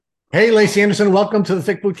Hey, Lacey Anderson, welcome to the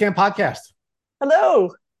Thick Boot Camp podcast. Hello.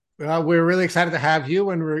 We're really excited to have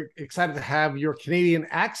you, and we're excited to have your Canadian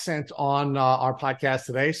accent on our podcast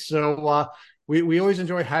today. We always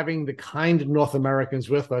enjoy having the kind North Americans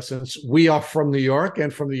with us, since we are from New York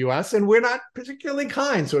and from the US, and we're not particularly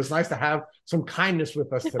kind. So it's nice to have some kindness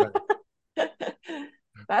with us today.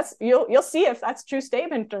 That's you'll see if that's a true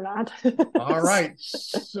statement or not. All right.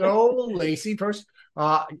 So, Lacey, first,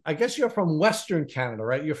 I guess you're from Western Canada,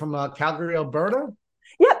 right? You're from Calgary, Alberta?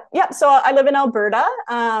 Yep. So I live in Alberta,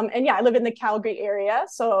 and yeah, I live in the Calgary area.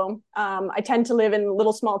 So I tend to live in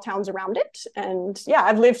little small towns around it, and yeah,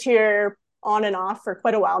 I've lived here on and off for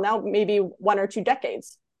quite a while now, maybe 1 or 2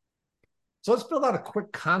 decades. So let's build out a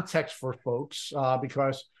quick context for folks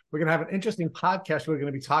because we're going to have an interesting podcast. We're going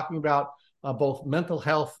to be talking about both mental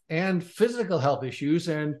health and physical health issues,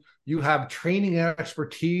 and you have training and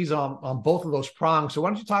expertise on both of those prongs. So why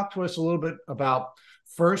don't you talk to us a little bit about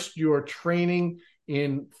first your training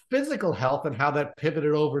in physical health and how that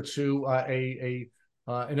pivoted over to an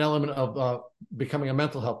element of becoming a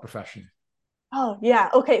mental health professional. Oh yeah.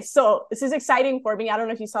 Okay. So this is exciting for me. I don't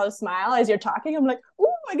know if you saw the smile as you're talking. I'm like,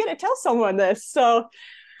 oh, I gotta tell someone this. So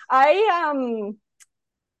I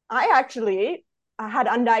I actually had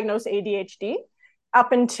undiagnosed ADHD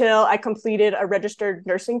up until I completed a registered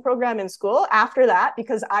nursing program in school. After that,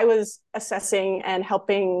 because I was assessing and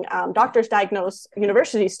helping doctors diagnose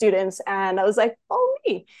university students, and I was like, oh,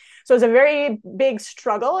 me. So it was a very big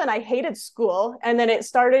struggle, and I hated school. And then it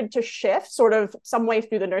started to shift sort of some way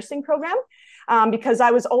through the nursing program. Because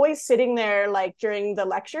I was always sitting there like during the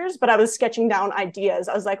lectures, but I was sketching down ideas.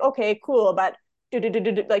 I was like, okay, cool, but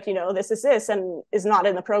like, this is this and is not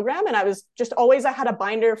in the program. And I was just always, I had a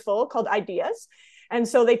binder full called ideas. And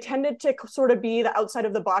so they tended to sort of be the outside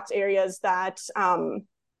of the box areas that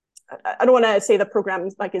I don't want to say the program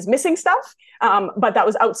like is missing stuff, but that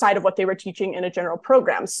was outside of what they were teaching in a general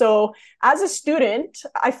program. So as a student,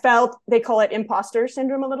 I felt they call it imposter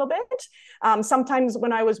syndrome a little bit. Sometimes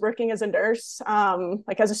when I was working as a nurse,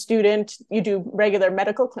 like as a student, you do regular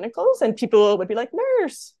medical clinicals and people would be like,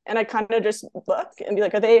 nurse. And I kind of just look and be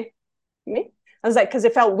like, are they me? I was like, because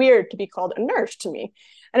it felt weird to be called a nurse to me.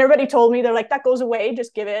 And everybody told me, they're like, that goes away.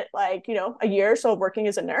 Just give it like, a year or so of working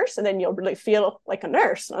as a nurse, and then you'll really feel like a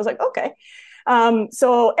nurse. And I was like, okay.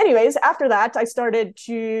 So anyways, after that, I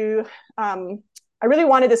really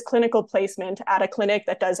wanted this clinical placement at a clinic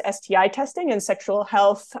that does STI testing and sexual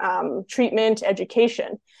health treatment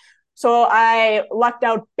education. So I lucked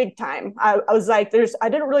out big time. I was like, I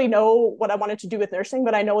didn't really know what I wanted to do with nursing,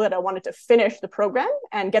 but I know that I wanted to finish the program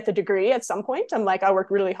and get the degree at some point. I'm like, I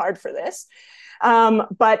worked really hard for this.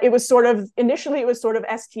 But initially it was sort of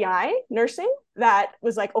STI nursing that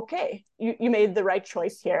was like, okay, you made the right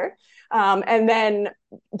choice here. And then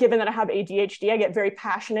given that I have ADHD, I get very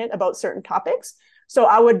passionate about certain topics. So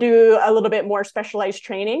I would do a little bit more specialized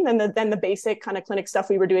training than the basic kind of clinic stuff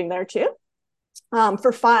we were doing there too.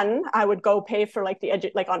 For fun, I would go pay for like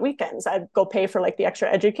like on weekends, I'd go pay for like the extra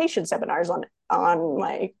education seminars on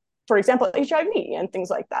like, for example, HIV and things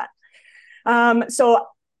like that. So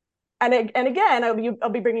and again, I'll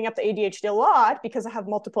be bringing up the ADHD a lot because I have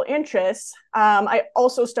multiple interests. I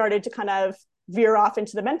also started to kind of veer off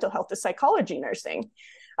into the mental health, the psychology nursing.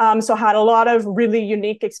 So I had a lot of really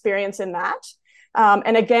unique experience in that.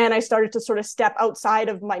 And again, I started to sort of step outside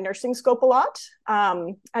of my nursing scope a lot.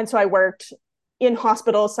 And so I worked in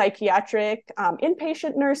hospital, psychiatric,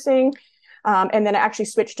 inpatient nursing. And then I actually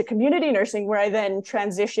switched to community nursing, where I then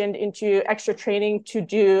transitioned into extra training to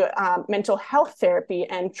do mental health therapy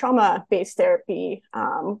and trauma-based therapy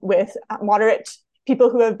with moderate people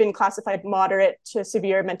who have been classified moderate to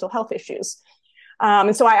severe mental health issues.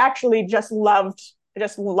 And so I actually just loved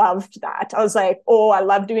that. I was like, oh, I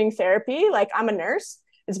love doing therapy. Like, I'm a nurse.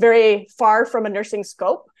 It's very far from a nursing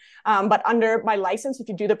scope. But under my license, if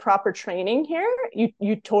you do the proper training here,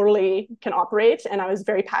 you totally can operate. And I was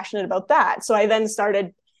very passionate about that. So I then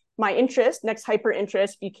started my next hyper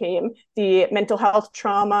interest became the mental health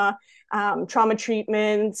trauma, trauma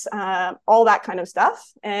treatments, all that kind of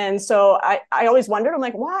stuff. And so I always wondered, I'm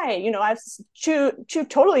like, why? I have two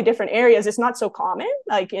totally different areas. It's not so common,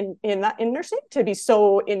 like in nursing, to be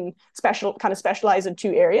so specialized in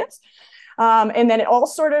two areas. And then it all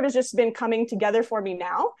sort of has just been coming together for me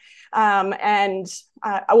now. And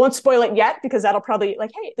I won't spoil it yet because that'll probably like,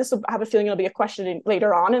 hey, I have a feeling it'll be a question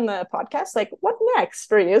later on in the podcast, like what next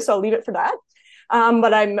for you? So I'll leave it for that.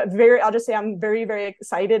 But I'll just say I'm very, very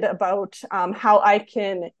excited about how I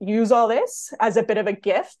can use all this as a bit of a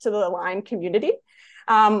gift to the Lyme community.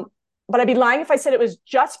 but I'd be lying if I said it was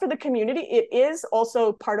just for the community. It is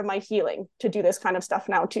also part of my healing to do this kind of stuff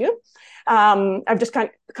now too. I've just kind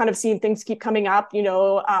of seen things keep coming up,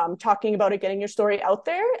 talking about it, getting your story out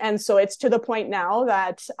there. And so it's to the point now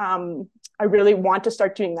that I really want to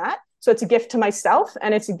start doing that. So it's a gift to myself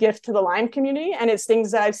and it's a gift to the Lyme community. And it's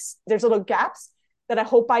things that there's little gaps that I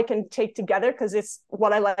hope I can take together because it's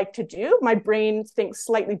what I like to do. My brain thinks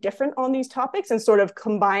slightly different on these topics and sort of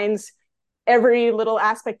combines every little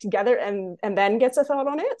aspect together and then gets a thought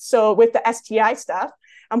on it. So with the STI stuff,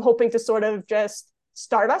 I'm hoping to sort of just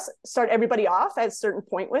start everybody off at a certain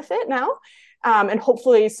point with it now. And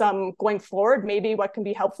hopefully some going forward, maybe what can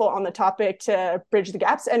be helpful on the topic to bridge the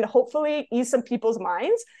gaps and hopefully ease some people's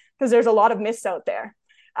minds because there's a lot of myths out there.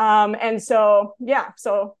 And so,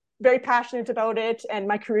 so very passionate about it. And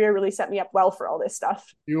my career really set me up well for all this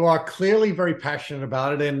stuff. You are clearly very passionate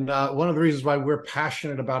about it. And one of the reasons why we're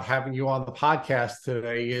passionate about having you on the podcast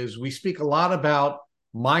today is we speak a lot about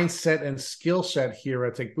mindset and skill set here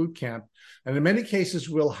at Take Boot Camp. And in many cases,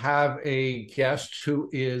 we'll have a guest who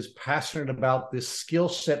is passionate about this skill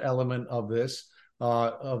set element of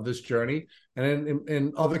this journey. And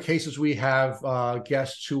in other cases, we have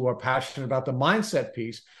guests who are passionate about the mindset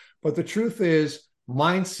piece. But the truth is,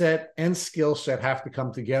 mindset and skill set have to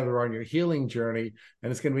come together on your healing journey. And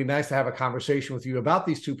it's going to be nice to have a conversation with you about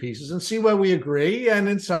these two pieces and see where we agree. And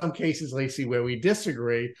in some cases, Lacey, where we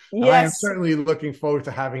disagree. Yes. I am certainly looking forward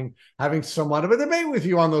to having somewhat of a debate with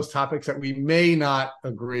you on those topics that we may not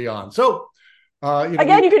agree on. So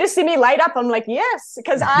again, you could just see me light up. I'm like, yes,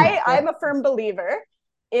 because I'm a firm believer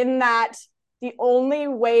in that the only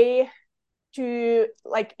way to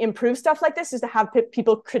improve stuff like this is to have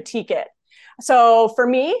people critique it. So for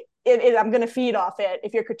me, I'm going to feed off it.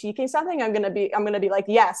 If you're critiquing something, I'm going to be like,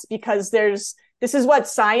 yes, because this is what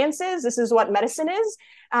science is. This is what medicine is.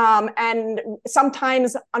 And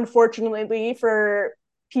sometimes, unfortunately, for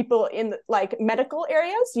people in medical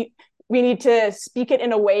areas, we need to speak it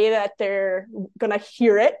in a way that they're going to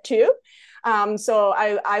hear it too. So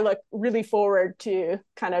I look really forward to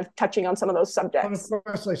kind of touching on some of those subjects. Of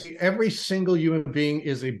course, Lacey, every single human being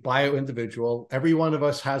is a bio-individual. Every one of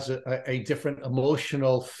us has a different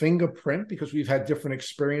emotional fingerprint because we've had different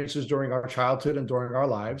experiences during our childhood and during our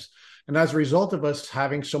lives. And as a result of us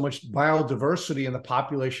having so much biodiversity in the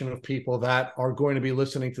population of people that are going to be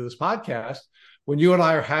listening to this podcast, when you and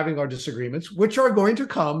I are having our disagreements, which are going to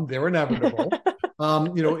come, they're inevitable.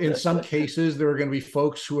 In some cases, there are going to be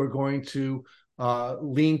folks who are going to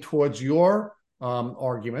lean towards your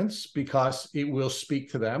arguments because it will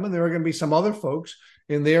speak to them. And there are going to be some other folks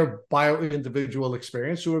in their bio-individual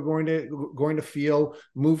experience who are going to feel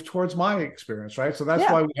moved towards my experience, right? So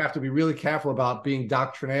that's why we have to be really careful about being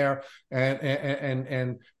doctrinaire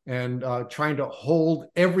and trying to hold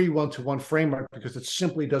everyone to one framework because it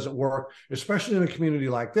simply doesn't work, especially in a community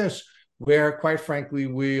like this, where, quite frankly,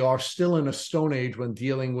 we are still in a stone age when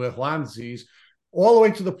dealing with Lyme disease, all the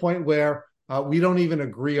way to the point where we don't even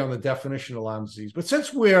agree on the definition of Lyme disease. But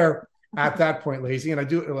since we're at that point, Lacey, and I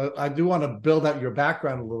do want to build out your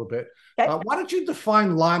background a little bit, okay. Why don't you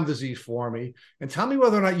define Lyme disease for me and tell me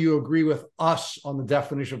whether or not you agree with us on the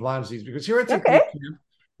definition of Lyme disease? Because here at Take Boot Camp,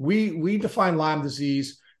 we define Lyme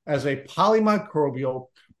disease as a polymicrobial,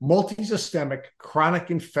 multisystemic,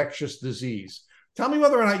 chronic infectious disease. Tell me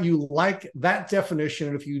whether or not you like that definition.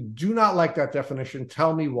 And if you do not like that definition,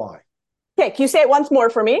 tell me why. Okay, can you say it once more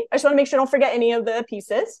for me? I just want to make sure I don't forget any of the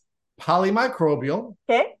pieces. Polymicrobial.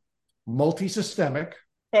 Okay. Multisystemic.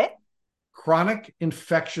 Okay. Chronic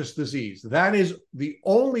infectious disease. That is the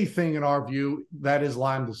only thing in our view that is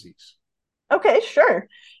Lyme disease. Okay, sure.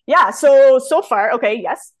 Yeah, so far, okay,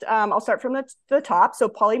 yes. I'll start from the top. So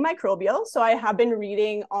polymicrobial. So I have been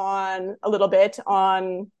reading on a little bit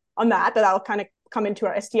on that I'll kind of come into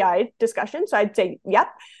our STI discussion. So I'd say, yep.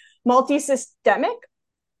 Multisystemic.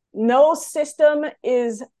 No system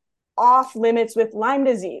is off limits with Lyme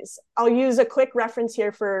disease. I'll use a quick reference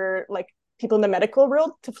here for people in the medical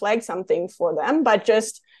world to flag something for them. But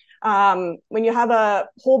just when you have a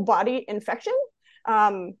whole body infection,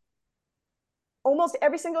 almost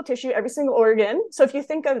every single tissue, every single organ. So if you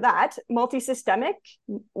think of that, multisystemic,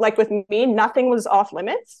 like with me, nothing was off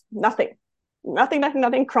limits. Nothing.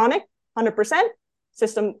 Chronic, 100%.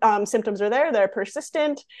 Symptoms are there. They're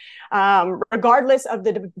persistent, regardless of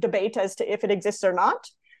the debate as to if it exists or not.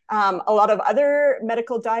 A lot of other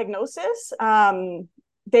medical diagnoses,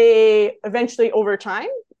 they eventually, over time,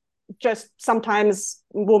 just sometimes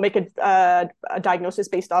we'll make a diagnosis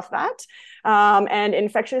based off that. And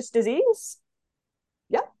infectious disease,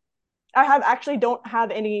 yeah. I don't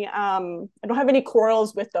have any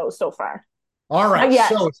quarrels with those so far. All Not right. yet.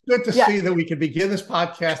 So it's good to Yeah. see that we can begin this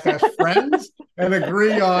podcast as friends and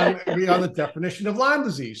agree on the definition of Lyme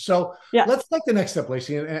disease. So Yeah. let's take the next step,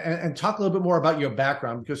 Lacey, and talk a little bit more about your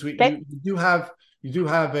background, because Okay. you do have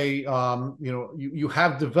a you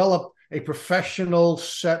have developed a professional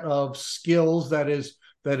set of skills that is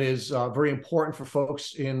very important for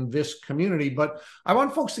folks in this community. But I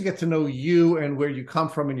want folks to get to know you and where you come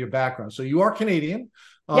from and your background. So you are Canadian.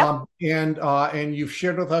 Yep. And you've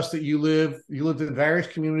shared with us that you lived in various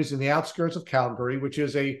communities in the outskirts of Calgary, which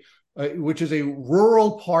is a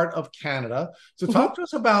rural part of Canada. So talk to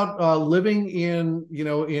us about living in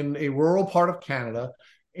a rural part of Canada,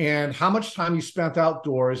 and how much time you spent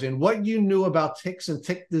outdoors, and what you knew about ticks and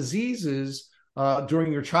tick diseases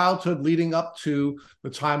during your childhood, leading up to the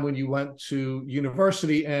time when you went to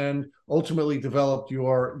university and ultimately developed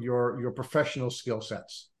your professional skill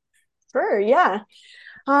sets. Sure. Yeah.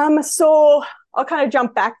 So I'll kind of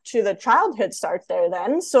jump back to the childhood start there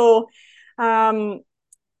then. So,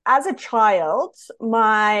 as a child,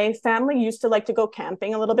 my family used to like to go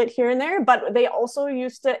camping a little bit here and there, but they also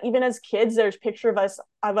used to, even as kids, there's a picture of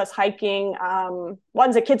us hiking,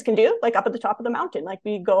 ones that kids can do, like up at the top of the mountain. Like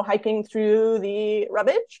we go hiking through the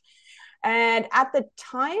rubbish. And at the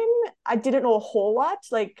time, I didn't know a whole lot,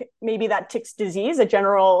 like maybe that ticks disease, a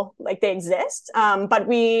general, like they exist. But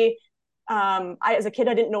as a kid,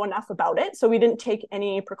 I didn't know enough about it. So we didn't take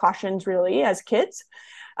any precautions really as kids.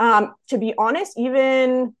 To be honest,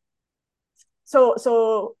 even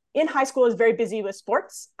so in high school, I was very busy with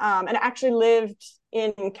sports, and I actually lived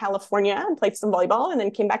in California and played some volleyball, and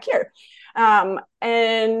then came back here. Yeah,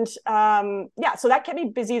 so that kept me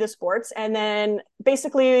busy, the sports. And then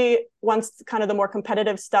basically, once kind of the more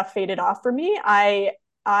competitive stuff faded off for me, I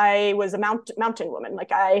was a mountain woman.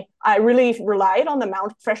 Like I really relied on the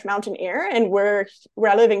fresh mountain air. And where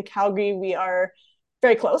I live in Calgary, we are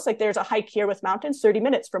very close. Like there's a hike here with mountains 30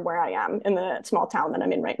 minutes from where I am in the small town that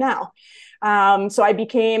I'm in right now. So I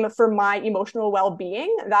became, for my emotional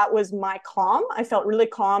well-being, that was my calm. I felt really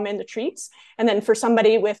calm in the treats. And then for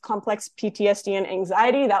somebody with complex PTSD and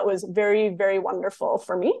anxiety, that was very, very wonderful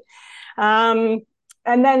for me. And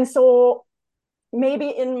then so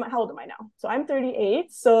maybe how old am I now? So I'm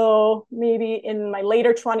 38. So maybe in my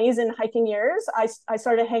later 20s in hiking years, I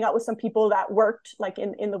started to hang out with some people that worked like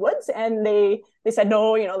in the woods, and they said,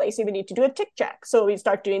 no, Lacey, we need to do a tick check. So we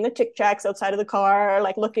start doing the tick checks outside of the car,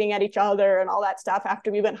 like looking at each other and all that stuff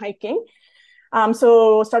after we went hiking.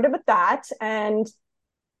 So started with that. And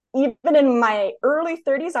even in my early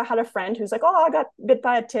 30s, I had a friend who's like, oh, I got bit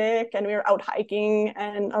by a tick, and we were out hiking.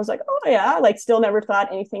 And I was like, oh yeah, like still never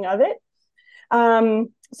thought anything of it.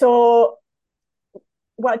 So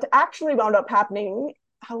what actually wound up happening,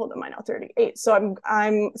 how old am I now? 38. So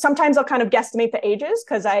I'm sometimes I'll kind of guesstimate the ages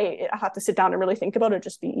because I have to sit down and really think about it,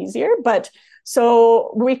 just be easier. But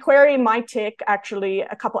so we query my tick actually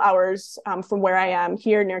a couple hours from where I am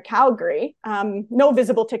here near Calgary. No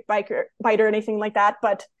visible tick bite or anything like that.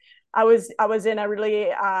 But I was in a really,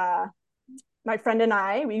 my friend and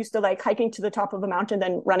I, we used to like hiking to the top of a mountain,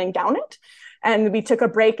 then running down it. And we took a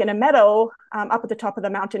break in a meadow up at the top of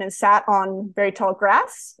the mountain and sat on very tall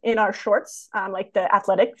grass in our shorts, like the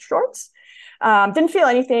athletic shorts. Didn't feel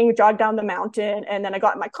anything, jogged down the mountain. And then I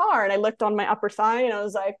got in my car and I looked on my upper thigh and I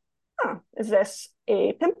was like, is this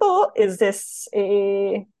a pimple? Is this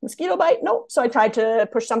a mosquito bite? Nope. So I tried to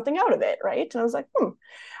push something out of it, right? And I was like,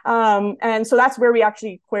 and so that's where we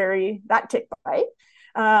actually query that tick bite.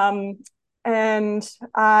 And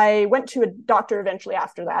I went to a doctor eventually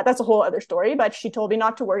after that. That's a whole other story, but she told me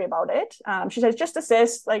not to worry about it. She said, just a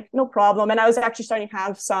cyst, like no problem. And I was actually starting to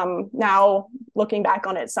have now looking back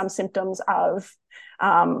on it, some symptoms of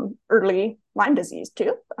early Lyme disease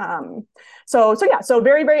too. So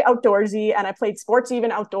very, very outdoorsy. And I played sports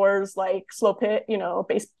even outdoors, like slow pitch,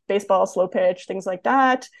 baseball, slow pitch, things like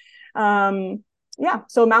that.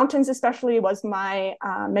 So mountains especially was my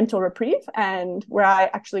mental reprieve, and where I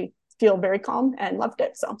actually feel very calm and loved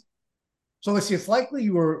it. So let's see, it's likely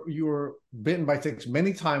you were bitten by ticks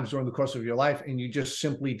many times during the course of your life, and you just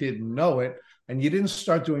simply didn't know it. And you didn't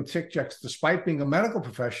start doing tick checks despite being a medical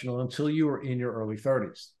professional until you were in your early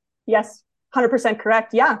 30s. Yes, 100%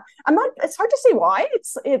 correct. Yeah. It's hard to say why.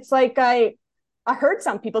 It's like I heard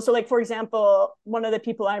some people. So like, for example, one of the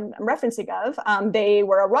people I'm referencing of, they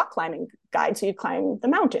were a rock climbing guide. So you climb the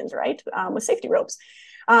mountains, right? With safety ropes.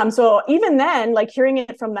 So even then, like hearing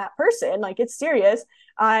it from that person, like it's serious.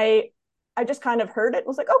 I just kind of heard it and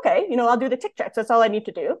was like, okay, I'll do the tick checks. That's all I need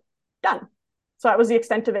to do. Done. So that was the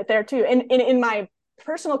extent of it there too. And in my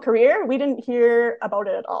personal career, we didn't hear about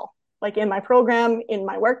it at all. Like in my program, in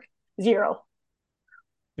my work, zero.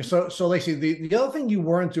 So Lacey, the other thing you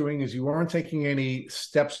weren't doing is you weren't taking any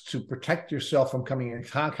steps to protect yourself from coming in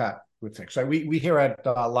contact with ticks. Right? We here at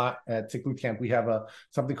Tick Boot Camp, we have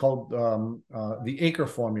something called the ACRE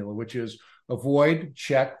formula, which is avoid,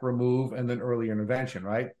 check, remove, and then early intervention,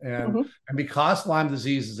 right? And because Lyme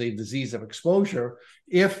disease is a disease of exposure,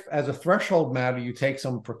 if as a threshold matter you take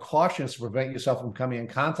some precautions to prevent yourself from coming in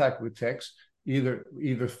contact with ticks, either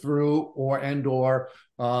through or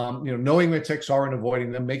knowing where ticks are and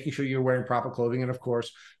avoiding them, making sure you're wearing proper clothing, and of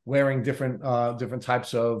course wearing different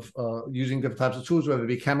types of using different types of tools, whether it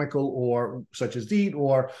be chemical or such as DEET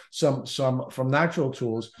or some from natural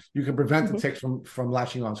tools, you can prevent the ticks from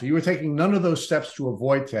latching on. So you were taking none of those steps to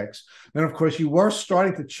avoid ticks. Then of course you were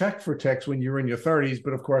starting to check for ticks when you were in your 30s,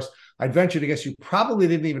 but of course I'd venture to guess you probably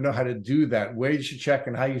didn't even know how to do that, where you should check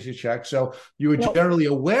and how you should check. So you were generally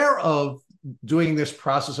aware of doing this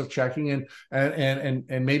process of checking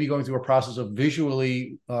and maybe going through a process of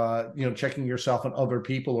visually checking yourself and other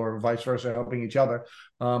people, or vice versa, helping each other,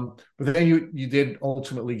 but then you did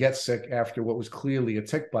ultimately get sick after what was clearly a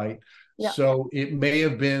tick bite. So it may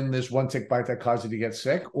have been this one tick bite that caused you to get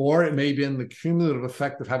sick, or it may have been the cumulative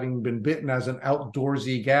effect of having been bitten as an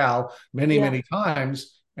outdoorsy gal many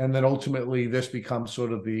times, and then ultimately this becomes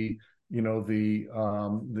sort of the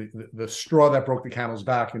straw that broke the camel's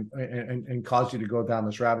back and caused you to go down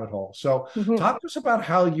this rabbit hole. So talk to us about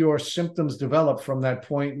how your symptoms developed from that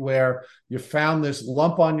point where you found this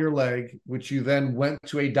lump on your leg, which you then went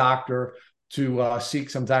to a doctor to seek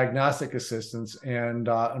some diagnostic assistance. And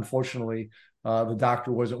unfortunately, the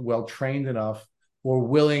doctor wasn't well trained enough or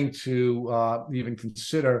willing to even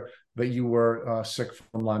consider that you were sick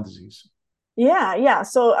from Lyme disease. Yeah.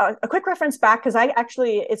 So a quick reference back, because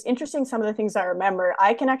it's interesting some of the things I remember.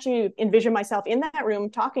 I can actually envision myself in that room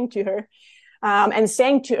talking to her and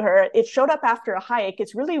saying to her, it showed up after a hike.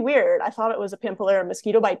 It's really weird. I thought it was a pimple or a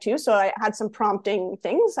mosquito bite too. So I had some prompting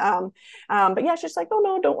things. But yeah, she's like, oh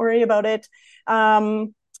no, don't worry about it. I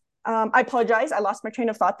apologize. I lost my train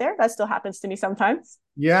of thought there. That still happens to me sometimes.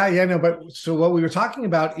 No. But so what we were talking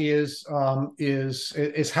about is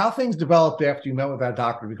how things developed after you met with that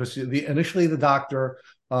doctor, because initially the doctor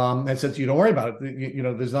had said to you, don't worry about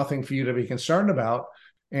it. There's nothing for you to be concerned about.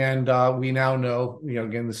 And we now know,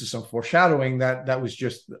 again, this is some foreshadowing that was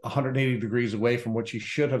just 180 degrees away from what she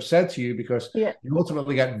should have said to you, because you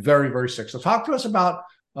ultimately got very, very sick. So talk to us about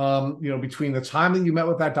between the time that you met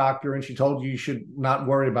with that doctor and she told you should not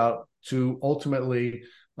worry about, to ultimately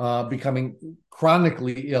becoming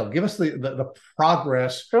chronically ill. Give us the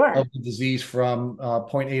progress of the disease from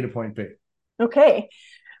point A to point B. Okay.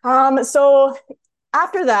 So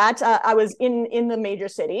after that, I was in the major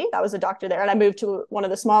city. I was a doctor there, and I moved to one of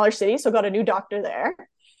the smaller cities, so got a new doctor there.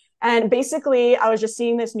 And basically, I was just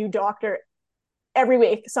seeing this new doctor every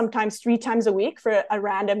week, sometimes 3 times a week, for a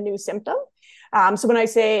random new symptom. So when I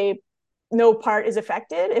say no part is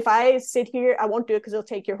affected, if I sit here, I won't do it because it'll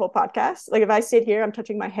take your whole podcast. Like if I sit here, I'm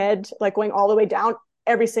touching my head, like going all the way down,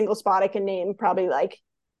 every single spot I can name, probably like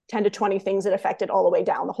 10 to 20 things that affected all the way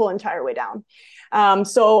down, the whole entire way down.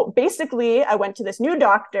 So basically I went to this new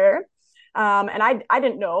doctor, and I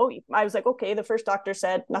didn't know. I was like, okay, the first doctor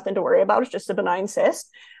said nothing to worry about. It's just a benign cyst.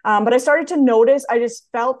 But I started to notice, I just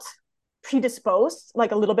felt predisposed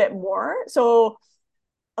like a little bit more. So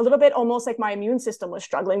a little bit almost like my immune system was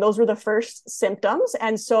struggling. Those were the first symptoms.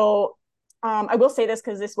 And so I will say this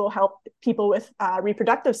because this will help people with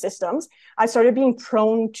reproductive systems. I started being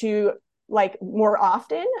prone to like more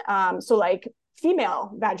often. So like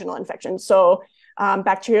female vaginal infections. So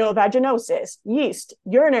bacterial vaginosis, yeast,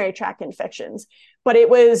 urinary tract infections. But it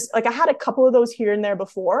was like, I had a couple of those here and there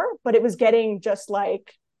before, but it was getting just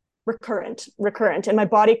like recurrent. And my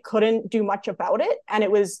body couldn't do much about it. And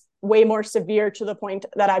it was way more severe to the point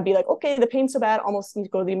that I'd be like, okay, the pain's so bad, almost need to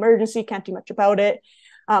go to the emergency, can't do much about it.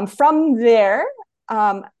 From there,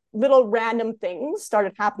 little random things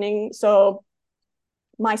started happening. So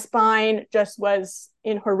my spine just was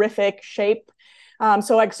in horrific shape.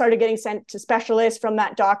 So I started getting sent to specialists from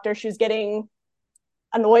that doctor. She was getting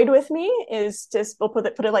annoyed with me, we'll put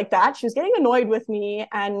it like that. She was getting annoyed with me,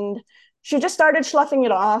 and she just started sloughing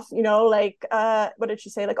it off, like, what did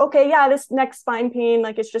she say? Like, okay, yeah, this next spine pain,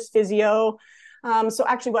 like it's just physio. So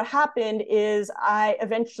actually what happened is I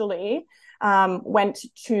eventually went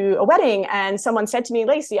to a wedding, and someone said to me,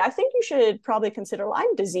 Lacey, I think you should probably consider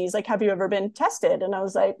Lyme disease. Like, have you ever been tested? And I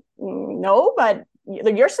was like, no, but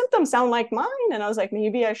your symptoms sound like mine. And I was like,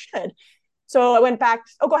 maybe I should. So I went back.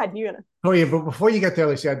 Oh, go ahead. Oh yeah, but before you get there,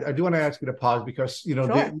 Lacey, I do want to ask you to pause, because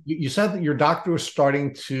Sure. you said that your doctor was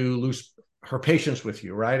starting to lose her patience with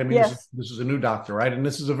you, right? I mean, yes. this is a new doctor, right? And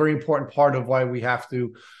this is a very important part of why we have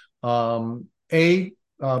to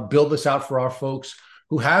build this out for our folks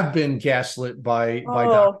who have been gaslit by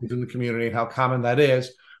doctors in the community, and how common that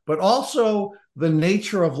is, but also the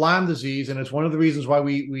nature of Lyme disease. And it's one of the reasons why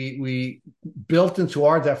we built into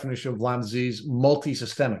our definition of Lyme disease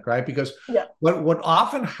multi-systemic, right? Because what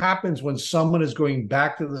often happens when someone is going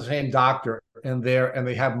back to the same doctor and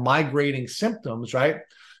they have migrating symptoms, right?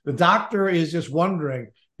 The doctor is just wondering,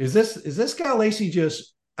 is this gal Lacey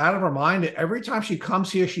just out of her mind? Every time she comes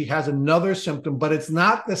here, she has another symptom, but it's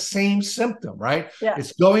not the same symptom, right? Yeah.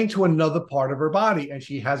 It's going to another part of her body, and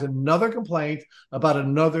she has another complaint about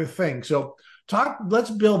another thing. So let's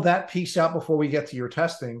build that piece out before we get to your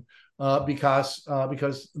testing,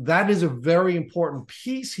 because that is a very important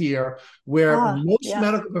piece here, where most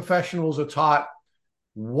medical professionals are taught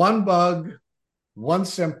one bug, one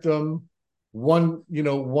symptom, one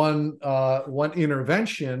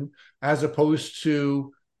intervention, as opposed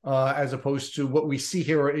to what we see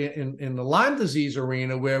here in the Lyme disease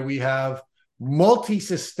arena, where we have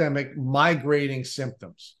multi-systemic migrating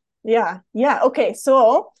symptoms. Yeah. Okay.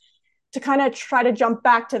 So to kind of try to jump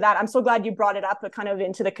back to that, I'm so glad you brought it up, kind of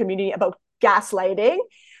into the community about gaslighting.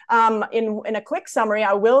 In a quick summary,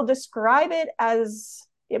 I will describe it as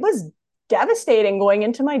it was devastating going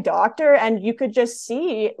into my doctor, and you could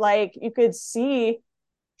see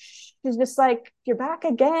she's just like, you're back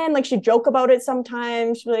again. Like, she'd joke about it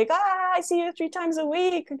sometimes. She'd be like, I see you 3 times a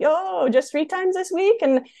week. Oh, just 3 times this week.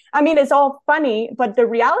 And I mean, it's all funny, but the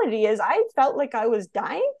reality is I felt like I was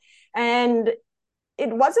dying, and it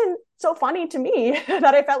wasn't so funny to me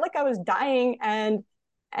that I felt like I was dying. And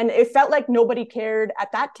it felt like nobody cared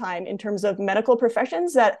at that time in terms of medical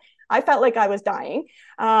professions, that I felt like I was dying.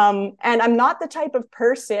 And I'm not the type of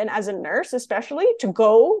person, as a nurse especially, to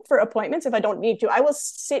go for appointments if I don't need to. I will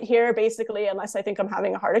sit here basically unless I think I'm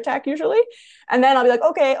having a heart attack usually. And then I'll be like,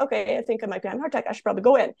 okay, I think I might be having a heart attack. I should probably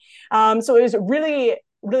go in. So it was really,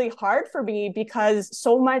 really hard for me, because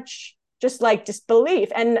so much just like disbelief.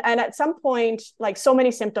 And at some point, like, so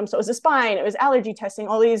many symptoms. So it was the spine, it was allergy testing,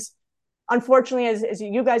 all these. Unfortunately, as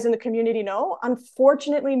you guys in the community know,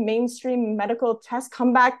 unfortunately, mainstream medical tests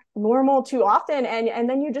come back normal too often. And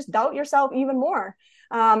then you just doubt yourself even more.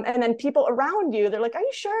 And then people around you, they're like, are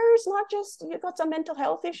you sure it's not just you've got some mental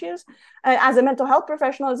health issues? As a mental health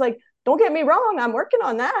professional, it's like, don't get me wrong, I'm working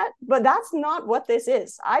on that, but that's not what this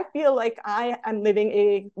is. I feel like I am living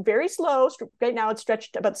a very slow, right now it's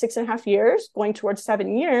stretched about 6.5 years, going towards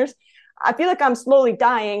 7 years. I feel like I'm slowly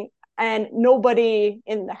dying. And nobody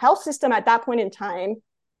in the health system at that point in time,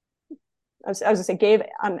 I was going to say, gave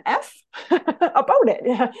an F about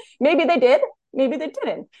it. Maybe they did, maybe they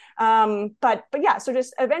didn't. But yeah, so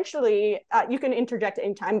just eventually, you can interject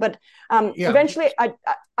anytime, but eventually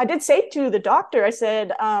I did say to the doctor, I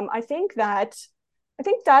said, I think that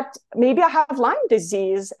maybe I have Lyme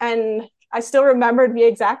disease. And I still remembered the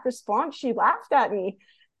exact response. She laughed at me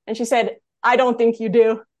and she said, I don't think you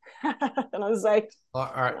do. And I was like,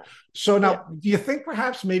 all right. So now, do you think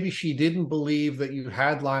perhaps maybe she didn't believe that you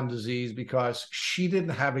had Lyme disease because she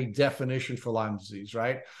didn't have a definition for Lyme disease,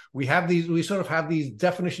 right? We sort of have these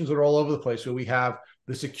definitions that are all over the place. So we have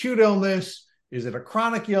this acute illness. Is it a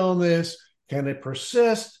chronic illness? Can it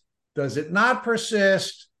persist? Does it not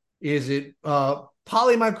persist? Is it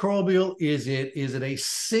polymicrobial? Is it a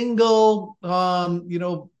single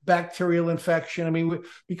bacterial infection? I mean,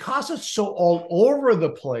 because it's so all over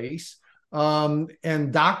the place,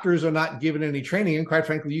 and doctors are not given any training, and quite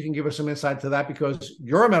frankly, you can give us some insight to that because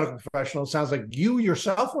you're a medical professional. It sounds like you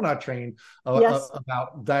yourself were not trained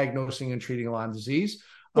about diagnosing and treating Lyme disease.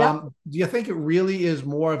 Do you think it really is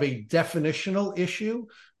more of a definitional issue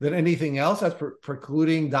than anything else that's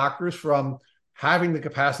precluding doctors from having the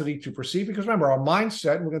capacity to perceive? Because remember, our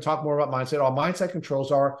mindset, and we're going to talk more about mindset, our mindset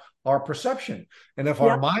controls our perception. And if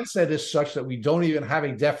our mindset is such that we don't even have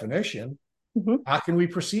a definition, how can we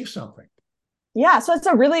perceive something? Yeah, so it's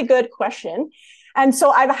a really good question. And so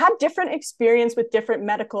I've had different experience with different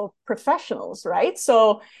medical professionals, right?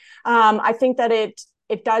 So I think that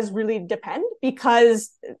it does really depend,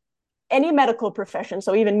 because any medical profession,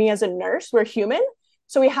 so even me as a nurse, we're human.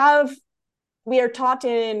 So we are taught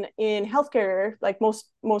in healthcare, like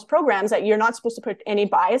most programs, that you're not supposed to put any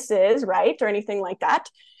biases, right, or anything like that.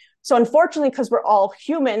 So unfortunately, because we're all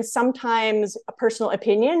humans, sometimes a personal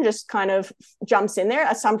opinion just kind of jumps in there,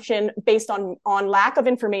 assumption based on lack of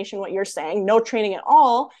information, what you're saying, no training at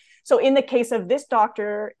all. So in the case of this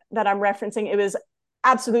doctor that I'm referencing, it was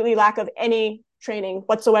absolutely lack of any training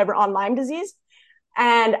whatsoever on Lyme disease.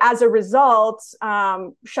 And as a result,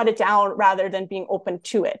 shut it down rather than being open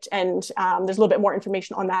to it. And there's a little bit more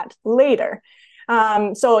information on that later.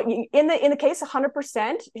 So in the case,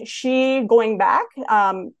 100%, she going back,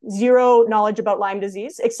 zero knowledge about Lyme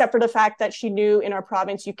disease, except for the fact that she knew in our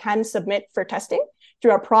province you can submit for testing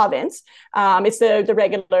through our province. It's the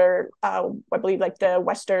regular, I believe, like the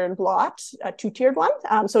Western blot, two-tiered one.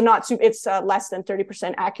 So it's less than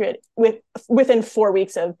 30% accurate within 4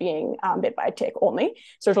 weeks of being bit by a tick only.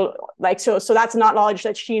 So that's not knowledge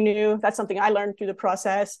that she knew. That's something I learned through the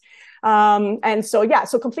process. And so, yeah,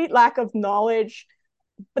 so complete lack of knowledge,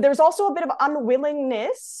 but there's also a bit of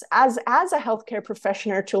unwillingness as a healthcare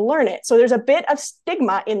professional to learn it. So there's a bit of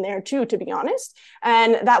stigma in there too, to be honest.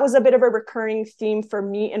 And that was a bit of a recurring theme for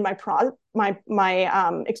me in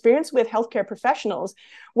my experience with healthcare professionals,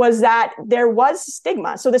 was that there was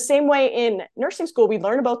stigma. So the same way in nursing school, we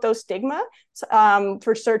learn about those stigma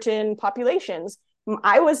for certain populations.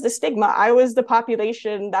 I was the stigma. I was the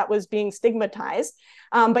population that was being stigmatized.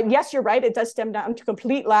 But yes, you're right. It does stem down to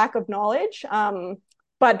complete lack of knowledge.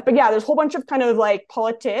 But yeah, there's a whole bunch of kind of like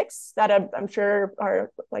politics that I'm sure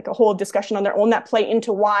are like a whole discussion on their own that play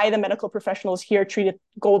into why the medical professionals here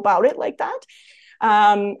go about it like that.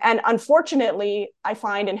 And unfortunately, I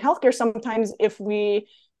find in healthcare sometimes if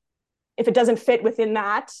it doesn't fit within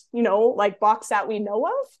that, like box that we know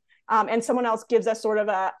of, and someone else gives us sort of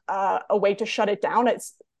a way to shut it down,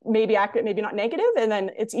 it's maybe accurate, maybe not negative, and then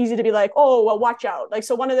it's easy to be like, oh, well, watch out. Like,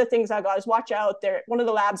 so one of the things I got is watch out there. One of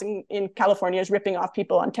the labs in California is ripping off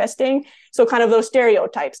people on testing. So kind of those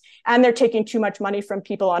stereotypes, and they're taking too much money from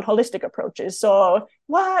people on holistic approaches. So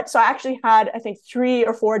what? So I actually had, I think, 3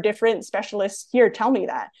 or 4 different specialists here tell me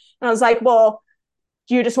that. And I was like, well,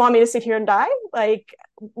 do you just want me to sit here and die? Like,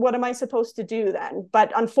 what am I supposed to do then?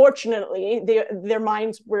 But unfortunately, their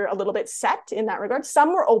minds were a little bit set in that regard.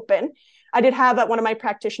 Some were open. I did have one of my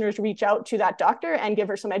practitioners reach out to that doctor and give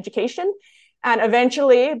her some education. And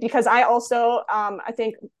eventually, because I also, I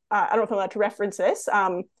think, I don't know if I'm allowed to reference this,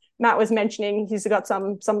 Matt was mentioning he's got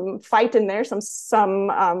some fight in there, some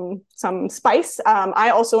spice. I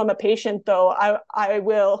also am a patient, though. I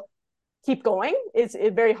will keep going. It's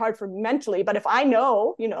very hard for me mentally, but if I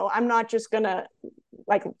know, I'm not just gonna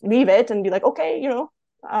like leave it and be like, okay,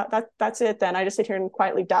 that's it. Then I just sit here and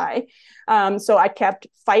quietly die. So I kept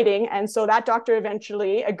fighting, and so that doctor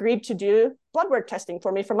eventually agreed to do blood work testing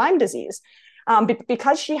for me for Lyme disease.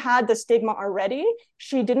 Because she had the stigma already,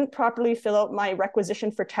 she didn't properly fill out my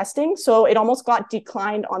requisition for testing. So it almost got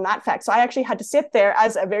declined on that fact. So I actually had to sit there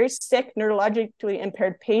as a very sick, neurologically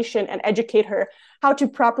impaired patient and educate her how to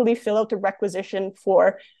properly fill out the requisition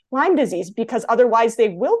for Lyme disease, because otherwise they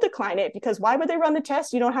will decline it, because why would they run the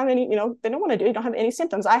test? You don't have any, they don't want to do it. You don't have any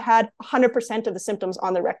symptoms. I had 100% of the symptoms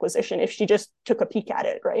on the requisition if she just took a peek at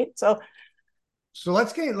it, right? So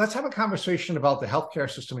let's have a conversation about the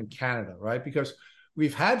healthcare system in Canada, right? Because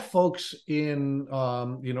we've had folks in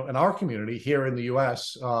in our community here in the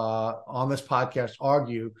U.S. On this podcast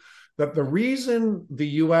argue that the reason the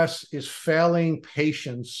U.S. is failing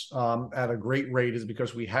patients at a great rate is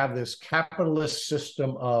because we have this capitalist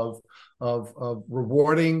system of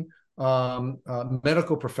rewarding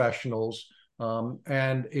medical professionals.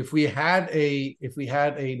 And if we had a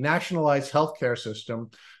nationalized healthcare system,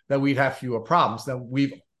 that we'd have fewer problems. Now,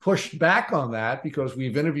 we've pushed back on that because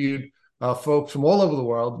we've interviewed folks from all over the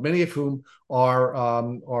world, many of whom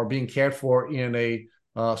are being cared for in a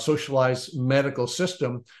socialized medical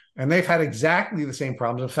system, and they've had exactly the same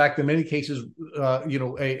problems. In fact, in many cases,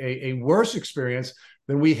 a worse experience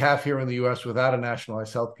than we have here in the U.S. without a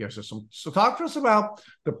nationalized healthcare system. So, talk to us about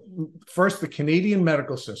the Canadian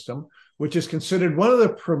medical system, which is considered one of the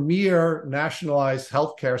premier nationalized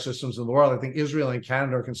healthcare systems in the world. I think Israel and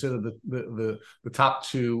Canada are considered the top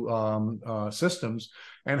 2 systems,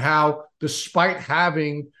 and how, despite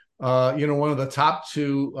having one of the top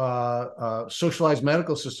 2 socialized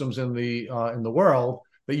medical systems in the world,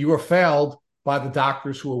 that you were failed by the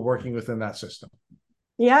doctors who are working within that system.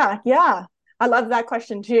 Yeah. I love that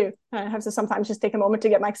question too. I have to sometimes just take a moment to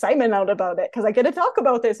get my excitement out about it, because I get to talk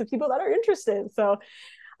about this with people that are interested. So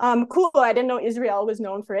cool. I didn't know Israel was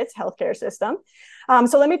known for its healthcare system.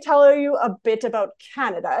 So let me tell you a bit about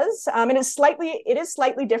Canada's. And it is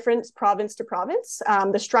slightly different province to province,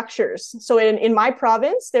 the structures. So in my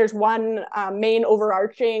province, there's one main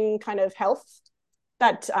overarching kind of health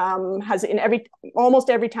that has in almost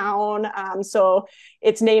every town. So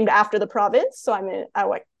it's named after the province. So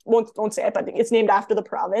I won't say it, but it's named after the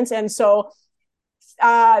province. And so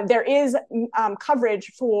there is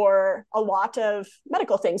coverage for a lot of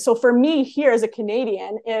medical things. So for me here as a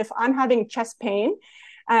Canadian, if I'm having chest pain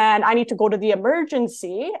and I need to go to the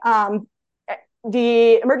emergency,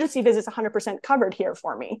 the emergency visits 100% covered here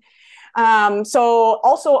for me. So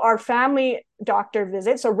also our family doctor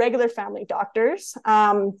visits, so regular family doctors,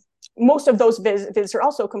 most of those visits are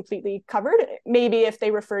also completely covered. Maybe if they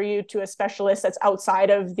refer you to a specialist that's outside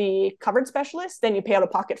of the covered specialist, then you pay out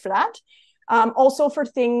of pocket for that. Also for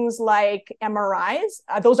things like MRIs,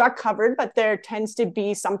 those are covered, but there tends to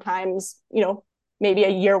be sometimes, maybe a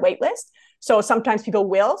year wait list. So sometimes people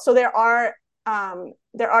will. So there are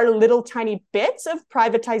little tiny bits of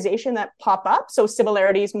privatization that pop up. So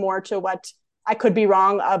similarities more to what I could be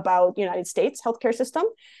wrong about the United States healthcare system.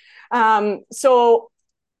 So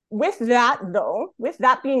with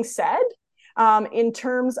that being said, in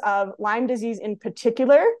terms of Lyme disease in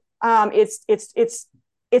particular,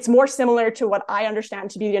 it's more similar to what I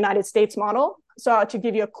understand to be the United States model. So to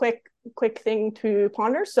give you a quick thing to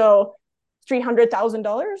ponder, so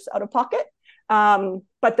 $300,000 out of pocket.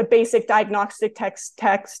 But the basic diagnostic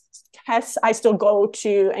tests I still go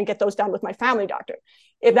to and get those done with my family doctor.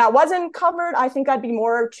 If that wasn't covered, I think I'd be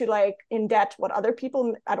more to like in debt what other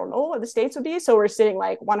people, I don't know what the States would be. So we're sitting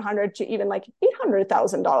like $100,000 to even like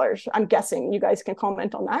 $800,000. I'm guessing you guys can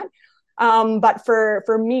comment on that. But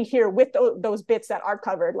for me here with those bits that are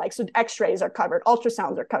covered, like so x-rays are covered,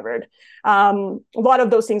 ultrasounds are covered. A lot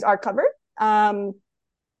of those things are covered.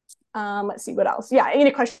 Let's see what else. Yeah,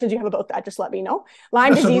 any questions you have about that, just let me know.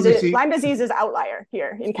 Lyme disease is outlier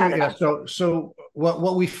here in Canada. Yeah, so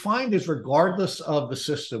what we find is regardless of the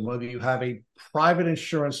system, whether you have a private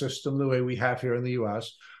insurance system the way we have here in the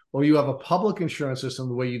US, or you have a public insurance system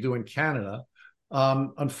the way you do in Canada,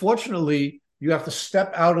 unfortunately, you have to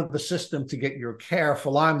step out of the system to get your care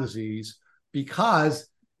for Lyme disease because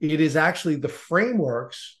it is actually the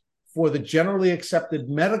frameworks for the generally accepted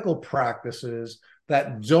medical practices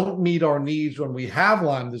that don't meet our needs when we have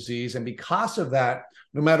Lyme disease. And because of that,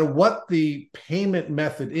 no matter what the payment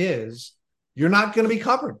method is, you're not going to be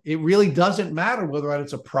covered. It really doesn't matter whether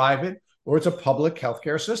it's a private or it's a public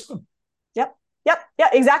healthcare system. Yeah,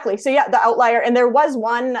 exactly. So yeah, the outlier. And there was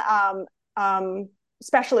one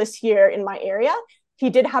specialist here in my area. He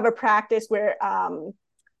did have a practice where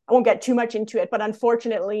I won't get too much into it, but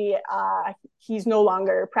unfortunately, he's no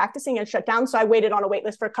longer practicing and shut down. So I waited on a wait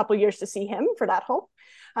list for a couple of years to see him for that hope,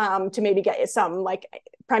 to maybe get some like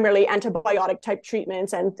primarily antibiotic type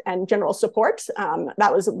treatments and general support.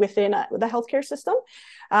 That was within the healthcare system.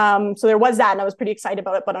 So there was that, and I was pretty excited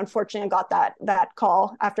about it. But unfortunately, I got that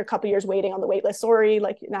call after a couple of years waiting on the wait list. Sorry,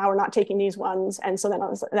 like now we're not taking these ones. And so then I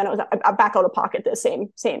was back out of pocket the same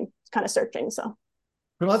kind of searching. So.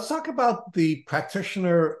 But let's talk about the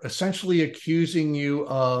practitioner essentially accusing you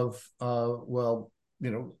of,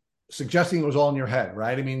 suggesting it was all in your head,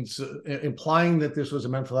 right? I mean, implying that this was a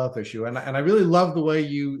mental health issue. And I really love the way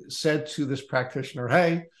you said to this practitioner,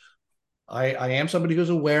 hey, I am somebody who's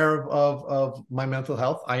aware of my mental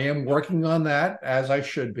health. I am working on that as I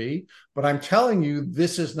should be, but I'm telling you,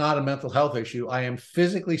 this is not a mental health issue. I am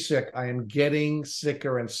physically sick. I am getting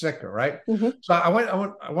sicker and sicker, right? Mm-hmm. So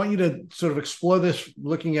I want you to sort of explore this,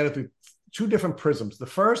 looking at it through two different prisms. The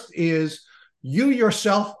first is you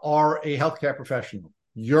yourself are a healthcare professional.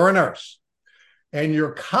 You're a nurse. And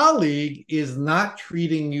your colleague is not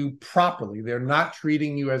treating you properly. They're not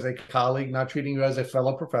treating you as a colleague, not treating you as a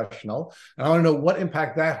fellow professional. And I want to know what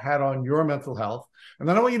impact that had on your mental health. And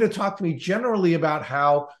then I want you to talk to me generally about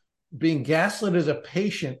how being gaslit as a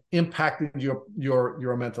patient impacted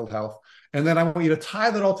your mental health. And then I want you to tie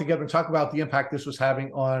that all together and talk about the impact this was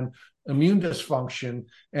having on immune dysfunction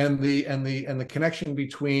and the connection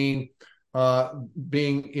between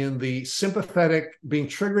being in the sympathetic, being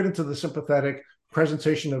triggered into the sympathetic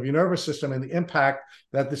presentation of your nervous system and the impact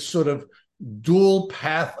that this sort of dual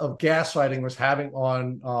path of gaslighting was having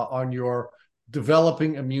on your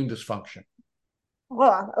developing immune dysfunction.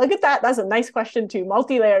 Well, look at that. That's a nice question too.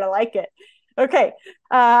 Multi-layered. I like it. Okay.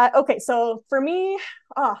 So for me,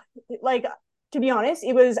 to be honest,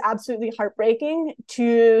 it was absolutely heartbreaking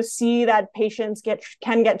to see that patients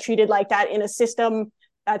can get treated like that in a system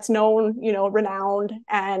that's known, renowned,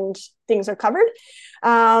 and things are covered.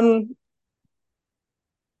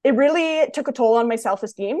 It really took a toll on my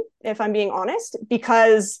self-esteem, if I'm being honest,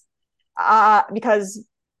 because I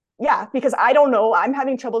don't know, I'm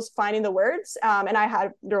having troubles finding the words, and I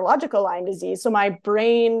had neurological Lyme disease, so my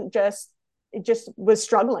brain just was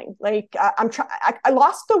struggling. Like I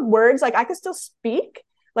lost the words. Like I could still speak,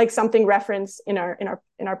 like something referenced in our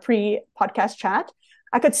pre-podcast chat.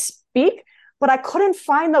 I could speak, but I couldn't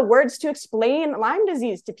find the words to explain Lyme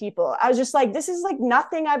disease to people. I was just like, this is like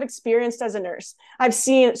nothing I've experienced as a nurse. I've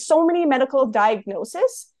seen so many medical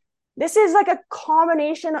diagnoses. This is like a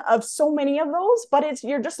combination of so many of those, but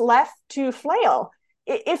you're just left to flail.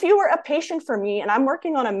 if you were a patient for me and I'm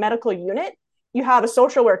working on a medical unit, you have a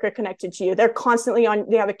social worker connected to you. They're constantly on,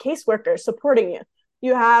 they have a caseworker supporting you.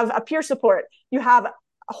 You have a peer support. You have a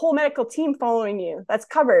whole medical team following you. That's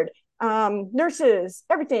covered. Nurses,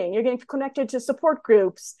 everything. You're getting connected to support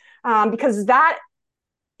groups because that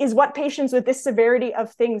is what patients with this severity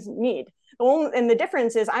of things need. And the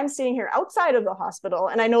difference is I'm sitting here outside of the hospital,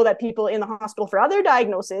 and I know that people in the hospital for other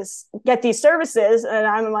diagnoses get these services. And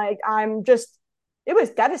I'm like, it was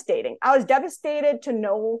devastating. I was devastated to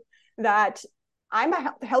know that I'm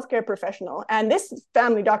a healthcare professional, and this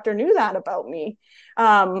family doctor knew that about me.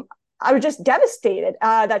 I was just devastated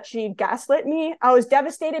that she gaslit me. I was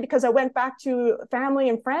devastated because I went back to family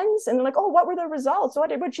and friends, and they're like, "Oh, what were the results?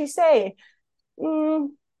 What'd she say?"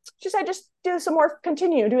 She said, "Just do some more.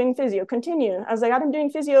 Continue doing physio. Continue." I was like, "I've been doing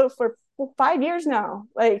physio for 5 years now.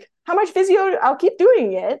 Like, how much physio? I'll keep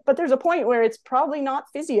doing it, but there's a point where it's probably not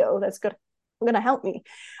physio that's going to help me."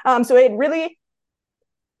 So it really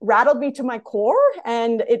rattled me to my core,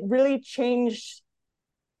 and it really changed.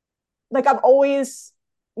 Like, I've always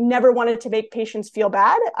never wanted to make patients feel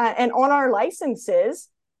bad, and on our licenses,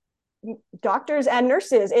 doctors and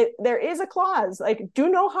nurses, there is a clause like do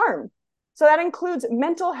no harm. So that includes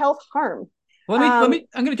mental health harm. I'm going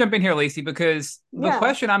to jump in here, Lacey, because the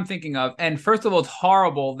question I'm thinking of, and first of all, it's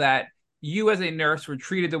horrible that you as a nurse were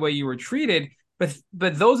treated the way you were treated, but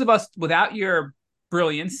those of us without your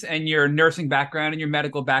brilliance and your nursing background and your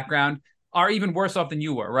medical background are even worse off than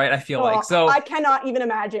you were, right? I feel like. So I cannot even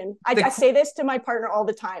imagine. I say this to my partner all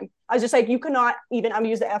the time. I was just like, you cannot even, I'm gonna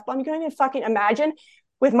use the F-bomb, you can't even fucking imagine.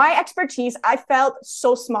 With my expertise, I felt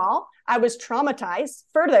so small. I was traumatized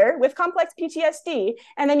further with complex PTSD.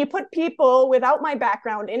 And then you put people without my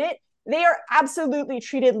background in it, they are absolutely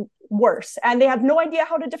treated worse. And they have no idea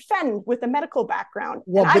how to defend with a medical background.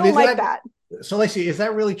 Well, and I don't like that. So, Lacey, is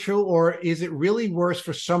that really true? Or is it really worse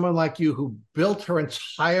for someone like you who built her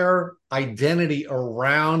entire identity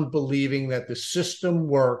around believing that the system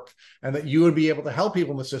worked and that you would be able to help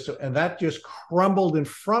people in the system, and that just crumbled in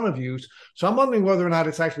front of you? So I'm wondering whether or not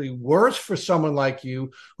it's actually worse for someone like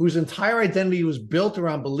you whose entire identity was built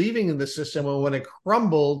around believing in the system, and when it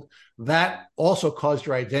crumbled, that also caused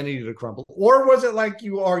your identity to crumble. Or was it like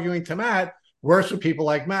you arguing to Matt, worse for people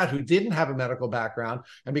like Matt who didn't have a medical background,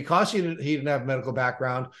 and because he didn't have a medical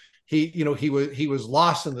background, he was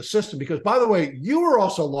lost in the system? Because, by the way, you were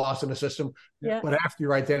also lost in the system, but after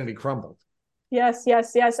your identity crumbled. Yes,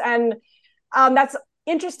 and that's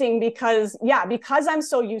interesting because I'm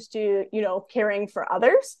so used to caring for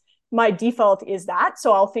others. My default is that,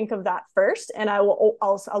 so I'll think of that first, and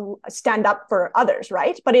I'll stand up for others,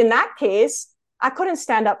 right? But in that case, I couldn't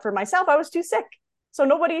stand up for myself. I was too sick. So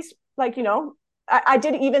nobody's like,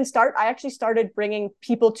 I actually started bringing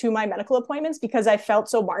people to my medical appointments because I felt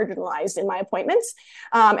so marginalized in my appointments.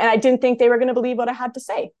 And I didn't think they were going to believe what I had to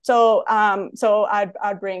say. So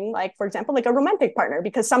I'd bring, like, for example, like a romantic partner,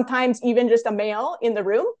 because sometimes even just a male in the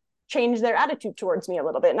room changed their attitude towards me a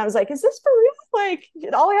little bit. And I was like, is this for real?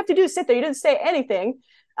 Like, all I have to do is sit there. You didn't say anything.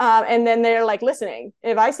 And then they're like listening.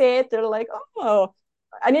 If I say it, they're like, oh.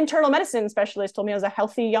 An internal medicine specialist told me I was a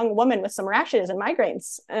healthy young woman with some rashes and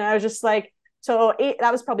migraines. And I was just like, that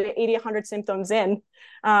was probably 80, 100 symptoms in.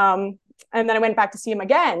 And then I went back to see him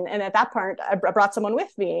again. And at that point, I brought someone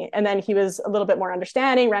with me. And then he was a little bit more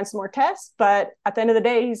understanding, ran some more tests. But at the end of the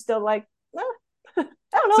day, he's still like, I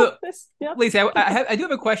don't know. So, Lacey, I do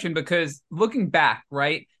have a question, because looking back,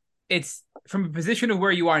 right, it's from a position of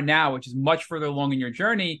where you are now, which is much further along in your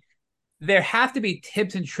journey. There have to be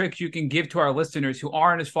tips and tricks you can give to our listeners who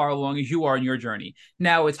aren't as far along as you are in your journey.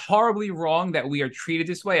 Now, it's horribly wrong that we are treated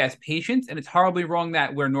this way as patients, and it's horribly wrong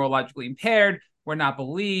that we're neurologically impaired, we're not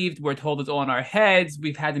believed, we're told it's all in our heads,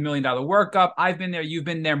 we've had the $1 million workup. I've been there, you've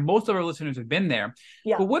been there, most of our listeners have been there.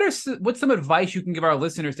 Yeah. But what's some advice you can give our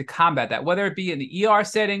listeners to combat that, whether it be in the ER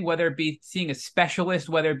setting, whether it be seeing a specialist,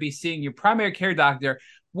 whether it be seeing your primary care doctor?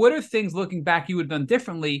 What are things, looking back, you would have done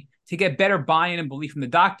differently to get better buy-in and belief from the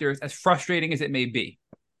doctors, as frustrating as it may be?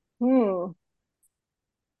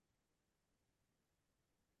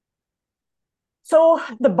 So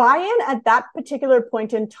the buy-in at that particular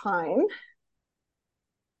point in time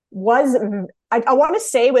was, I want to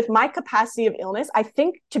say, with my capacity of illness, I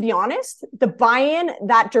think, to be honest, the buy-in,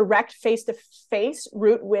 that direct face-to-face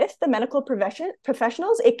route with the medical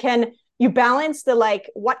professionals, you balance the, like,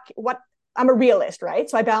 what I'm a realist, right?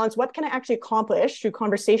 So I balance what can I actually accomplish through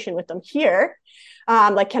conversation with them here.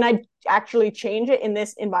 Like, can I actually change it in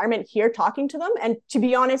this environment here, talking to them? And to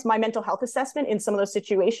be honest, my mental health assessment in some of those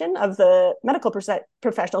situations of the medical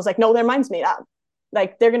professionals, like, no, their mind's made up.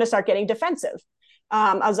 Like, they're going to start getting defensive.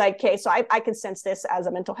 I was like, okay, so I can sense this as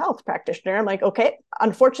a mental health practitioner. I'm like, okay,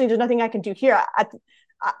 unfortunately, there's nothing I can do here.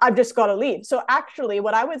 I've just got to leave. So actually,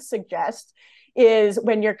 what I would suggest is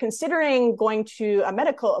when you're considering going to a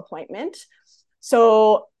medical appointment,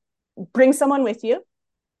 so bring someone with you,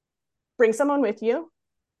 bring someone with you,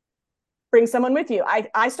 bring someone with you.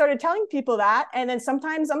 I started telling people that. And then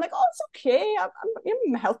sometimes I'm like, oh, it's okay.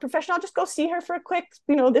 I'm a health professional. I'll just go see her for a quick,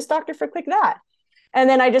 this doctor for a quick that. And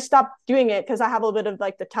then I just stopped doing it because I have a little bit of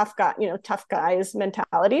like the tough guys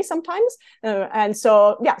mentality sometimes. And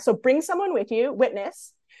so, yeah, so bring someone with you,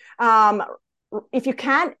 witness. If you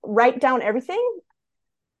can't write down everything,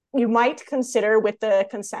 you might consider with the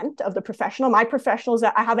consent of the professional. My professionals,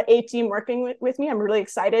 I have an A team working with me. I'm really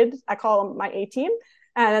excited. I call them my A team,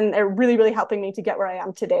 and they're really, really helping me to get where I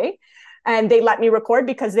am today. And they let me record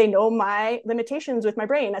because they know my limitations with my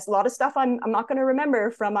brain. That's a lot of stuff I'm not going to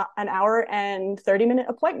remember from an hour and 30-minute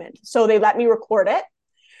appointment. So they let me record it.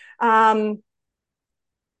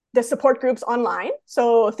 The support groups online,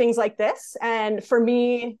 so things like this. And for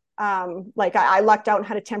me, I lucked out and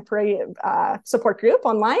had a temporary support group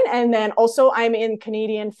online. And then also I'm in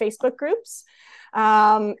Canadian Facebook groups.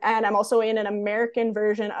 And I'm also in an American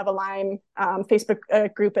version of a Lyme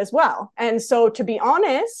Facebook group as well. And so to be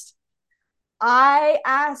honest, I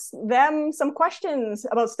ask them some questions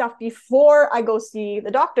about stuff before I go see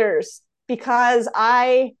the doctors, because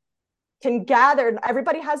I can gather,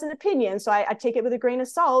 everybody has an opinion, so I take it with a grain of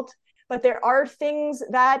salt, but there are things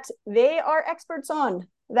that they are experts on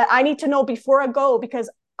that I need to know before I go, because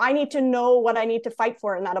I need to know what I need to fight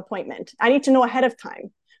for in that appointment. I need to know ahead of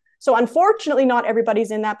time. So unfortunately, not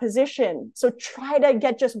everybody's in that position. So try to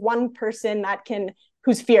get just one person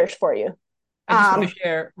who's fierce for you. I just want to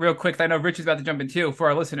share real quick. I know Rich is about to jump in too for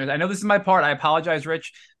our listeners. I know this is my part. I apologize,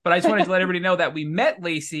 Rich, but I just wanted to let everybody know that we met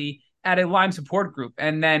Lacey at a Lyme support group.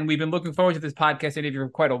 And then we've been looking forward to this podcast interview for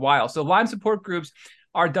quite a while. So Lyme support groups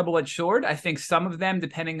are double-edged sword. I think some of them,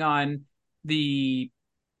 depending on the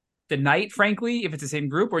night, frankly, if it's the same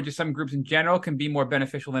group or just some groups in general, can be more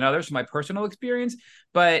beneficial than others from my personal experience.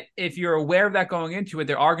 But if you're aware of that going into it,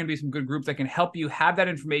 there are going to be some good groups that can help you have that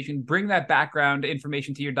information, bring that background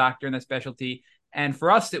information to your doctor in that specialty. And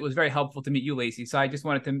for us, it was very helpful to meet you, Lacey. So I just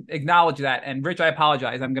wanted to acknowledge that. And Rich, I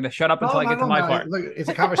apologize. I'm going to shut up until I get to my part. Look, it's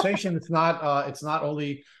a conversation. It's not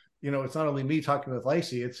only me talking with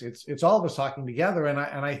Lacey. It's all of us talking together. And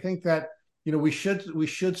I think that we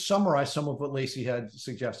should summarize some of what Lacey had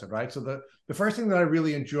suggested, right? So the first thing that I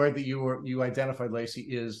really enjoyed that you identified, Lacey,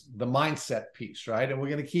 is the mindset piece, right? And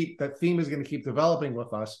that theme is going to keep developing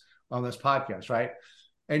with us on this podcast, right?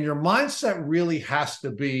 And your mindset really has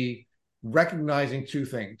to be recognizing two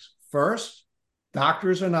things. First,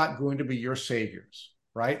 doctors are not going to be your saviors,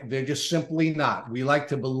 right? They're just simply not. We like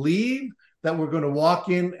to believe that we're going to walk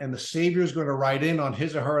in and the savior is going to ride in on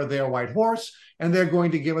his or her or their white horse, and they're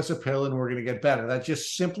going to give us a pill and we're going to get better. That's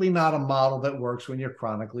just simply not a model that works when you're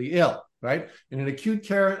chronically ill, right? In an acute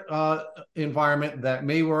care environment, that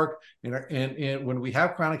may work. When we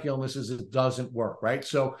have chronic illnesses, it doesn't work, right?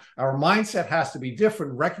 So our mindset has to be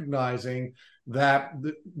different, recognizing that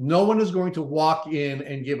no one is going to walk in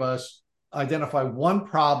and identify one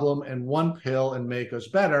problem and one pill and make us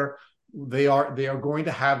better. They are going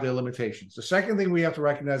to have their limitations. The second thing we have to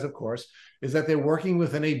recognize, of course, is that they're working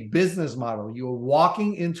within a business model. You are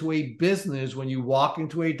walking into a business when you walk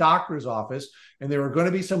into a doctor's office, and there are going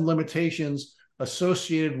to be some limitations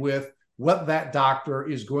associated with what that doctor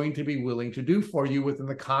is going to be willing to do for you within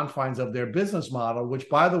the confines of their business model, which,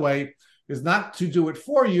 by the way, is not to do it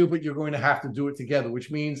for you, but you're going to have to do it together,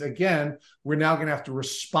 which means, again, we're now going to have to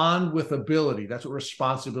respond with ability. That's what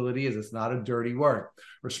responsibility is. It's not a dirty word.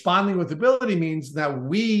 Responding with ability means that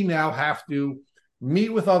we now have to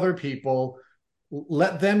meet with other people,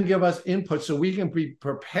 let them give us input so we can be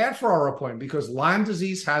prepared for our appointment, because Lyme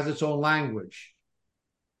disease has its own language.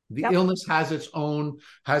 The illness has its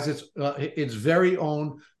very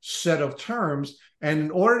own set of terms. And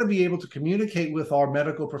in order to be able to communicate with our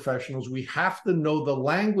medical professionals, we have to know the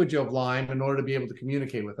language of Lyme in order to be able to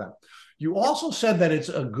communicate with them. You also said that it's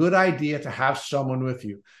a good idea to have someone with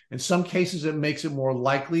you. In some cases, it makes it more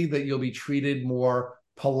likely that you'll be treated more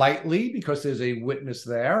politely because there's a witness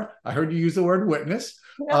there. I heard you use the word witness.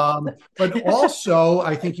 But also,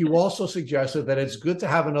 I think you also suggested that it's good to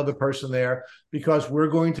have another person there, because it's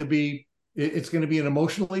going to be an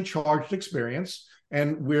emotionally charged experience.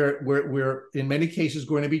 And we're in many cases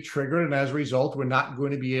going to be triggered, and as a result, we're not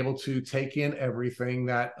going to be able to take in everything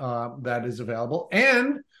that is available.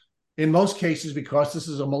 And in most cases, because this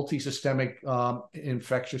is a multi-systemic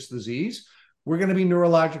infectious disease, we're going to be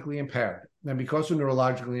neurologically impaired. And because we're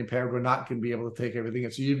neurologically impaired, we're not going to be able to take everything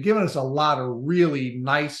in. So you've given us a lot of really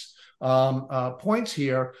nice points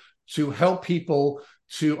here to help people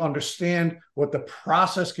to understand what the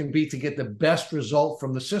process can be to get the best result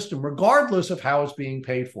from the system, regardless of how it's being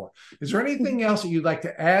paid for. Is there anything else that you'd like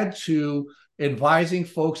to add to advising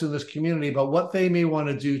folks in this community about what they may want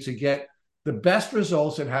to do to get the best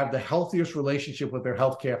results and have the healthiest relationship with their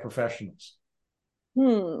healthcare professionals?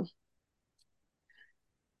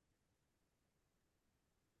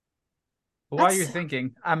 While you're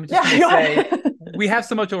thinking, I'm just going to say we have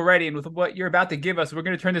so much already, and with what you're about to give us, we're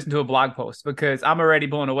going to turn this into a blog post because I'm already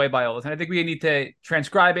blown away by all this. And I think we need to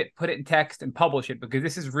transcribe it, put it in text, and publish it because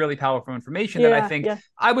this is really powerful information that I think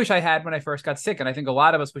I wish I had when I first got sick. And I think a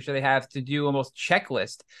lot of us wish they have to do almost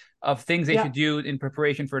checklist of things they should do in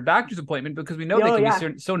preparation for a doctor's appointment because we know they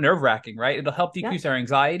can be so nerve-wracking, right? It'll help decrease our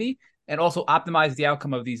anxiety and also optimize the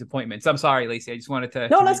outcome of these appointments. I'm sorry, Lacey. I just wanted to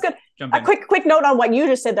that's good. A quick note on what you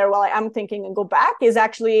just said there while I'm thinking and go back is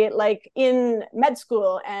actually like in med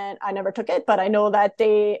school, and I never took it, but I know that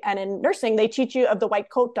and in nursing, they teach you of the white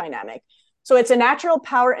coat dynamic. So it's a natural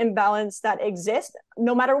power imbalance that exists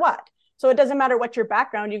no matter what. So it doesn't matter what your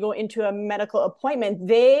background, you go into a medical appointment,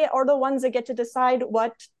 they are the ones that get to decide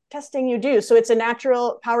what testing you do. So it's a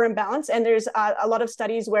natural power imbalance. And there's a lot of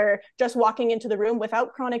studies where just walking into the room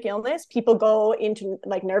without chronic illness, people go into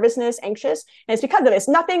like nervousness, anxious. And it's because of it. It's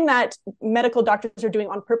nothing that medical doctors are doing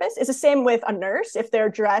on purpose. It's the same with a nurse. If they're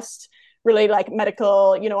dressed really like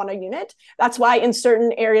medical, on a unit. That's why in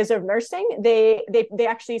certain areas of nursing, they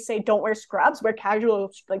actually say, don't wear scrubs, wear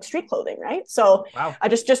casual like street clothing, right? So I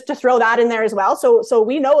just to throw that in there as well. So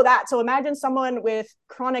we know that. So imagine someone with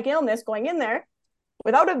chronic illness going in there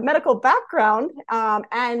without a medical background,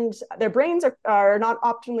 and their brains are not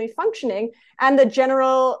optimally functioning, and the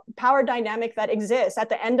general power dynamic that exists. At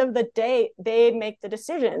the end of the day, they make the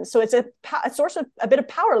decision. So it's a source of a bit of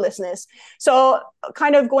powerlessness. So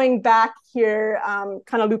kind of going back here,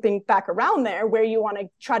 kind of looping back around there, where you want to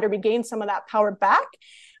try to regain some of that power back,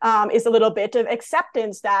 is a little bit of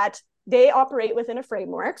acceptance that they operate within a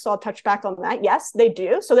framework. So I'll touch back on that. Yes, they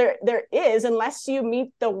do. So there is, unless you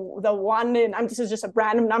meet the one, and this is just a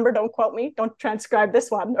random number, don't quote me, don't transcribe this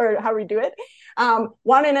one or how we do it.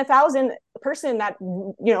 1 in 1,000 person that,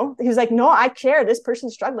 he's like, no, I care. This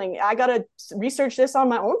person's struggling. I got to research this on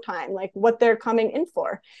my own time, like what they're coming in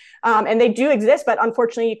for. And they do exist, but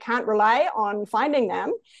unfortunately you can't rely on finding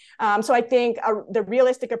them. So I think the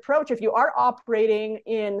realistic approach, if you are operating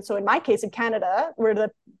in my case in Canada,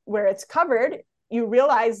 where it's covered, you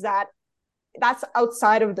realize that that's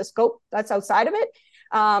outside of the scope, that's outside of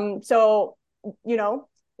it. So,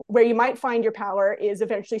 where you might find your power is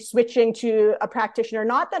eventually switching to a practitioner,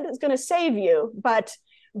 not that it's going to save you, but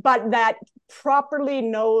that properly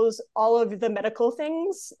knows all of the medical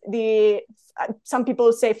things. Some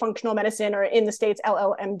people say functional medicine, or in the States,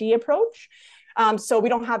 LLMD approach. So we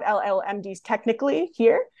don't have LLMDs technically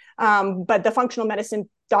here, but the functional medicine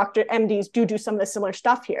doctor MDs do some of the similar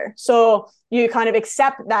stuff here. So you kind of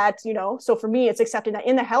accept that, so for me, it's accepting that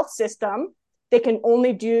in the health system, they can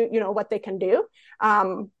only do, what they can do.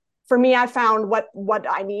 For me, I found what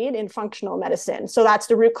I need in functional medicine. So that's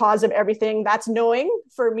the root cause of everything. That's knowing,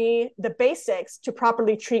 for me, the basics to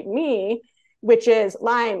properly treat me, which is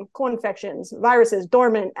Lyme, co-infections, viruses,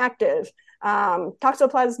 dormant, active,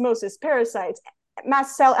 toxoplasmosis, parasites,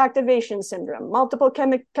 mast cell activation syndrome, multiple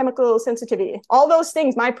chemical sensitivity. All those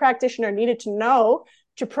things my practitioner needed to know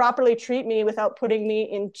to properly treat me without putting me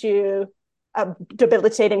into a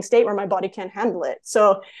debilitating state where my body can't handle it.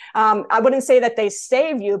 So I wouldn't say that they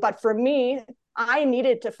save you, but for me, I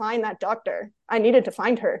needed to find that doctor. I needed to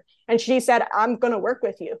find her. And she said, I'm going to work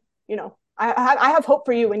with you. I have hope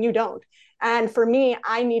for you when you don't. And for me,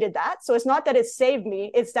 I needed that. So it's not that it saved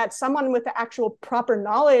me. It's that someone with the actual proper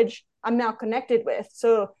knowledge I'm now connected with.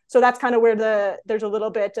 So that's kind of where there's a little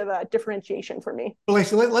bit of a differentiation for me.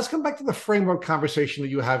 Lacey, let's come back to the framework conversation that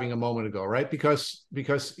you were having a moment ago, right? Because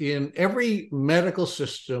in every medical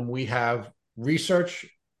system, we have research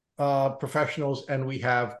professionals and we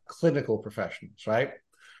have clinical professionals, right?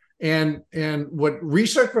 And what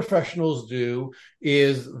research professionals do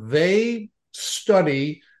is they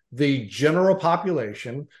study the general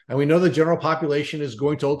population, and we know the general population is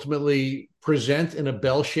going to ultimately present in a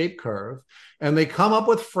bell-shaped curve, and they come up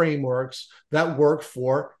with frameworks that work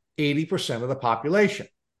for 80% of the population,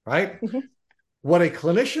 right? Mm-hmm. What a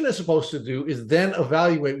clinician is supposed to do is then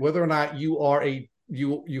evaluate whether or not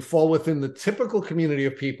you fall within the typical community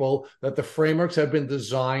of people that the frameworks have been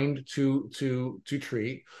designed to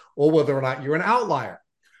treat, or whether or not you're an outlier.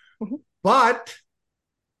 Mm-hmm. But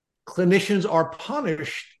clinicians are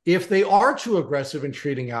punished if they are too aggressive in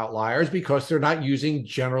treating outliers because they're not using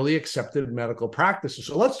generally accepted medical practices.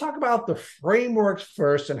 So let's talk about the frameworks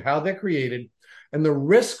first and how they're created and the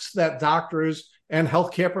risks that doctors and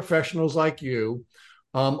healthcare professionals like you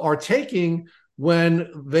are taking when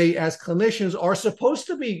they, as clinicians, are supposed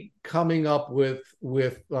to be coming up with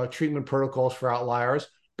treatment protocols for outliers,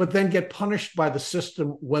 but then get punished by the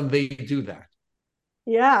system when they do that.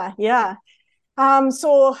 Yeah. I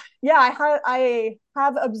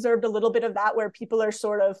have observed a little bit of that where people are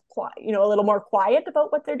sort of quiet, a little more quiet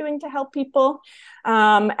about what they're doing to help people.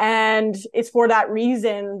 And it's for that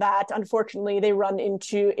reason that unfortunately they run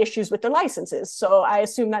into issues with their licenses. So I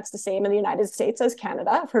assume that's the same in the United States as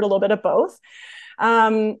Canada. I've heard a little bit of both.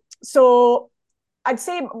 So I'd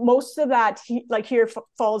say most of that here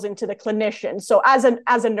falls into the clinician. So as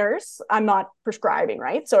a nurse, I'm not prescribing,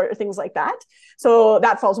 right? So or things like that. So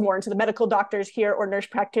that falls more into the medical doctors here or nurse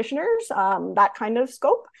practitioners, that kind of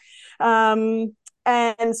scope. And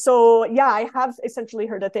so, yeah, I have essentially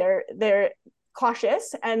heard that they're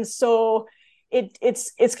cautious. And so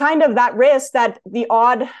it's kind of that risk that the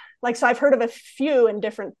odd, so I've heard of a few in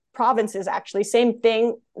different provinces, actually, same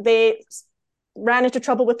thing. They ran into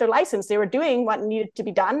trouble with their license. They were doing what needed to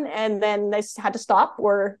be done, and then they had to stop,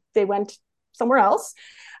 or they went somewhere else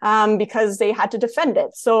because they had to defend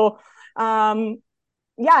it. So,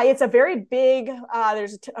 it's a very big.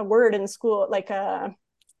 There's a word in school like a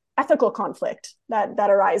ethical conflict that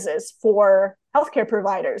arises for healthcare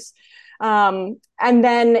providers, and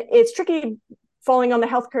then it's tricky falling on the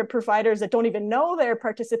healthcare providers that don't even know they're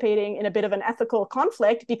participating in a bit of an ethical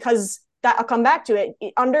conflict, because that I'll come back to it.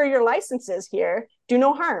 Under your licenses here, do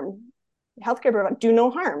no harm. Healthcare provider, do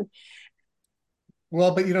no harm.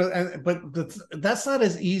 Well, but that's not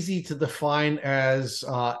as easy to define as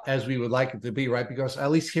we would like it to be, right? Because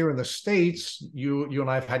at least here in the States, you and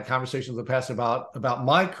I have had conversations in the past about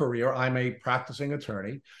my career. I'm a practicing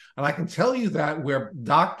attorney, and I can tell you that where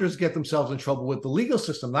doctors get themselves in trouble with the legal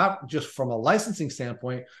system, not just from a licensing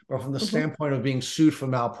standpoint, but from the standpoint of being sued for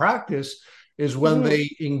malpractice, is when they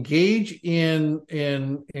engage in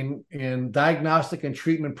diagnostic and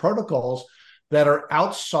treatment protocols that are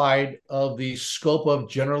outside of the scope of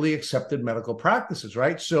generally accepted medical practices,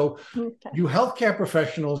 right? So you healthcare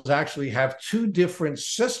professionals actually have two different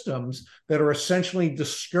systems that are essentially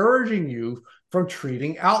discouraging you from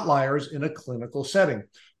treating outliers in a clinical setting.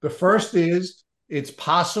 The first is, it's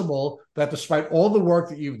possible that despite all the work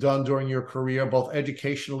that you've done during your career, both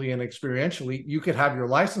educationally and experientially, you could have your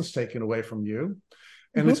license taken away from you.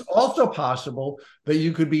 And it's also possible that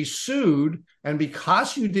you could be sued, and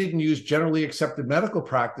because you didn't use generally accepted medical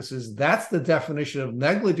practices, that's the definition of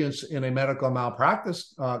negligence in a medical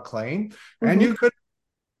malpractice claim. And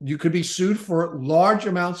you could be sued for large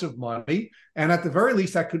amounts of money, and at the very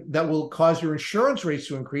least, that will cause your insurance rates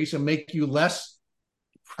to increase and make you less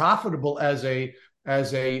profitable as a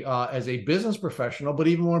business professional. But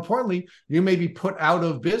even more importantly, you may be put out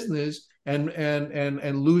of business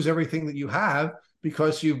and lose everything that you have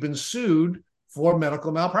because you've been sued for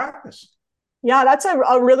medical malpractice. Yeah, that's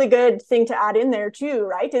a really good thing to add in there too,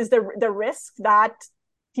 right? Is the risk that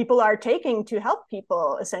people are taking to help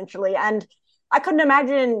people, essentially. And I couldn't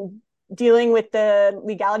imagine dealing with the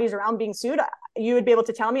legalities around being sued. You would be able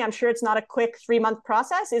to tell me. I'm sure it's not a quick 3-month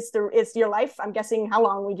process. It's your life. I'm guessing, how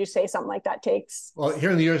long would you say something like that takes? Well,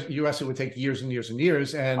 here in the US, it would take years and years and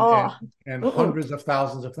years, and hundreds of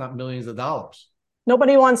thousands, if not millions of dollars.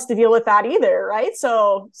 Nobody wants to deal with that either, right?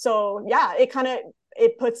 So yeah,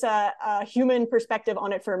 it puts a human perspective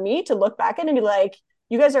on it for me to look back at and be like,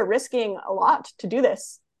 you guys are risking a lot to do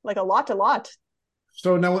this, like a lot.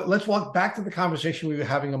 So now let's walk back to the conversation we were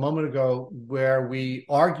having a moment ago, where we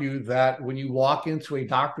argued that when you walk into a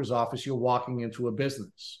doctor's office, you're walking into a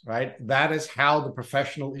business, right? That is how the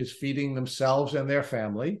professional is feeding themselves and their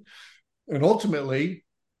family. And ultimately,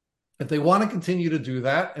 if they want to continue to do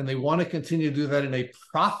that, and they want to continue to do that in a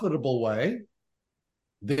profitable way,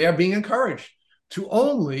 they are being encouraged to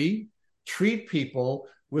only treat people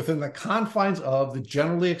within the confines of the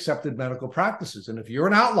generally accepted medical practices. And if you're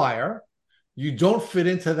an outlier, you don't fit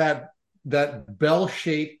into that bell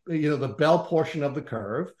shape, the bell portion of the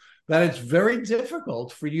curve, that it's very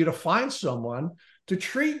difficult for you to find someone to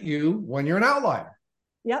treat you when you're an outlier.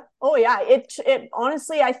 Yep. Oh yeah. It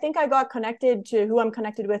honestly, I think I got connected to who I'm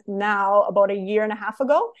connected with now about 1.5 years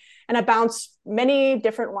ago, and I bounced many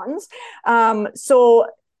different ones. So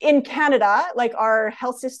in Canada, like our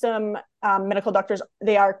health system, medical doctors,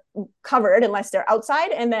 they are covered unless they're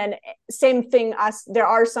outside. And then same thing, there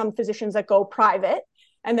are some physicians that go private.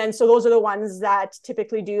 And then, so those are the ones that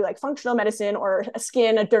typically do like functional medicine or a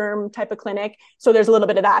skin, a derm type of clinic. So there's a little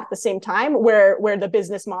bit of that at the same time where the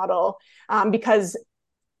business model, because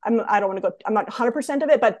I don't want to go, I'm not 100% of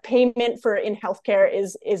it, but payment for in healthcare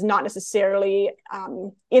is not necessarily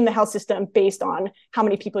in the health system based on how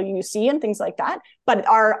many people you see and things like that. But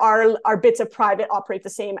our bits of private operate the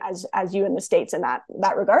same as you in the States in that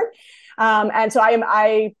regard. And so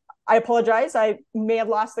I apologize. I may have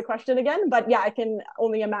lost the question again, but yeah, I can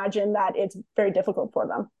only imagine that it's very difficult for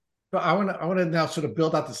them. But I want to now sort of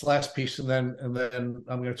build out this last piece, and then I'm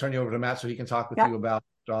going to turn you over to Matt so he can talk with you about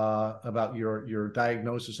your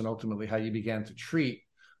diagnosis and ultimately how you began to treat.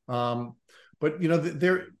 But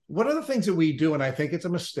one of the things that we do, and I think it's a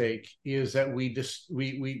mistake, is that we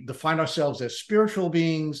define ourselves as spiritual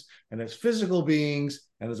beings and as physical beings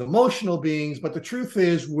and as emotional beings. But the truth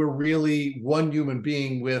is, we're really one human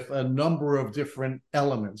being with a number of different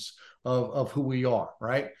elements of who we are,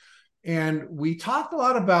 right? And we talked a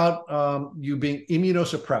lot about you being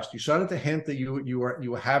immunosuppressed. You started to hint that you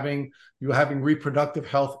were having reproductive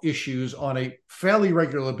health issues on a fairly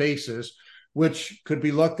regular basis, which could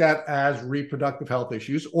be looked at as reproductive health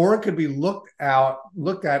issues, or it could be looked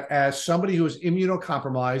at as somebody who is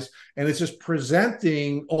immunocompromised and it's just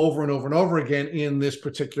presenting over and over and over again in this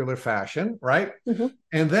particular fashion, right? Mm-hmm.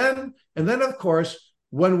 And then of course,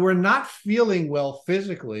 when we're not feeling well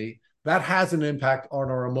physically, that has an impact on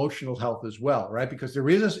our emotional health as well, right? Because there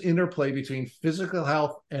is this interplay between physical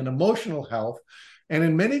health and emotional health. And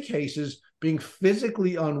in many cases, being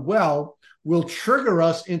physically unwell will trigger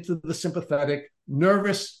us into the sympathetic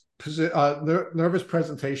nervous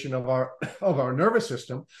presentation of our nervous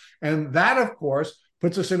system. And that, of course,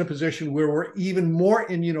 puts us in a position where we're even more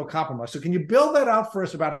immunocompromised. So can you build that out for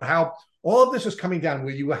us about how all of this is coming down,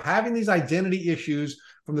 where you were having these identity issues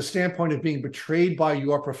from the standpoint of being betrayed by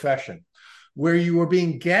your profession, where you were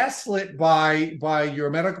being gaslit by your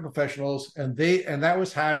medical professionals, and that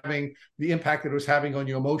was having the impact that it was having on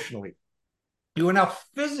you emotionally. You are now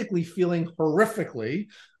physically feeling horrifically,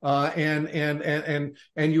 and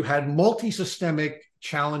you had multi-systemic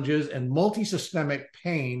challenges and multi-systemic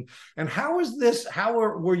pain. And how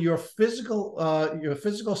were your physical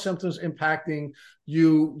symptoms impacting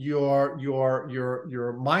you, your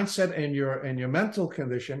mindset and your mental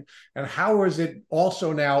condition? And how is it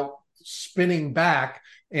also now spinning back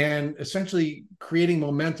and essentially creating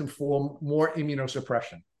momentum for more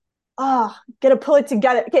immunosuppression? Gonna pull it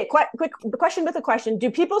together. Okay, quick question with a question. Do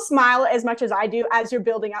people smile as much as I do as you're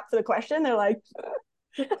building up for the question? They're like,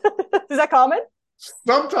 is that common?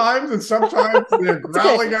 Sometimes, and sometimes they're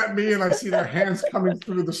growling at me, and I see their hands coming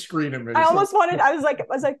through the screen at me. I was wanting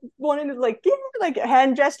to like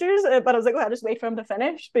hand gestures, but I was like, well, I'll just wait for him to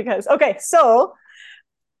finish because so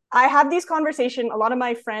I have these conversations. A lot of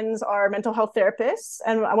my friends are mental health therapists,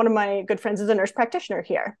 and one of my good friends is a nurse practitioner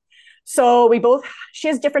here. So she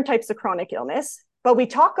has different types of chronic illness, but we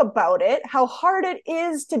talk about it, how hard it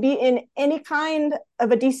is to be in any kind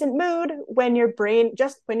of a decent mood when your brain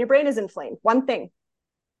is inflamed. One thing.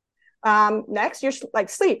 Next, you're like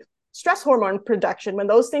sleep, stress hormone production. When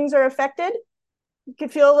those things are affected, you can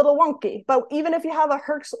feel a little wonky. But even if you have a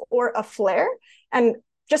herx or a flare, and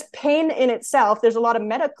just pain in itself, there's a lot of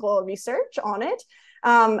medical research on it.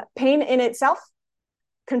 Pain in itself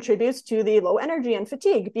contributes to the low energy and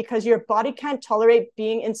fatigue because your body can't tolerate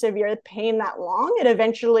being in severe pain that long. It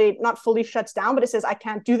eventually not fully shuts down, but it says, I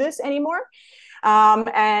can't do this anymore.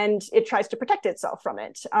 And it tries to protect itself from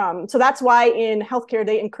it. So that's why in healthcare,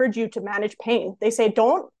 they encourage you to manage pain. They say,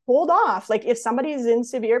 don't hold off. Like if somebody is in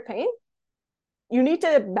severe pain, you need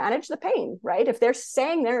to manage the pain, right? If they're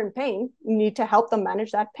saying they're in pain, you need to help them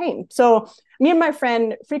manage that pain. So me and my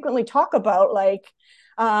friend frequently talk about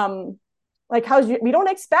we don't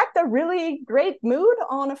expect a really great mood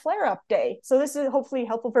on a flare-up day. So this is hopefully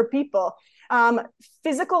helpful for people.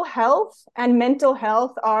 Physical health and mental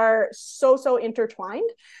health are so intertwined.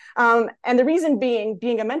 And the reason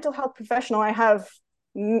being a mental health professional, I have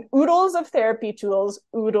oodles of therapy tools,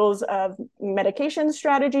 oodles of medication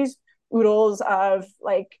strategies, oodles of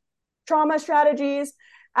like trauma strategies.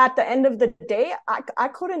 At the end of the day, I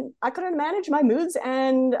couldn't manage my moods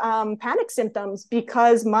and panic symptoms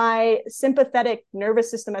because my sympathetic nervous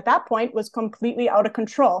system at that point was completely out of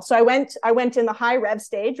control. So I went in the high rev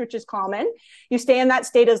stage, which is common. You stay in that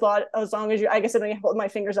state as long as you, I guess I don't even hold my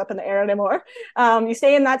fingers up in the air anymore. You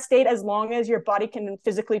stay in that state as long as your body can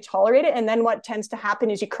physically tolerate it. And then what tends to happen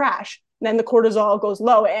is you crash. And then the cortisol goes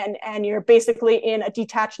low and you're basically in a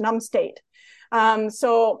detached numb state.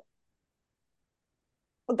 So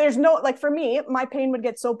there's no, like for me, my pain would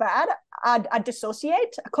get so bad, I'd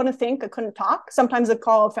dissociate. I couldn't think, I couldn't talk. Sometimes I'd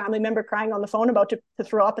call a family member crying on the phone about to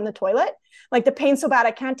throw up in the toilet. Like the pain's so bad,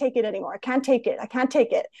 I can't take it anymore. I can't take it.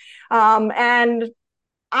 And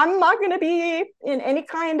I'm not going to be in any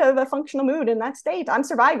kind of a functional mood in that state. I'm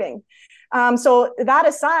surviving. So that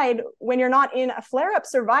aside, when you're not in a flare-up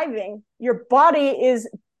surviving, your body is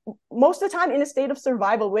most of the time in a state of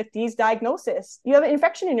survival with these diagnoses. You have an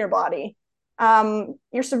infection in your body.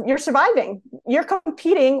 You're surviving. You're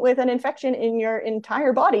competing with an infection in your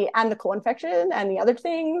entire body and the co-infection and the other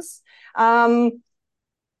things.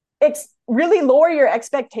 It's really lower your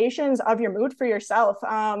expectations of your mood for yourself.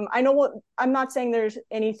 I know I'm not saying there's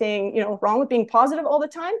anything, wrong with being positive all the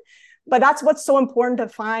time, but that's what's so important, to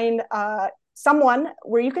find someone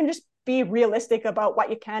where you can just be realistic about what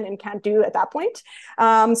you can and can't do at that point.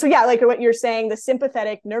 So yeah, like what you're saying, the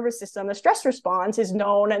sympathetic nervous system, the stress response is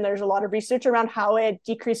known, and there's a lot of research around how it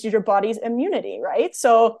decreases your body's immunity, right?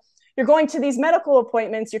 So you're going to these medical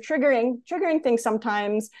appointments, you're triggering things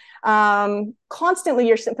sometimes. Constantly,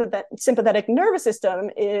 your sympathetic nervous system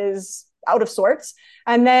is out of sorts,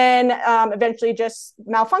 and then eventually just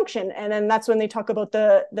malfunction. And then that's when they talk about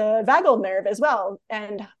the vagal nerve as well,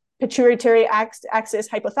 and pituitary axis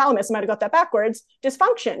hypothalamus, I might have got that backwards,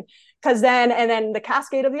 dysfunction. And then the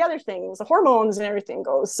cascade of the other things, the hormones and everything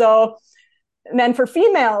goes. So, and then for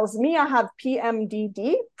females, me, I have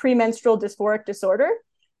PMDD, premenstrual dysphoric disorder.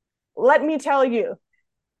 Let me tell you,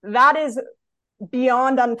 that is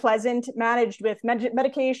beyond unpleasant, managed with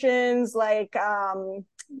medications, like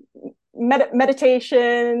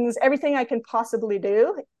meditations, everything I can possibly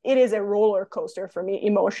do. It is a roller coaster for me,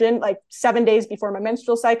 emotion, like 7 days before my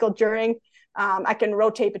menstrual cycle, during, I can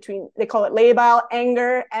rotate between, they call it labile,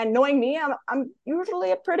 anger, and knowing me, I'm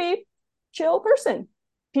usually a pretty chill person.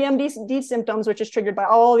 PMDD symptoms, which is triggered by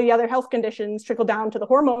all the other health conditions, trickle down to the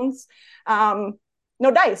hormones. No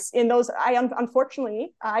dice in those.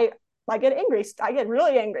 Unfortunately, I get angry. I get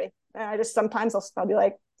really angry. And I just, sometimes I'll be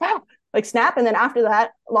like, wow, like snap. And then after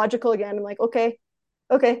that, logical again. I'm like, okay,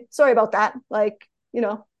 sorry about that. Like,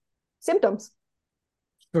 symptoms.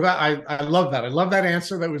 So I love that. I love that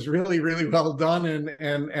answer. That was really, really well done.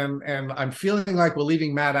 And I'm feeling like we're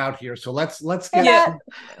leaving Matt out here. So let's get. Yeah.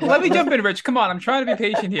 Let me jump in, Rich. Come on. I'm trying to be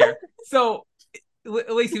patient here. So,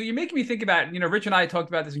 Lacey, you're making me think about, Rich and I talked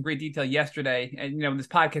about this in great detail yesterday. And, when this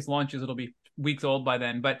podcast launches, it'll be weeks old by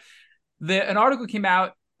then. But an article came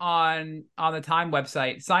out on the Time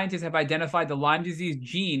website. Scientists have identified the Lyme disease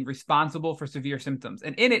gene responsible for severe symptoms.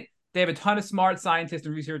 And in it, they have a ton of smart scientists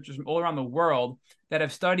and researchers from all around the world that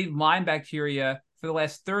have studied Lyme bacteria for the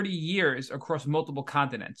last 30 years across multiple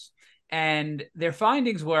continents. And their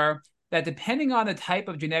findings were that depending on the type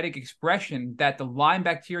of genetic expression that the Lyme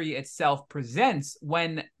bacteria itself presents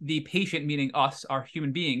when the patient, meaning us, our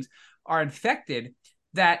human beings, are infected,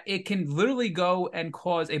 that it can literally go and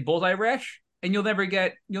cause a bullseye rash, and you'll never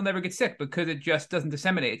get sick because it just doesn't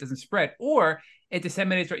disseminate, it doesn't spread, or it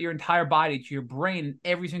disseminates throughout your entire body to your brain,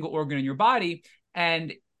 every single organ in your body,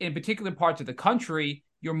 and in particular parts of the country,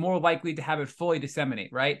 you're more likely to have it fully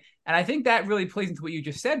disseminate, right? And I think that really plays into what you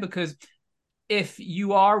just said, because if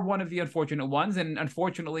you are one of the unfortunate ones, and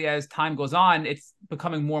unfortunately as time goes on, it's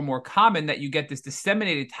becoming more and more common that you get this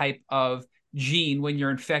disseminated type of gene when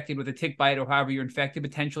you're infected with a tick bite, or however you're infected,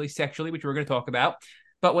 potentially sexually, which we're going to talk about.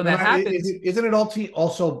 But when that happens, isn't it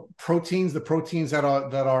also proteins, the proteins that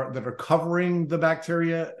are covering the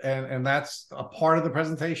bacteria, and that's a part of the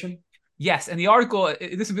presentation? Yes, and the article,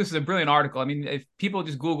 this is a brilliant article. I mean, if people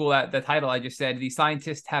just Google the title I just said, the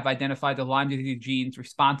scientists have identified the Lyme disease genes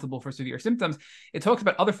responsible for severe symptoms. It talks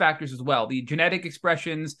about other factors as well, the genetic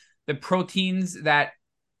expressions, the proteins that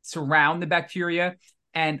surround the bacteria,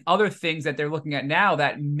 and other things that they're looking at now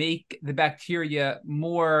that make the bacteria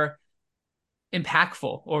more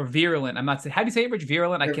impactful or virulent. I'm not saying, how do you say it, Rich?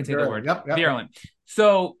 Virulent? I can't say the word. Yep. Virulent.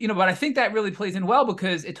 So, but I think that really plays in well,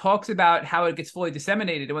 because it talks about how it gets fully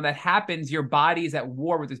disseminated. And when that happens, your body is at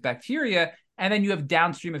war with this bacteria, and then you have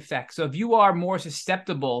downstream effects. So if you are more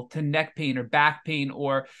susceptible to neck pain or back pain,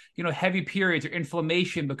 or, heavy periods or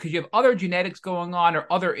inflammation because you have other genetics going on or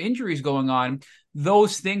other injuries going on,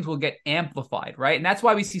 those things will get amplified, right? And that's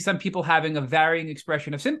why we see some people having a varying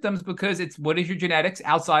expression of symptoms, because it's what is your genetics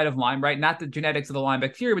outside of Lyme, right? Not the genetics of the Lyme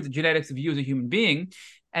bacteria, but the genetics of you as a human being.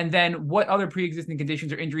 And then what other pre-existing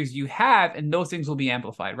conditions or injuries do you have? And those things will be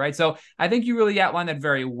amplified, right? So I think you really outlined that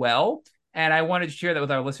very well. And I wanted to share that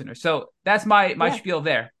with our listeners. So that's my spiel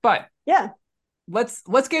there. But yeah, let's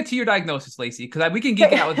get to your diagnosis, Lacey, because we can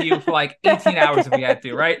geek out with you for like 18 hours if we had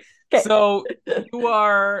to, right? Okay. So you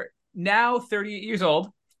are now 38 years old,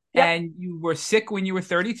 yep, and you were sick when you were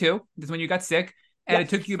 32. That's when you got sick. and it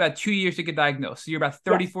took you about 2 years to get diagnosed. So you're about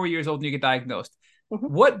 34 years old and you get diagnosed.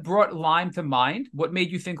 What brought Lyme to mind? What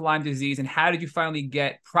made you think Lyme disease, and how did you finally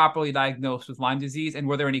get properly diagnosed with Lyme disease? And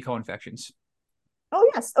were there any co-infections? Oh,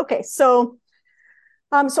 yes. Okay. So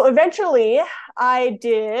eventually I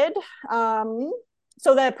did,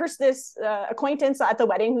 so the person, this acquaintance at the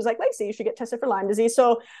wedding who's like, Lacey, you should get tested for Lyme disease.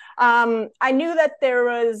 So I knew that there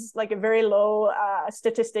was like a very low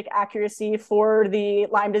statistic accuracy for the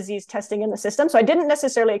Lyme disease testing in the system. So I didn't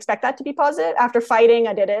necessarily expect that to be positive. After fighting,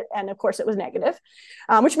 I did it. And of course it was negative,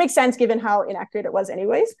 which makes sense given how inaccurate it was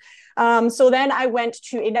anyways. So then I went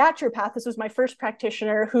to a naturopath. This was my first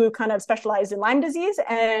practitioner who kind of specialized in Lyme disease.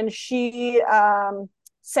 And she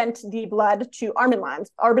sent the blood to Armin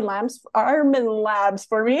Labs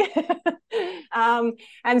for me.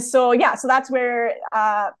 And so, yeah, so that's where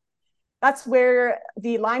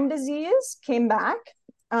the Lyme disease came back.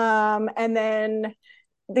 And then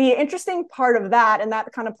the interesting part of that, and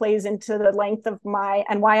that kind of plays into the length of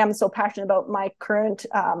and why I'm so passionate about my current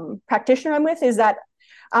practitioner I'm with, is that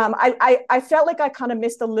I felt like I kind of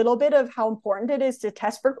missed a little bit of how important it is to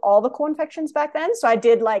test for all the co-infections back then. So I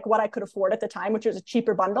did like what I could afford at the time, which was a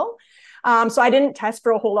cheaper bundle. So I didn't test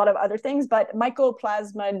for a whole lot of other things, but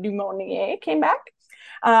Mycoplasma pneumoniae came back.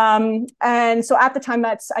 And so at the time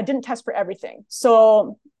I didn't test for everything.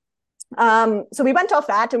 So we went off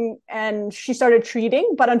that and she started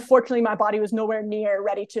treating, but unfortunately my body was nowhere near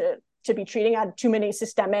ready to be treating. I had too many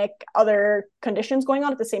systemic other conditions going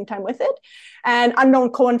on at the same time with it, and unknown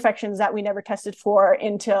co-infections that we never tested for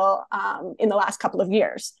until in the last couple of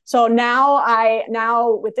years. So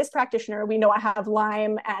now with this practitioner, we know I have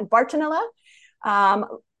Lyme and Bartonella,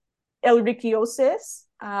 Ehrlichiosis,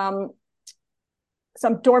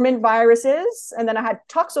 some dormant viruses, and then I had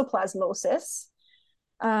toxoplasmosis.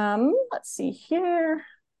 Let's see here.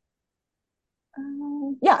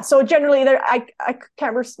 So generally I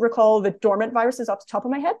can't recall the dormant viruses off the top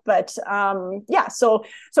of my head, but so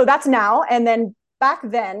that's now. And then back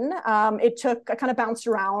then, I kind of bounced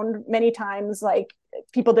around many times, like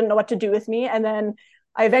people didn't know what to do with me. And then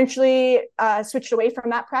I eventually switched away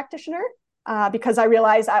from that practitioner because I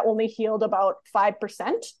realized I only healed about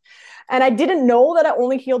 5%. And I didn't know that I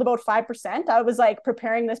only healed about 5%. I was like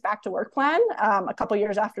preparing this back to work plan a couple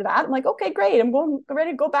years after that. I'm like, okay, great. I'm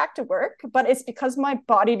ready to go back to work. But it's because my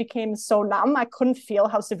body became so numb. I couldn't feel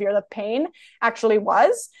how severe the pain actually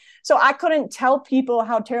was. So I couldn't tell people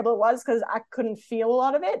how terrible it was because I couldn't feel a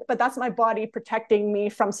lot of it. But that's my body protecting me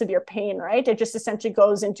from severe pain, right? It just essentially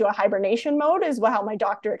goes into a hibernation mode is how my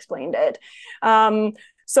doctor explained it.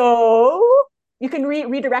 So you can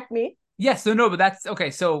redirect me. Yes. So no, but that's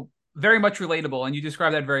okay. So very much relatable, and you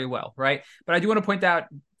described that very well, right? But I do want to point out,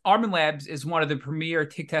 Armin Labs is one of the premier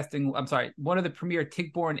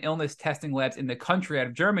tick-borne illness testing labs in the country out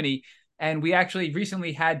of Germany. And we actually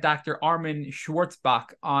recently had Dr. Armin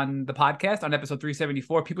Schwarzbach on the podcast on episode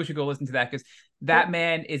 374. People should go listen to that because that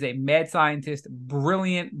man is a mad scientist,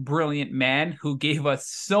 brilliant man who gave us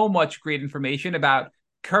so much great information about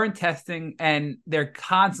current testing, and they're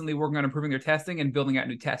constantly working on improving their testing and building out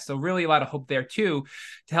new tests. So really a lot of hope there too,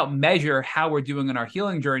 to help measure how we're doing in our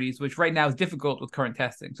healing journeys, which right now is difficult with current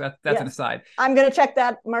testing. So that's an aside. I'm going to check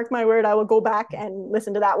that. Mark my word. I will go back and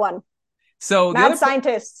listen to that one. So mad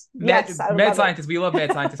scientists. Mad scientists. We love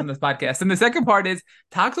mad scientists on this podcast. And the second part is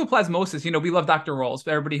toxoplasmosis. We love Dr. Rolls.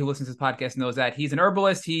 Everybody who listens to this podcast knows that he's an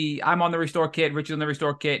herbalist. I'm on the Restore Kit. Rich is on the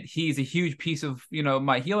Restore Kit. He's a huge piece of,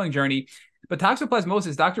 my healing journey. But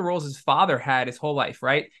toxoplasmosis, Dr. Rolls' father had his whole life,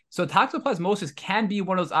 right? So toxoplasmosis can be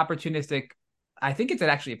one of those opportunistic, I think it's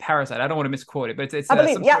actually a parasite. I don't want to misquote it, but it's some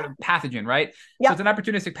sort of pathogen, right? Yeah. So it's an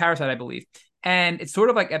opportunistic parasite, I believe. And it's sort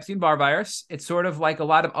of like Epstein-Barr virus. It's sort of like a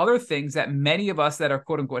lot of other things that many of us that are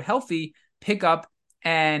quote unquote healthy pick up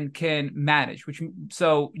and can manage.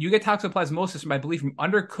 So you get toxoplasmosis from, I believe, from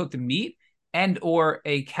undercooked meat and or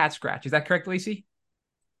a cat scratch. Is that correct, Lacey?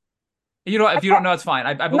 If you don't know, it's fine.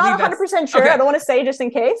 I believe not 100% sure. Okay. I don't want to say just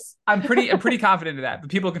in case. I'm pretty confident of that,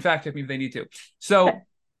 but people can fact check me if they need to. So,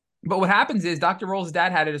 but what happens is Dr. Roll's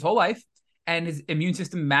dad had it his whole life, and his immune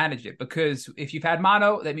system managed it, because if you've had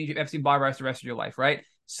mono, that means you have Epstein-Barr virus the rest of your life, right?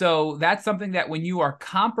 So that's something that when you are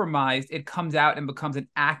compromised, it comes out and becomes an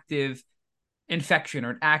active infection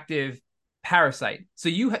or an active parasite. So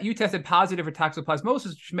you tested positive for toxoplasmosis,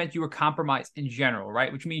 which meant you were compromised in general,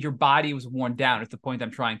 right? Which means your body was worn down, is the point I'm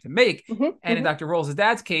trying to make. And in Dr. Rolls'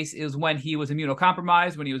 dad's case, is when he was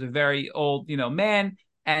immunocompromised, when he was a very old, man,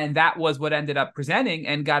 and that was what ended up presenting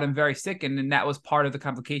and got him very sick, and that was part of the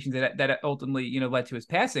complications that ultimately, led to his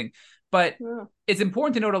passing. But it's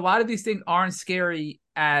important to note a lot of these things aren't scary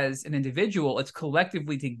as an individual, it's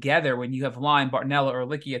collectively together when you have Lyme, Bartonella,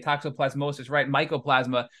 Ehrlichia, toxoplasmosis, right,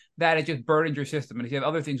 mycoplasma, that it just burdens your system, and if you have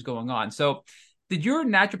other things going on. So did your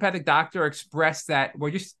naturopathic doctor express that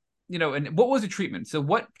we're just, and what was the treatment? So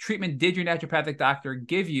what treatment did your naturopathic doctor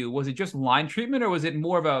give you? Was it just Lyme treatment, or was it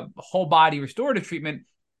more of a whole body restorative treatment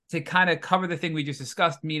to kind of cover the thing we just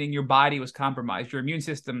discussed, meaning your body was compromised, your immune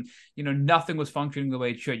system, nothing was functioning the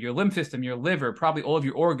way it should, your lymph system, your liver, probably all of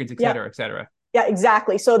your organs, et cetera, et cetera? Yeah,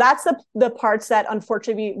 exactly. So that's the parts that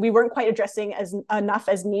unfortunately we weren't quite addressing as enough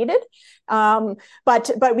as needed.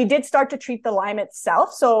 But we did start to treat the Lyme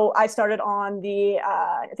itself. So I started on the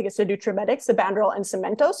I think it's the Nutrimedics, the Bandrol and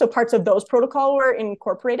Cemento. So parts of those protocol were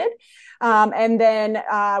incorporated. And then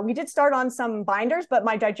we did start on some binders, but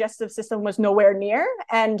my digestive system was nowhere near,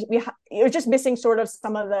 and it was just missing sort of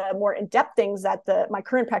some of the more in-depth things that my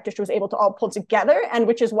current practitioner was able to all pull together, and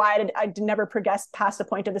which is why I never progressed past the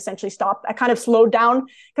point of essentially stop. I kind of slowed down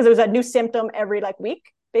because there was a new symptom every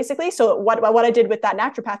week, basically. So what I did with that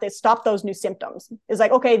naturopath is stop those new symptoms. It's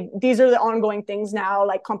like, okay, these are the ongoing things now,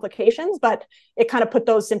 like complications, but it kind of put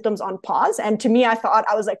those symptoms on pause. And to me, I thought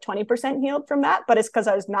I was 20% healed from that, but it's because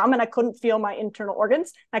I was numb and I couldn't feel my internal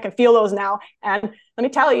organs. I can feel those now. And let me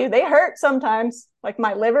tell you, they hurt sometimes. Like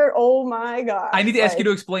my liver, oh my God. I need to ask you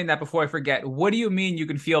to explain that before I forget. What do you mean you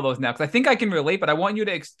can feel those now? Because I think I can relate, but I want you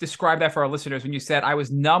to describe that for our listeners when you said I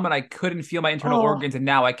was numb and I couldn't feel my internal organs and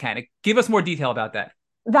now I can. Give us more detail about that.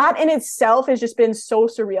 That in itself has just been so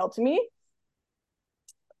surreal to me.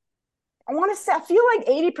 I want to say, I feel like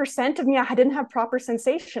 80% of me I didn't have proper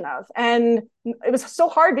sensation of. And it was so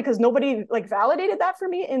hard because nobody validated that for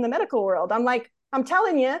me in the medical world. I'm like, I'm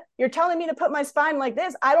telling you, you're telling me to put my spine like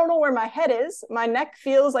this. I don't know where my head is. My neck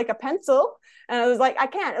feels like a pencil. And I was like, I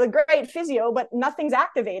can't. It was great physio, but nothing's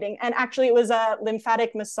activating. And actually, it was a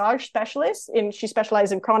lymphatic massage specialist. She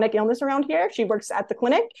specializes in chronic illness around here. She works at the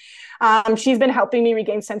clinic. She's been helping me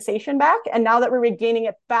regain sensation back. And now that we're regaining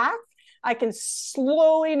it back, I can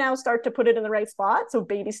slowly now start to put it in the right spot. So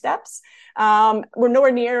baby steps. We're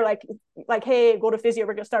nowhere near like, hey, go to physio,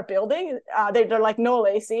 we're going to start building. They're like, no,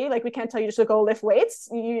 Lacey, we can't tell you just to go lift weights.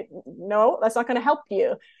 No, that's not going to help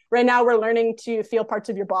you. Right now, we're learning to feel parts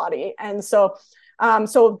of your body. And so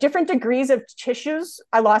different degrees of tissues,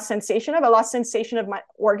 I lost sensation of. I lost sensation of my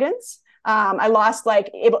organs. I lost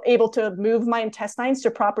able to move my intestines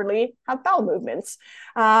to properly have bowel movements.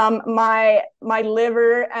 My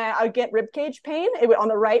liver, I would get rib cage pain. It would on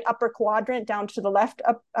the right upper quadrant down to the left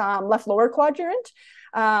lower quadrant.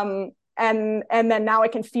 And then now I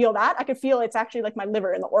can feel that. I can feel it's actually my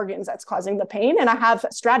liver and the organs that's causing the pain. And I have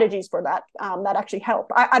strategies for that that actually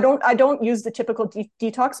help. I don't use the typical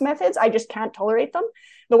detox methods. I just can't tolerate them.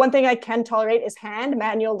 The one thing I can tolerate is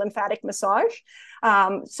manual lymphatic massage.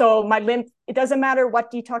 So my lymph, it doesn't matter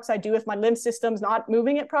what detox I do. If my lymph system's not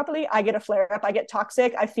moving it properly, I get a flare up. I get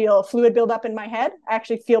toxic. I feel fluid build up in my head. I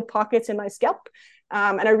actually feel pockets in my scalp.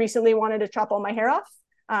 And I recently wanted to chop all my hair off.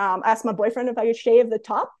 Asked my boyfriend if I could shave the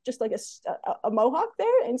top, just like a mohawk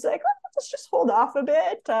there. And he's like, oh, let's just hold off a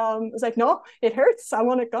bit. I was like, no, it hurts. I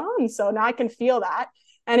want it gone. So now I can feel that.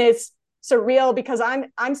 And it's surreal because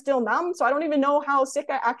I'm still numb. So I don't even know how sick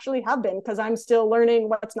I actually have been because I'm still learning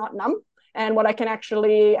what's not numb and what I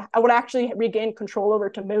would actually regain control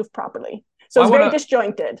over to move properly. So it's very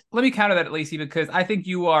disjointed. Let me counter that, Lacey, because I think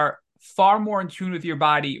you are far more in tune with your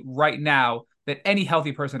body right now than any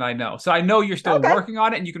healthy person I know. So I know you're still working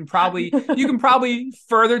on it, and you can probably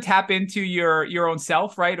further tap into your own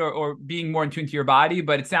self, right? Or being more in tune to your body.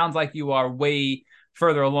 But it sounds like you are way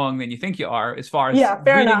further along than you think you are as far as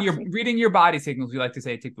reading your body signals, we like to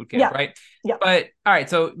say at Tick Boot Camp, right? Yeah. But all right,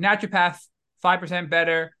 so naturopath, 5%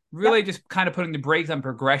 better, really just kind of putting the brakes on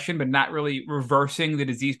progression, but not really reversing the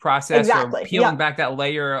disease process or peeling back that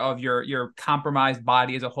layer of your compromised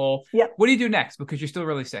body as a whole. Yeah. What do you do next? Because you're still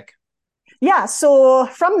really sick. Yeah. So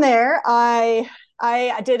from there, I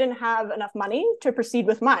didn't have enough money to proceed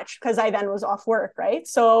with much because I then was off work, right?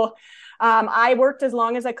 So I worked as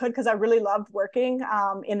long as I could because I really loved working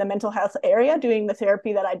in the mental health area, doing the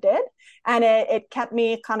therapy that I did. And it kept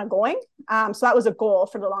me kind of going. So that was a goal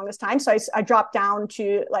for the longest time. So I dropped down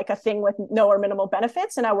to a thing with no or minimal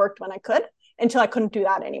benefits, and I worked when I could until I couldn't do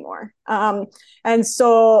that anymore. And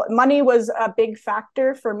so money was a big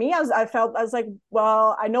factor for me. I was like,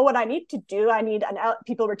 well, I know what I need to do.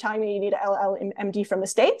 People were telling me you need an LLMD from the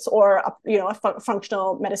States or a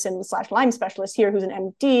functional medicine / Lyme specialist here who's an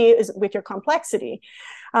MD is with your complexity.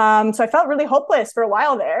 So I felt really hopeless for a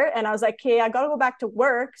while there. And I was like, okay, I got to go back to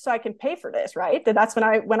work so I can pay for this, right? And that's when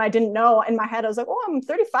I didn't know in my head, I was like, oh, I'm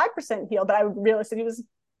 35% healed. But I realized that it was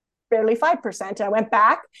barely 5%. And I went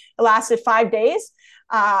back. It lasted 5 days.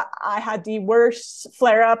 I had the worst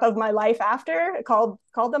flare up of my life after. I called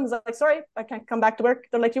them. I was like, sorry, I can't come back to work.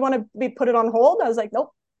 They're like, you want to be put it on hold? I was like,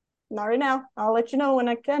 nope, not right now. I'll let you know when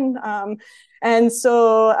I can. And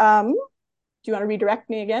so do you want to redirect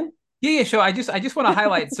me again? Yeah. So I just want to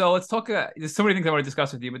highlight. So let's talk. There's so many things I want to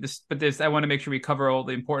discuss with you, but this I want to make sure we cover all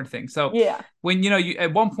the important things. So yeah, when you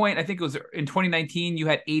at one point, I think it was in 2019, you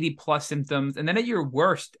had 80 plus symptoms, and then at your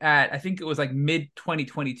worst, at I think it was like mid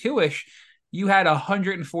 2022 ish, you had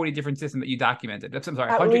 140 different symptoms that you documented. I'm sorry,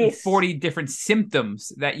 140 different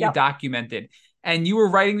symptoms that you documented, and you were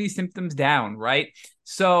writing these symptoms down, right?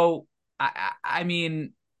 So I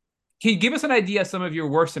mean, can you give us an idea of some of your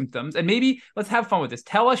worst symptoms? And maybe let's have fun with this.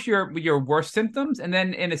 Tell us your worst symptoms, and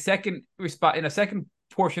then in a second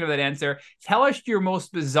portion of that answer, tell us your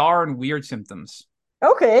most bizarre and weird symptoms.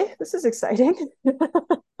 Okay, this is exciting.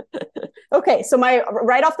 Okay, so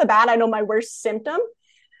right off the bat, I know my worst symptom,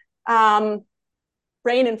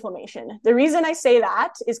 brain inflammation. The reason I say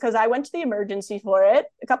that is because I went to the emergency for it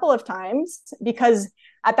a couple of times, because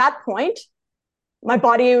at that point, my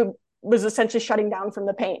body was essentially shutting down from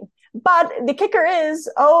the pain. But the kicker is,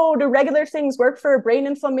 do regular things work for brain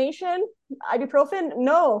inflammation? Ibuprofen?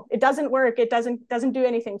 No, it doesn't work. It doesn't do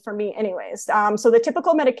anything for me anyways. So the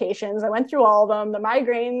typical medications, I went through all of them. The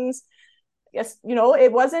migraines, yes,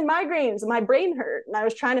 it wasn't migraines. My brain hurt. And I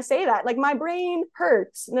was trying to say that, like, my brain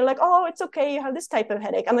hurts. And they're like, oh, it's okay. You have this type of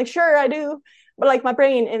headache. I'm like, sure, I do. But like, my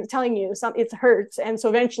brain is telling you it hurts. And so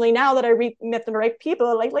eventually, now that I met the right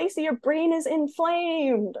people, like, Lacey, your brain is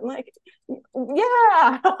inflamed. I'm like,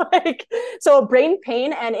 yeah. Like, so brain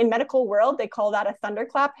pain, and in medical world, they call that a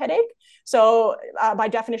thunderclap headache. So by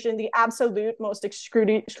definition, the absolute most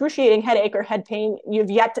excruciating headache or head pain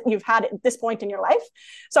you've had at this point in your life.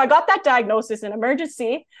 So I got that diagnosis in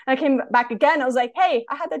emergency, and I came back again. I was like, hey,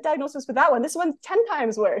 I had that diagnosis with that one. This one's 10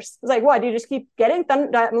 times worse. I was like, what? Do you just keep getting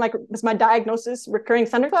I'm like, is my diagnosis recurring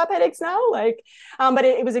thunderclap headaches now? Like, but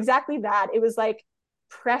it was exactly that. It was like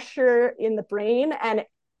pressure in the brain, and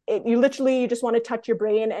you just want to touch your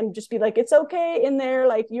brain and just be like, it's okay in there,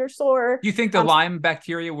 like, you're sore. Do you think the Lyme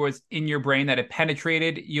bacteria was in your brain, that it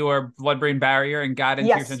penetrated your blood-brain barrier and got into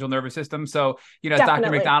your central nervous system? So, as Dr.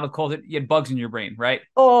 McDonald called it, you had bugs in your brain, right?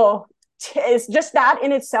 Oh, it's just that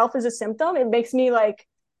in itself is a symptom. It makes me like,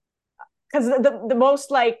 because the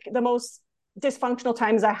most dysfunctional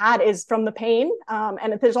times I had is from the pain.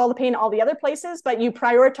 And there's all the pain all the other places, but you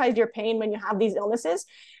prioritize your pain when you have these illnesses.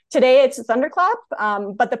 Today it's a thunderclap,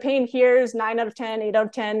 but the pain here is 9 out of 10, 8 out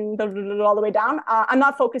of 10, all the way down. I'm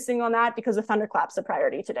not focusing on that because the thunderclap's a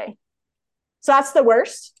priority today. So that's the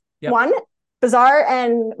worst one. Bizarre,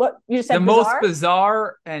 and what you said, the most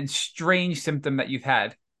bizarre and strange symptom that you've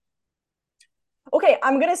had. Okay,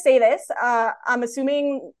 I'm going to say this. I'm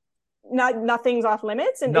assuming nothing's off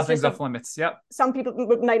limits, and nothing's off limits. Yep. Some people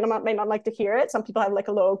might not like to hear it. Some people have like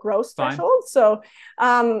a low gross threshold. So,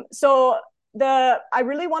 I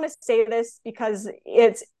really want to say this because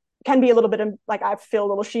it can be a little bit of, like, I feel a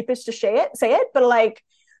little sheepish to say it, but like,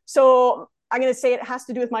 so I'm going to say it has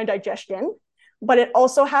to do with my digestion, but it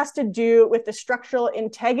also has to do with the structural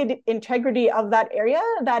integrity of that area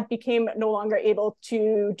that became no longer able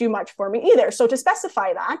to do much for me either. So to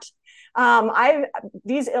specify that,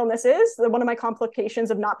 these illnesses, one of my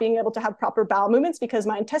complications of not being able to have proper bowel movements, because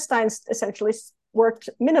my intestines essentially worked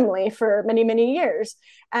minimally for many, many years.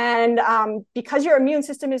 And because your immune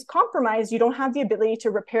system is compromised, you don't have the ability to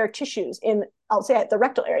repair tissues I'll say, at the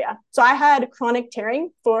rectal area. So I had chronic tearing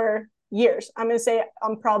for years. I'm going to say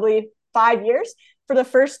probably 5 years. For the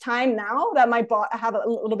first time now that I have a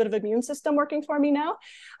little bit of immune system working for me now,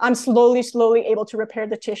 I'm slowly able to repair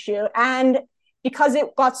the tissue. And because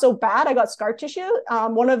it got so bad, I got scar tissue.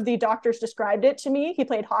 One of the doctors described it to me. He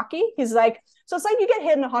played hockey. He's like, so it's like you get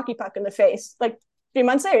hit in a hockey puck in the face. Like 3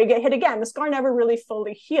 months later, you get hit again. The scar never really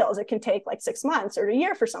fully heals. It can take like 6 months or a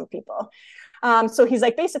year for some people. So he's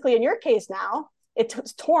like, basically, in your case now,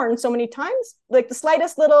 it's torn so many times, like the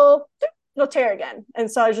slightest little it'll tear again. And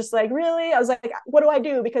so I was just like, really? I was like, what do I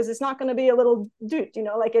do? Because it's not going to be a little doot,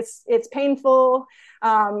 like it's painful.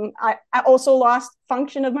 I also lost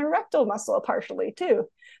function of my rectal muscle partially too.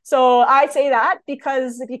 So I say that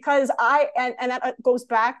because and that goes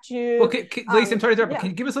back to. Well, Lacey, I'm sorry to interrupt, but can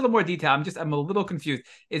you give us a little more detail? I'm a little confused.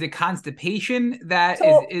 Is it constipation is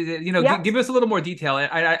it, give us a little more detail.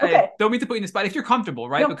 I don't mean to put you in the spot if you're comfortable,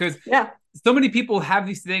 right? No, because so many people have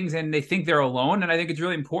these things and they think they're alone. And I think it's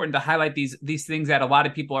really important to highlight these things that a lot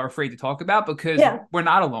of people are afraid to talk about, because we're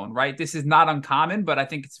not alone, right? This is not uncommon, but I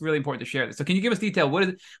think it's really important to share this. So can you give us detail? What is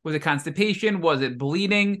it? Was it constipation? Was it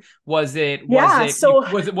bleeding? Was it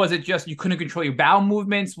just you couldn't control your bowel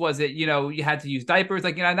movements? Was it, you had to use diapers?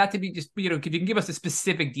 Like, not to be just, if you can give us the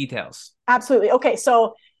specific details. Absolutely. Okay.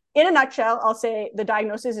 So in a nutshell, I'll say the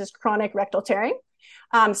diagnosis is chronic rectal tearing.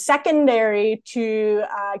 Secondary to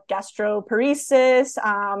gastroparesis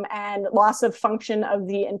and loss of function of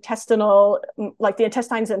the intestinal, like the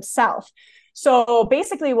intestines themselves. So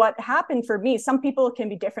basically what happened for me, some people can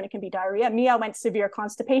be different. It can be diarrhea. Me, I went severe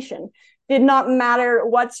constipation. Did not matter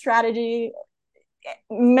what strategy,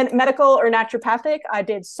 medical or naturopathic, I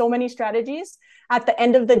did so many strategies. At the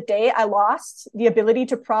end of the day, I lost the ability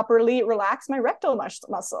to properly relax my rectal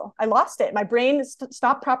muscle. I lost it. My brain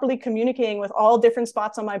stopped properly communicating with all different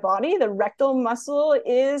spots on my body. The rectal muscle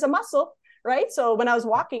is a muscle, right? So when I was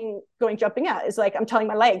walking, jumping out, it's like I'm telling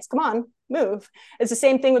my legs, come on, move. It's the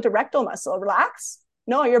same thing with the rectal muscle. Relax.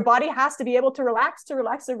 No, your body has to be able to relax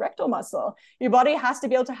the rectal muscle. Your body has to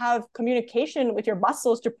be able to have communication with your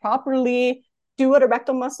muscles to properly do what a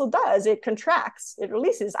rectal muscle does. It contracts, it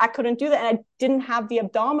releases. I couldn't do that. And I didn't have the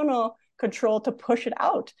abdominal control to push it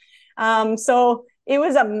out. So it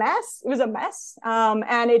was a mess.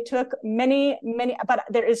 And it took many, but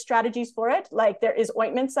there is strategies for it. Like there is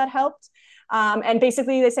ointments that helped. And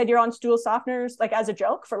basically they said you're on stool softeners, like as a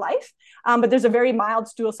joke for life. But there's a very mild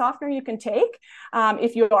stool softener you can take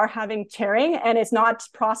if you are having tearing, and it's not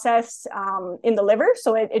processed in the liver.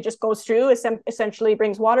 So it just goes through, essentially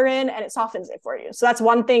brings water in and it softens it for you. So that's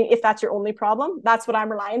one thing. If that's your only problem, that's what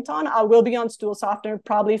I'm reliant on. I will be on stool softener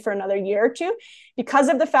probably for another year or two, because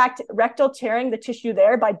of the fact rectal tearing, the tissue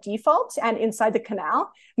there by default and inside the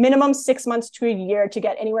canal, minimum 6 months to a year to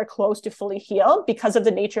get anywhere close to fully healed because of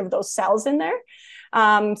the nature of those cells in there.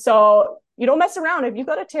 So you don't mess around. If you've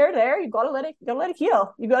got a tear there, you've got to let it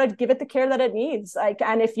heal. You got to give it the care that it needs. Like,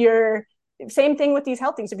 and if you're, same thing with these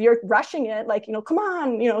health things, if you're rushing it, like, come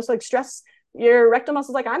on, it's like stress, your rectal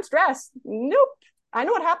muscle's like, I'm stressed. Nope. I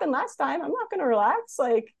know what happened last time. I'm not going to relax.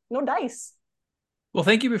 Like, no dice. Well,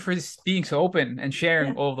 thank you for being so open and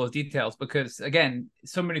sharing all of those details, because again,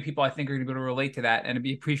 so many people I think are going to be able to relate to that and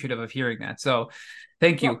be appreciative of hearing that. So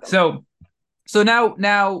thank you. Welcome. So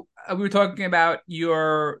now we were talking about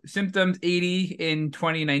your symptoms, 80 in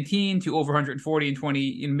 2019 to over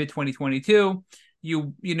 140 in mid 2022.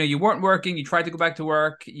 You weren't working. You tried to go back to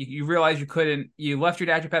work. You realized you couldn't. You left your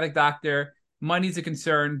naturopathic doctor. Money's a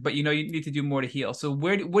concern, but you need to do more to heal. So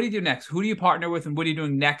what do you do next? Who do you partner with, and what are you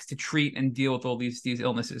doing next to treat and deal with all these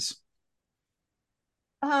illnesses?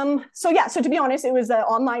 So to be honest, it was the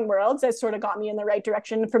online world that sort of got me in the right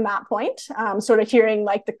direction from that point. Sort of hearing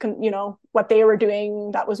like what they were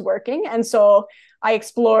doing that was working, and so I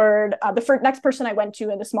explored the next person I went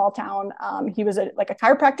to in the small town. He was a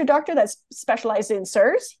chiropractor doctor that specialized in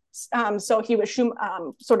SIRS. So he was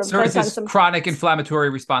sort of SIRS is chronic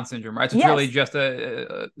inflammatory response syndrome, right? So it's really just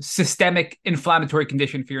a systemic inflammatory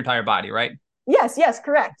condition for your entire body, right? Yes,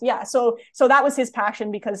 correct. Yeah. So that was his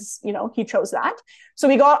passion because, he chose that. So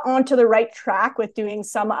we got onto the right track with doing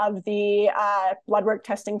some of the blood work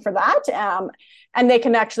testing for that. And they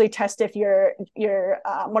can actually test if your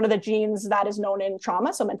one of the genes that is known in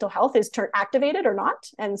trauma, so mental health, is activated or not.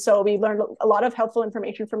 And so we learned a lot of helpful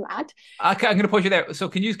information from that. I'm going to put you there. So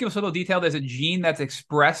can you just give us a little detail? There's a gene that's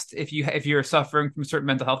expressed if you're suffering from a certain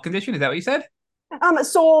mental health condition. Is that what you said?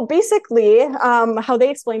 So basically, how they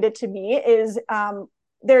explained it to me is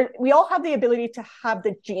we all have the ability to have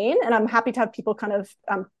the gene, and I'm happy to have people kind of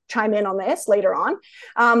chime in on this later on.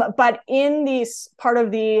 But in this part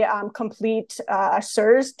of the complete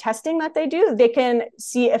SIRS testing that they do, they can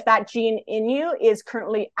see if that gene in you is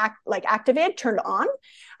currently activated, turned on,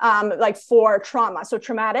 like for trauma. So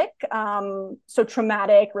traumatic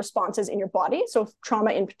responses in your body. So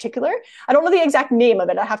trauma in particular. I don't know the exact name of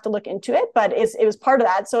it. I have to look into it, but it was part of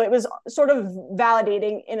that. So it was sort of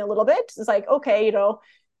validating in a little bit. It's like, okay,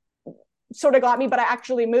 sort of got me, but I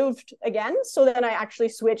actually moved again. So then I actually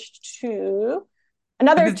switched to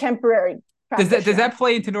another temporary. Does that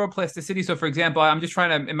play into neuroplasticity? So for example, I'm just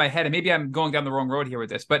trying to, in my head, and maybe I'm going down the wrong road here with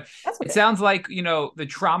this, but It sounds like, the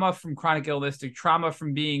trauma from chronic illness, the trauma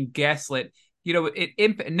from being gaslit,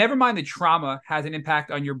 never mind the trauma has an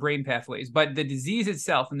impact on your brain pathways, but the disease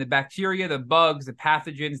itself and the bacteria, the bugs, the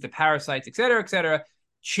pathogens, the parasites, et cetera,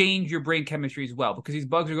 change your brain chemistry as well, because these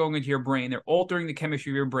bugs are going into your brain, they're altering the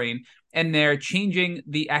chemistry of your brain, and they're changing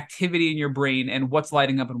the activity in your brain and what's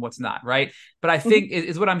lighting up and what's not, right? But I think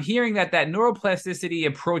is what I'm hearing, that neuroplasticity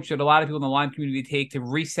approach that a lot of people in the Lyme community take to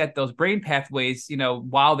reset those brain pathways,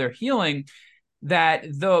 while they're healing, that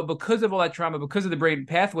though because of all that trauma, because of the brain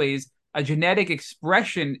pathways, a genetic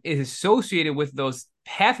expression is associated with those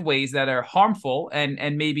pathways that are harmful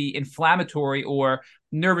and maybe inflammatory or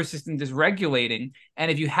nervous system dysregulating.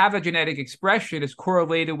 And if you have a genetic expression, it's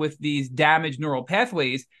correlated with these damaged neural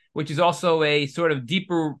pathways, which is also a sort of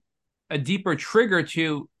deeper trigger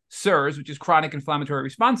to CIRS, which is chronic inflammatory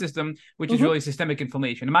response system, which is really systemic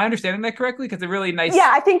inflammation. Am I understanding that correctly? Because it's a really nice.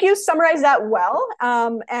 Yeah, I think you summarized that well.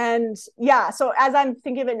 And yeah, so as I'm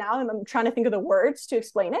thinking of it now, I'm trying to think of the words to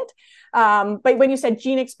explain it. But when you said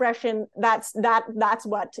gene expression, that's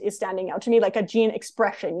what is standing out to me, like a gene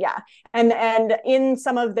expression. Yeah. And in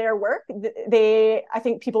some of their work, I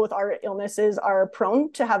think people with our illnesses are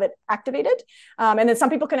prone to have it activated. And then some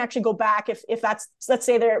people can actually go back if that's, let's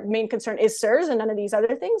say their main concern is CIRS and none of these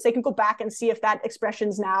other things, they can go back and see if that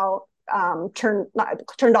expression's now turned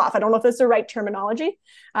off. I don't know if that's the right terminology.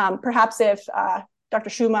 Perhaps if Dr.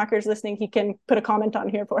 Schumacher is listening, he can put a comment on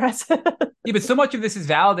here for us. Yeah, but so much of this is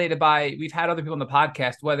validated by, we've had other people on the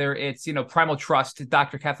podcast, whether it's, Primal Trust,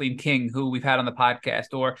 Dr. Kathleen King, who we've had on the podcast,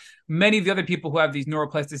 or many of the other people who have these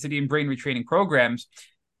neuroplasticity and brain retraining programs,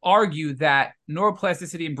 argue that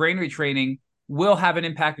neuroplasticity and brain retraining will have an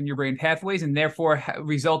impact on your brain pathways and therefore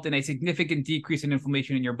result in a significant decrease in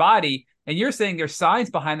inflammation in your body. And you're saying there's science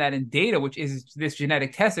behind that and data, which is this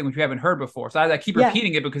genetic testing, which we haven't heard before. So I keep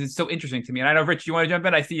repeating it because it's so interesting to me. And I know, Rich, you want to jump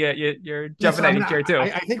in? I see you're jumping in your chair too.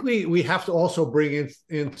 I think we have to also bring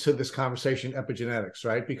into this conversation epigenetics,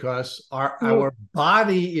 right? Because our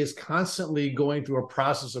body is constantly going through a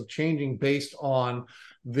process of changing based on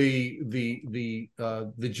the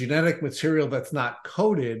genetic material that's not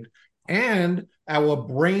coded. And our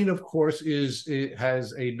brain, of course, has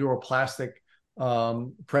a neuroplastic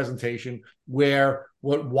presentation where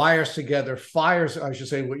what wires together fires, I should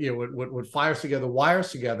say, what fires together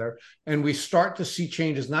wires together, and we start to see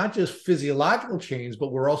changes, not just physiological change,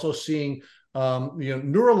 but we're also seeing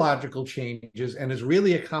neurological changes, and it's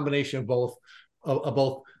really a combination of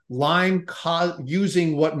both Lyme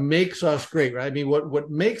using what makes us great, right? I mean, what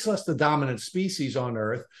makes us the dominant species on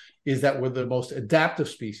Earth is that we're the most adaptive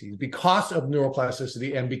species because of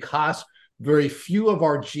neuroplasticity and because very few of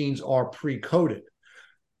our genes are pre-coded.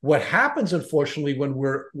 What happens, unfortunately,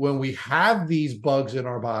 when we have these bugs in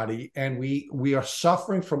our body and we are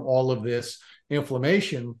suffering from all of this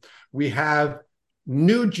inflammation, we have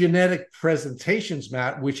new genetic presentations,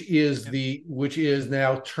 Matt, which is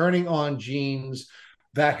now turning on genes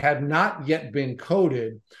that have not yet been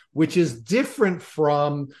coded, which is different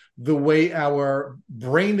from the way our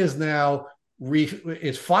brain is now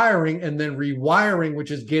is firing and then rewiring,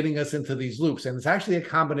 which is getting us into these loops. And it's actually a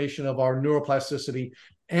combination of our neuroplasticity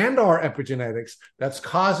and our epigenetics that's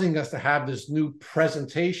causing us to have this new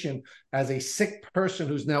presentation as a sick person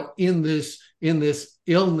who's now in this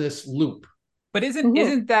illness loop. But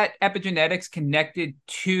isn't that epigenetics connected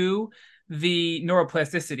to the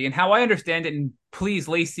neuroplasticity? And how I understand it, and please,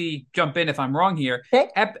 Lacey, jump in if I'm wrong here. Okay.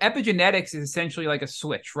 Epigenetics is essentially like a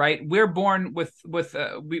switch, right? We're born with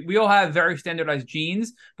we all have very standardized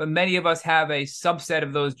genes, but many of us have a subset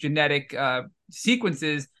of those genetic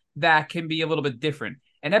sequences that can be a little bit different.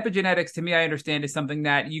 And epigenetics, to me, I understand, is something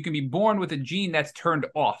that you can be born with a gene that's turned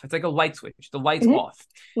off. It's like a light switch. The light's off.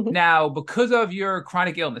 Now, because of your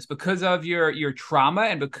chronic illness, because of your trauma,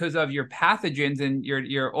 and because of your pathogens and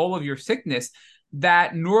your all of your sickness,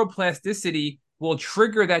 that neuroplasticity will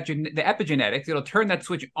trigger the epigenetics. It'll turn that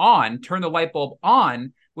switch on, turn the light bulb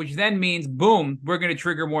on, which then means, boom, we're going to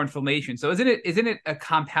trigger more inflammation. So isn't it a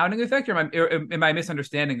compounding effect, or am I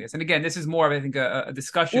misunderstanding this? And again, this is more of, I think, a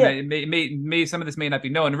discussion. Yeah. May some of this may not be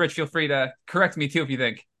known. Rich, feel free to correct me too if you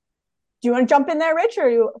think. Do you want to jump in there, Rich, or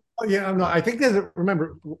you? Oh, yeah, no. I think that,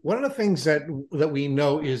 remember, one of the things that we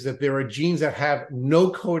know is that there are genes that have no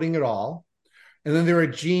coding at all. And then there are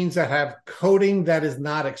genes that have coding that is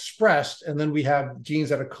not expressed. And then we have genes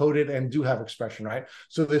that are coded and do have expression, right?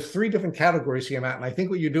 So there's three different categories here, Matt. And I think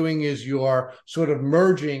what you're doing is you are sort of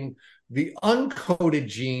merging the uncoded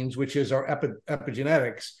genes, which is our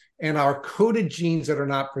epigenetics, and our coded genes that are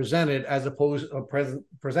not presented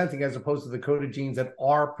presenting as opposed to the coded genes that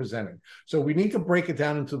are presenting. So we need to break it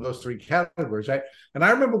down into those three categories, right? And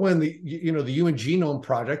I remember when the Human Genome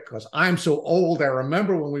Project, because I'm so old, I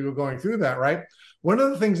remember when we were going through that, right? One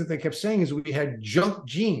of the things that they kept saying is we had junk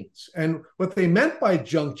genes. And what they meant by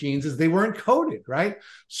junk genes is they weren't coded, right?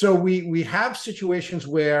 So we have situations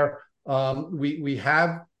where we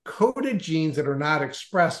have coded genes that are not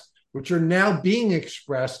expressed, which are now being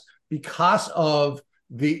expressed because of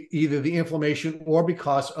either the inflammation or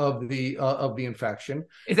because of the infection.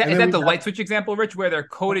 Is that the light switch example, Rich, where they're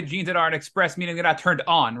coded genes that aren't expressed, meaning they're not turned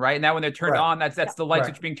on, right? Now, when they're turned on, that's the light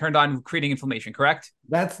switch being turned on, creating inflammation, correct?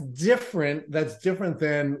 That's different. That's different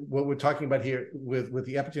than what we're talking about here with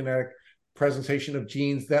the epigenetic presentation of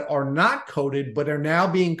genes that are not coded, but are now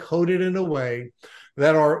being coded in a way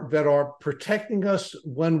that are protecting us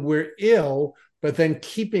when we're ill, but then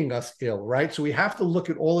keeping us ill, right? So we have to look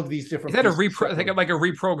at all of these different. Is that like a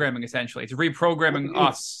reprogramming? Essentially, it's reprogramming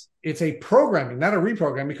us. It's a programming, not a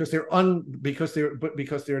reprogram,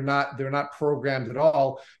 because they're not programmed at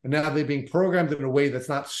all, and now they're being programmed in a way that's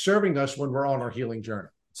not serving us when we're on our healing journey.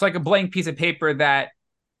 It's like a blank piece of paper that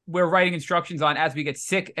we're writing instructions on as we get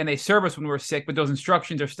sick, and they serve us when we're sick, but those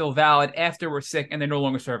instructions are still valid after we're sick, and they're no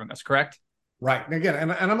longer serving us. Correct? Right. And again,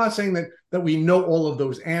 and I'm not saying that we know all of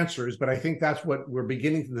those answers, but I think that's what we're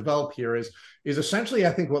beginning to develop here is essentially,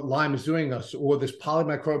 I think what Lyme is doing us, or this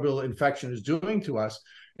polymicrobial infection is doing to us,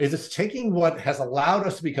 is it's taking what has allowed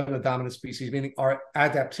us to become the dominant species, meaning our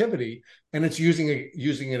adaptivity, and it's using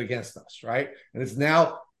it against us, right? And it's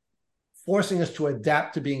now forcing us to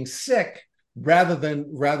adapt to being sick rather than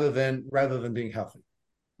being healthy.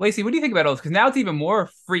 Lacey, what do you think about all this? Because now it's even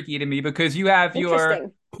more freaky to me, because you have your,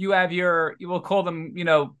 you will call them,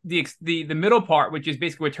 the middle part, which is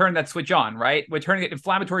basically we're turning that switch on, right? We're turning the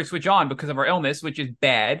inflammatory switch on because of our illness, which is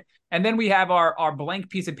bad. And then we have our blank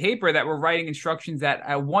piece of paper that we're writing instructions that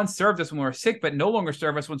once served us when we were sick, but no longer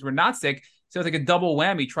serve us once we're not sick. So it's like a double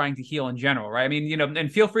whammy trying to heal in general, right? I mean,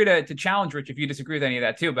 and feel free to challenge Rich if you disagree with any of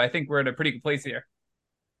that too, but I think we're at a pretty good place here.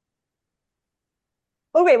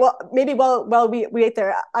 Okay, well, maybe while we wait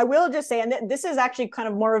there, I will just say, and this is actually kind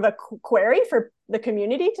of more of a query for the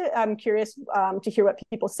community. I'm curious to hear what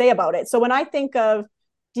people say about it. So when I think of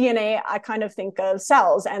DNA, I kind of think of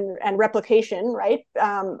cells and replication, right?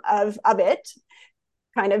 Of it,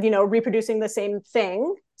 kind of reproducing the same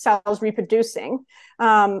thing, cells reproducing.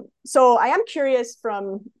 So I am curious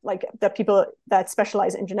from like the people that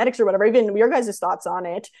specialize in genetics or whatever, even your guys' thoughts on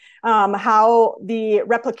it, how the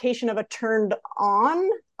replication of a turned on,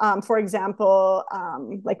 for example,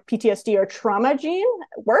 like PTSD or trauma gene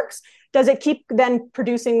works. Does it keep then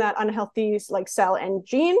producing that unhealthy like cell and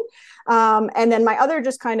gene? And then my other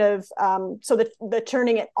just kind of, so the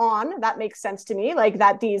turning it on, that makes sense to me, like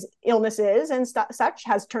that these illnesses and such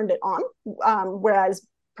has turned it on, whereas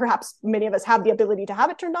perhaps many of us have the ability to have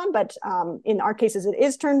it turned on, but in our cases, it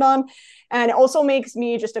is turned on. And it also makes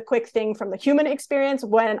me just a quick thing from the human experience.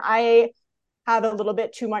 When I have a little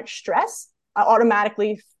bit too much stress, I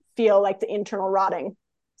automatically feel like the internal rotting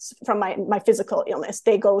from my physical illness.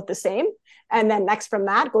 They go the same. And then next from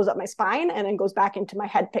that goes up my spine and then goes back into my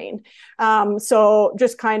head pain. So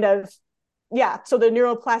just kind of, yeah. So the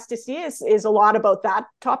neuroplasticity is a lot about that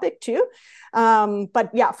topic too. But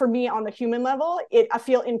yeah, for me on the human level, I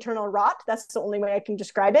feel internal rot. That's the only way I can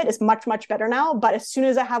describe it. It's much, much better now. But as soon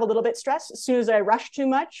as I have a little bit stressed, as soon as I rush too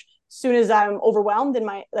much, as soon as I'm overwhelmed in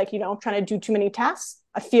my, trying to do too many tasks,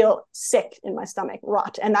 I feel sick in my stomach,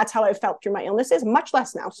 rot. And that's how I felt through my illnesses, much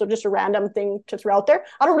less now. So just a random thing to throw out there.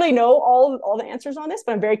 I don't really know all the answers on this,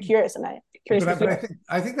 but I'm very curious. And I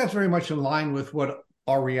think that's very much in line with what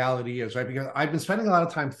our reality is, right? Because I've been spending a lot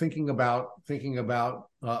of time thinking about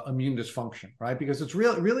immune dysfunction, right? Because it's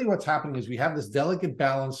really what's happening is we have this delicate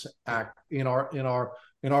balance act in our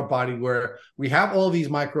body where we have all these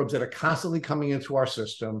microbes that are constantly coming into our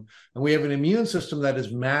system, and we have an immune system that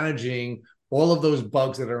is managing all of those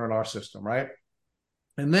bugs that are in our system, right?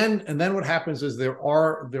 And then what happens is there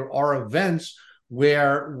are events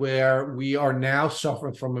where we are now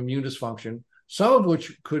suffering from immune dysfunction, some of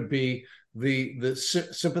which could be the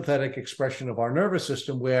sympathetic expression of our nervous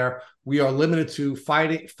system, where we are limited to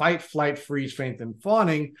fight, flight, freeze, faint, and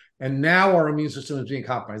fawning, and now our immune system is being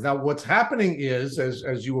compromised. Now, what's happening is,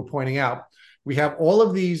 as you were pointing out, we have all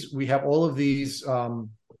of these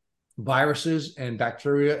viruses and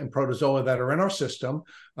bacteria and protozoa that are in our system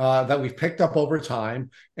that we've picked up over time,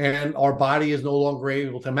 and our body is no longer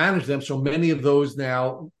able to manage them. So many of those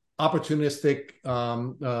now opportunistic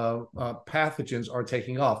pathogens are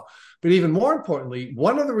taking off. But even more importantly,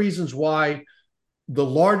 one of the reasons why the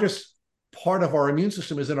largest part of our immune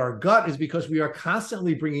system is in our gut is because we are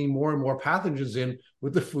constantly bringing more and more pathogens in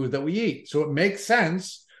with the food that we eat. So it makes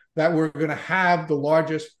sense that we're going to have the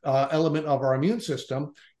largest element of our immune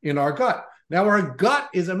system in our gut. Now, our gut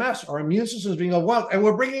is a mess. Our immune system is being overwhelmed, and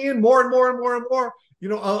we're bringing in more and more and more and more,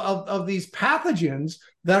 of these pathogens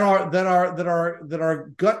that our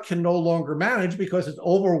gut can no longer manage because it's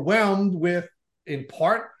overwhelmed with, in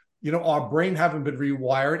part, our brain haven't been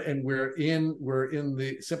rewired, and we're in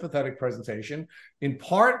the sympathetic presentation, in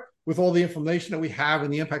part with all the information that we have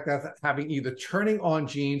and the impact that's having, either turning on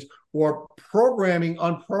genes or programming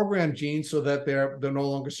unprogrammed genes so that they're no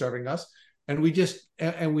longer serving us, and we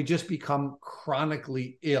just become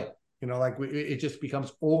chronically ill. It just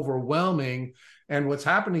becomes overwhelming. And what's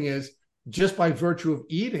happening is, just by virtue of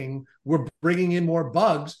eating, we're bringing in more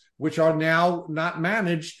bugs, which are now not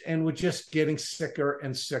managed, and we're just getting sicker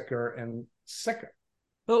and sicker and sicker.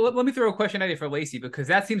 Well, let me throw a question at you for Lacey, because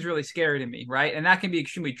that seems really scary to me, right? And that can be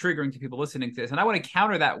extremely triggering to people listening to this. And I want to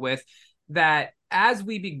counter that with that as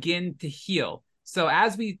we begin to heal, so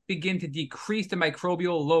as we begin to decrease the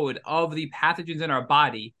microbial load of the pathogens in our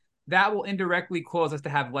body, that will indirectly cause us to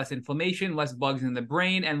have less inflammation, less bugs in the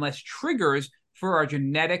brain, and less triggers for our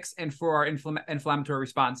genetics and for our inflammatory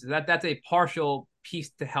responses. That's a partial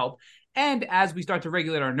piece to help. And as we start to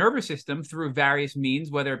regulate our nervous system through various means,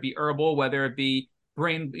 whether it be herbal, whether it be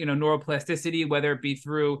brain, neuroplasticity, whether it be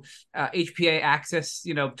through HPA axis,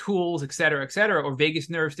 tools, et cetera, or vagus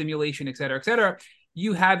nerve stimulation, et cetera,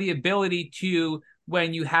 you have the ability to,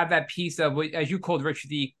 when you have that piece of, as you called, Rich,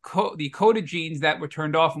 the coded genes that were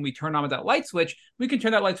turned off when we turn on with that light switch, we can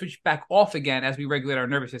turn that light switch back off again as we regulate our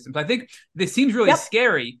nervous system. So I think this seems really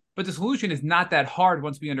scary, but the solution is not that hard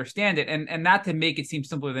once we understand it, and not to make it seem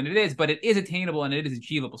simpler than it is, but it is attainable and it is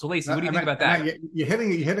achievable. So Lacey, what do you think about that? You're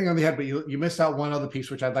hitting on the head, but you missed out one other piece,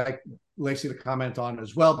 which I'd like Lacey to comment on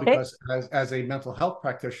as well, because as a mental health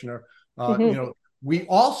practitioner, we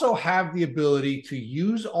also have the ability to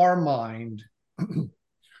use our mind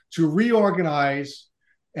to reorganize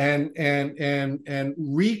and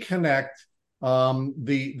reconnect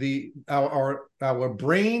our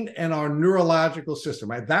brain and our neurological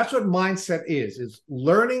system. Right? That's what mindset is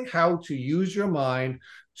learning how to use your mind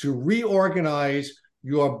to reorganize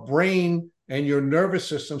your brain and your nervous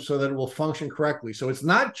system so that it will function correctly. So it's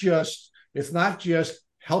not just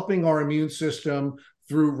helping our immune system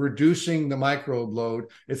through reducing the microbe load.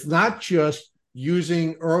 It's not just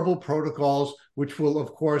using herbal protocols, which will,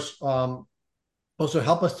 of course, also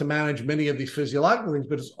help us to manage many of these physiological things,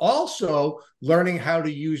 but it's also learning how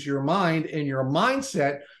to use your mind and your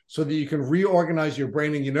mindset so that you can reorganize your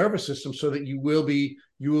brain and your nervous system so that you will be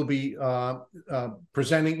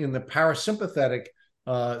presenting in the parasympathetic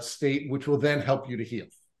state, which will then help you to heal.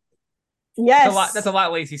 Yes. That's a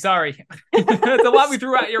lot, Lacey. Sorry. That's a lot we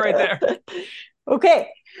threw at you right there. Okay.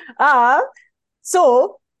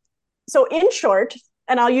 So in short,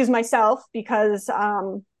 and I'll use myself because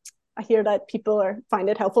I hear that people find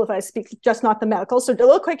it helpful if I speak just not the medical. So a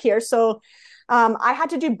little quick here. So I had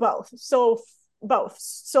to do both. So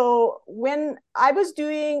when I was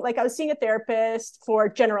doing, I was seeing a therapist for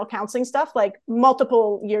general counseling stuff,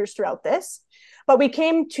 multiple years throughout this, but we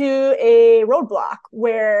came to a roadblock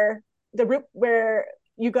where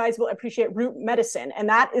you guys will appreciate root medicine. And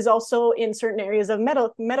that is also in certain areas of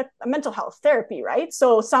mental health therapy, right?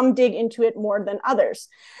 So some dig into it more than others.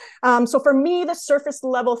 So for me, the surface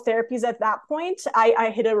level therapies at that point,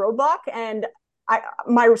 I hit a roadblock, and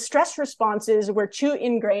my stress responses were too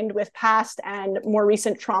ingrained with past and more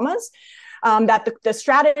recent traumas, that the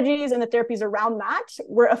strategies and the therapies around that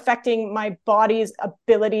were affecting my body's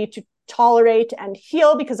ability to tolerate and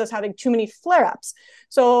heal because I was having too many flare-ups.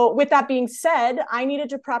 So with that being said, I needed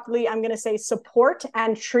to properly, I'm going to say, support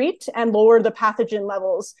and treat and lower the pathogen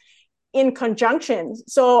levels in conjunction.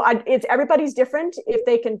 So it's everybody's different if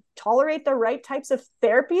they can tolerate the right types of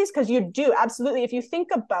therapies, because you do absolutely. If you think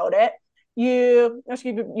about it, I'm just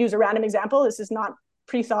going to use a random example. This is not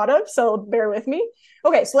pre-thought of, so bear with me.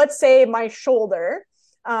 Okay, so let's say my shoulder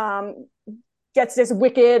gets this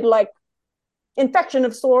wicked infection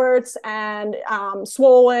of sorts and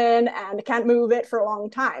swollen and can't move it for a long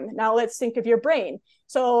time. Now let's think of your brain.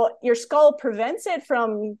 So your skull prevents it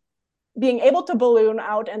from being able to balloon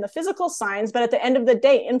out and the physical signs, but at the end of the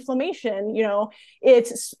day, inflammation,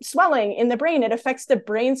 it's swelling in the brain. It affects the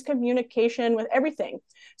brain's communication with everything.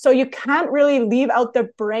 So you can't really leave out the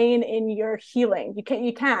brain in your healing.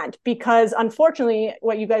 You can't, because unfortunately,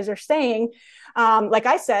 what you guys are saying, like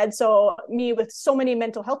I said, so me with so many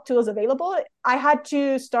mental health tools available, I had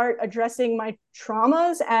to start addressing my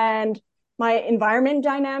traumas and my environment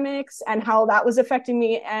dynamics and how that was affecting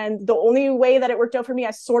me. And the only way that it worked out for me, I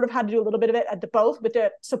sort of had to do a little bit of it at both, with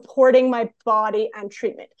the supporting my body and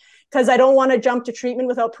treatment, because I don't want to jump to treatment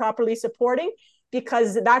without properly supporting,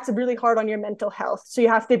 because that's really hard on your mental health. So you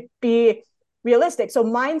have to be realistic. So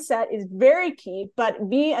mindset is very key, but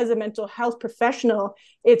me as a mental health professional,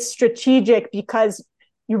 it's strategic, because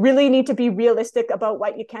you really need to be realistic about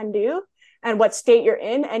what you can do. and what state you're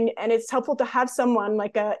in. And it's helpful to have someone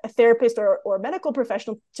like a therapist or a medical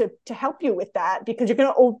professional to help you with that, because you're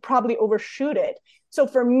going to probably overshoot it. So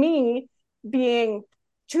for me, being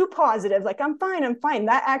too positive, like I'm fine,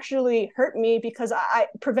 that actually hurt me, because I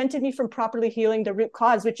prevented me from properly healing the root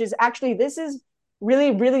cause, which is actually, this is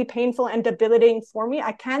really, really painful and debilitating for me.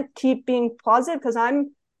 I can't keep being positive because I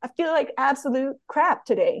feel like absolute crap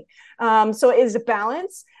today. So it is a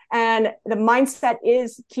balance, and the mindset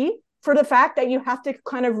is key for the fact that you have to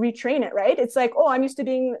kind of retrain it, right? It's like, oh, I'm used to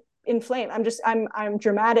being inflamed. I'm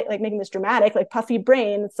dramatic, like making this dramatic, like puffy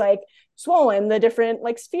brain. It's like swollen, the different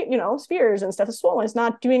like spheres and stuff is swollen. It's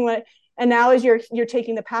not doing what. And now as you're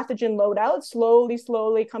taking the pathogen load out,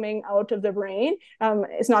 slowly coming out of the brain.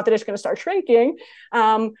 It's not that it's going to start shrinking,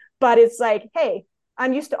 but it's like, hey,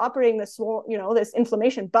 I'm used to operating this, this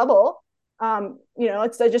inflammation bubble.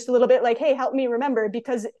 It's just a little bit like, hey, help me remember,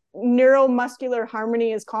 because neuromuscular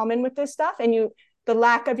harmony is common with this stuff, and the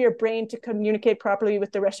lack of your brain to communicate properly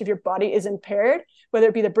with the rest of your body is impaired, whether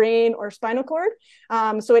it be the brain or spinal cord.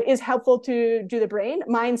 So it is helpful to do the brain.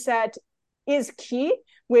 Mindset is key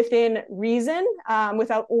within reason,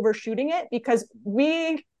 without overshooting it, because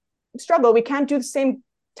we struggle. We can't do the same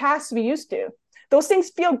tasks we used to. Those things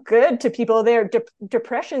feel good to people. They're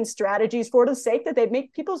depression strategies for the sake that they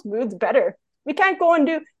make people's moods better. We can't go and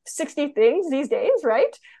do 60 things these days,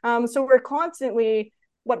 right? So we're constantly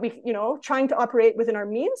trying to operate within our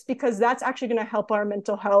means, because that's actually going to help our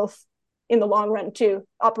mental health in the long run too,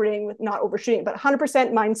 operating with not overshooting, but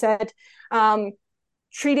 100% mindset,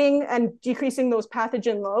 treating and decreasing those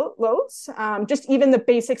pathogen loads. Just even the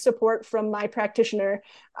basic support from my practitioner,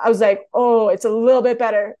 I was like, oh, it's a little bit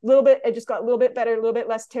better, it just got a little bit better, a little bit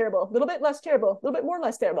less terrible, a little bit less terrible, a little bit more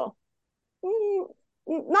less terrible.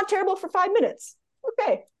 Not terrible for 5 minutes.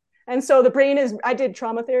 Okay. And so the brain I did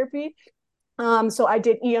trauma therapy. So I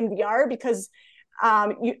did EMDR, because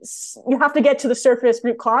you have to get to the surface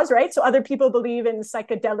root cause, right? So other people believe in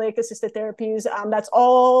psychedelic assisted therapies. That's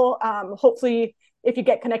all, hopefully, if you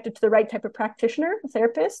get connected to the right type of practitioner,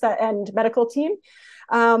 therapist, and medical team.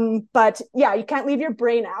 But yeah, you can't leave your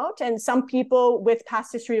brain out. And some people with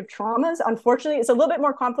past history of traumas, unfortunately, it's a little bit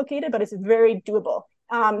more complicated, but it's very doable.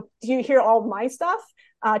 Do you hear all of my stuff?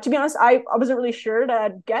 To be honest, I wasn't really sure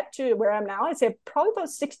to get to where I'm now. I'd say probably about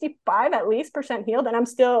 65 at least % healed, and I'm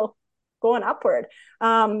still going upward.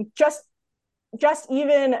 Just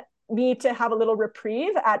even need to have a little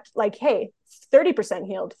reprieve at like, hey, 30%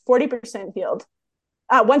 healed, 40% healed.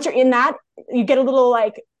 Once you're in that, you get a little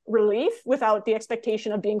like relief without the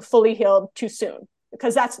expectation of being fully healed too soon,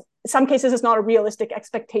 because that's, in some cases, it's not a realistic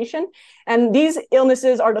expectation. And these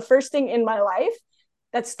illnesses are the first thing in my life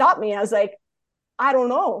that stopped me. I was like, I don't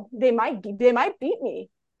know, they might beat me.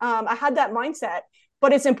 I had that mindset,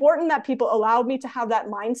 but it's important that people allow me to have that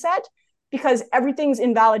mindset, because everything's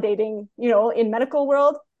invalidating, in medical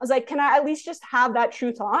world. I was like, can I at least just have that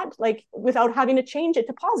true thought, like without having to change it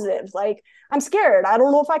to positive? Like, I'm scared. I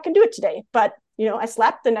don't know if I can do it today, but I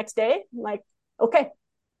slept the next day. I'm like, okay,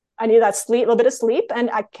 I need that sleep, a little bit of sleep, and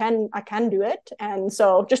I can do it. And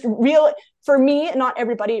so just for me, not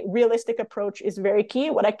everybody, realistic approach is very key.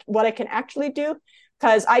 What I can actually do,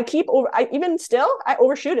 because I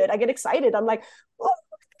overshoot it. I get excited. I'm like, oh,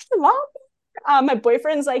 my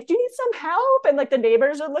boyfriend's like, do you need some help? And like the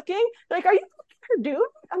neighbors are looking, they're like, are you do?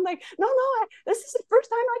 I'm like, no, this is the first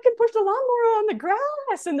time I can push the lawnmower on the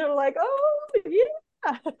grass. And they're like, oh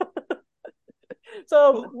yeah.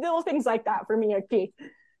 So little things like that for me are key.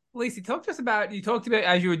 Lacey, you talked about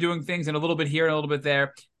as you were doing things and a little bit here and a little bit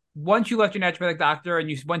there. Once you left your naturopathic doctor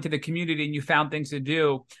and you went to the community and you found things to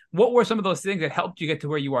do, what were some of those things that helped you get to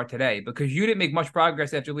where you are today? Because you didn't make much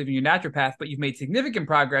progress after leaving your naturopath, but you've made significant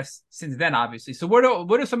progress since then, obviously. So what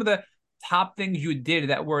are some of the top things you did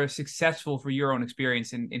that were successful for your own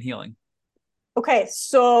experience in healing? Okay,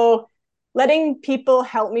 so letting people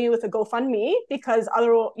help me with a GoFundMe, because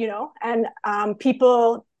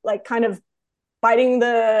people like kind of biting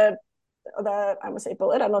the I would say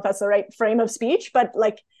bullet. I don't know if that's the right frame of speech, but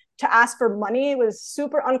like to ask for money was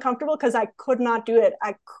super uncomfortable because I could not do it.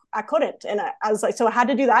 I couldn't. And I was like, so I had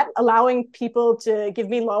to do that, allowing people to give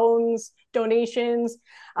me loans, donations,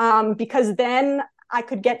 because then I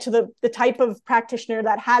could get to the type of practitioner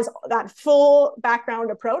that has that full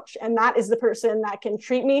background approach. And that is the person that can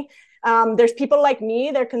treat me. There's people like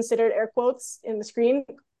me, they're considered, air quotes in the screen,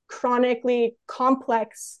 chronically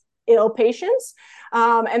complex ill patients.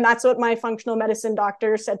 And that's what my functional medicine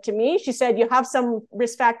doctor said to me. She said, you have some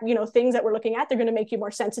risk factor, things that we're looking at, they're going to make you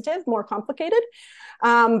more sensitive, more complicated.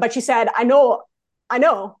 But she said, I know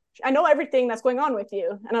everything that's going on with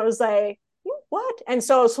you. And I was like, what? And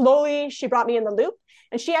so slowly she brought me in the loop,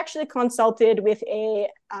 and she actually consulted with a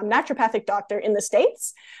naturopathic doctor in the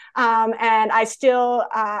States. And I still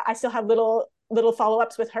have little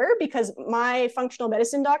follow-ups with her, because my functional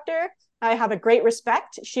medicine doctor, I have a great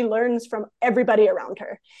respect. She learns from everybody around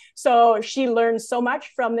her. So she learns so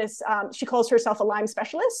much from this. She calls herself a Lyme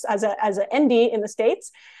specialist as an ND in the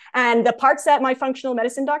States. And the parts that my functional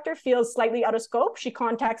medicine doctor feels slightly out of scope, she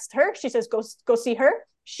contacts her. She says, go see her.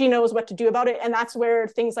 She knows what to do about it. And that's where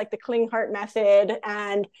things like the Klinghardt method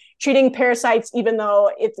and treating parasites, even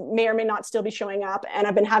though it may or may not still be showing up. And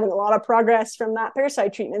I've been having a lot of progress from that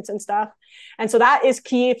parasite treatments and stuff. And so that is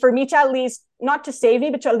key for me to at least, not to save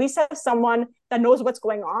me, but to at least have someone that knows what's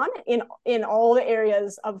going on in all the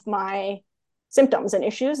areas of my symptoms and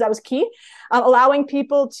issues. That was key. Allowing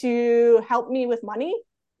people to help me with money,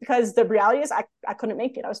 because the reality is I couldn't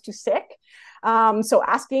make it. I was too sick. So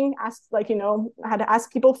I had to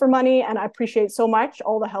ask people for money, and I appreciate so much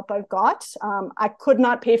all the help I've got. I could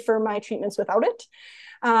not pay for my treatments without it.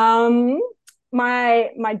 My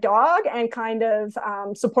dog and kind of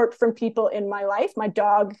support from people in my life. My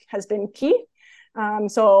dog has been key.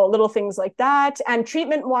 So little things like that. And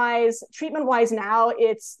treatment wise now,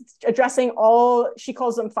 it's addressing all, she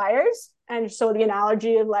calls them fires. And so the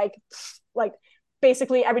analogy of like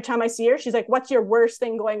basically every time I see her, she's like, what's your worst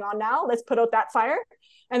thing going on now? Let's put out that fire,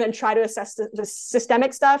 and then try to assess the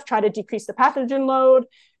systemic stuff, try to decrease the pathogen load.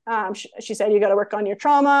 She said, you got to work on your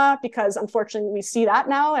trauma, because unfortunately we see that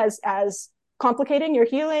now as complicating your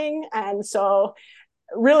healing. And so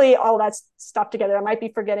really all that stuff together, I might be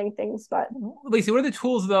forgetting things, but. Lacey, what are the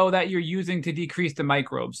tools though that you're using to decrease the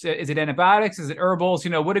microbes? Is it antibiotics? Is it herbals?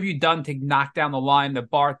 What have you done to knock down the Lyme, the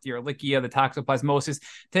Barth, the Ehrlichia, the toxoplasmosis,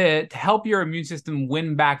 to help your immune system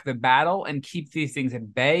win back the battle and keep these things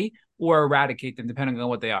at bay or eradicate them, depending on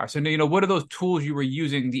what they are? So, what are those tools you were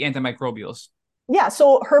using, the antimicrobials? Yeah,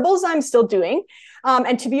 so herbals I'm still doing.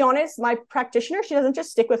 And to be honest, my practitioner, she doesn't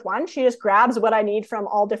just stick with one. She just grabs what I need from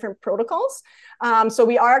all different protocols. So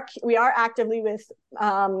we are actively with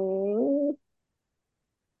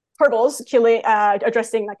herbals,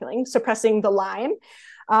 addressing, not killing, suppressing the Lyme.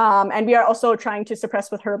 And we are also trying to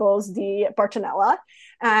suppress with herbals the Bartonella.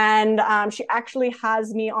 And she actually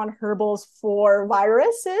has me on herbals for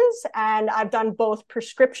viruses. And I've done both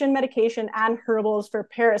prescription medication and herbals for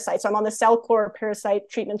parasites. So I'm on the CellCore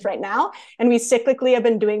parasite treatments right now. And we cyclically have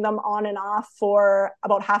been doing them on and off for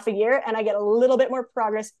about half a year. And I get a little bit more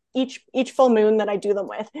progress each full moon that I do them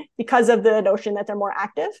with, because of the notion that they're more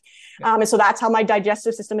active. And so that's how my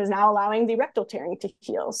digestive system is now allowing the rectal tearing to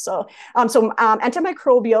heal. So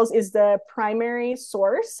antimicrobials is the primary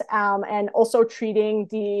source, and also treating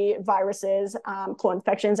the viruses,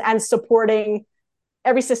 co-infections, and supporting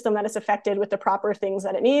every system that is affected with the proper things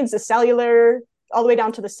that it needs, the cellular, all the way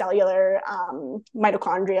down to the cellular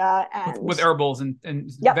mitochondria, and with herbals and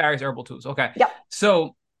yep. various herbal tools. Okay. Yep.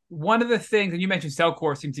 So one of the things, and you mentioned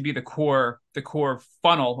CellCore seems to be the core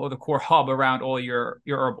funnel or the core hub around all your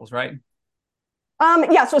herbals, right?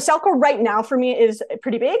 So CellCore right now for me is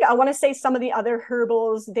pretty big. I want to say some of the other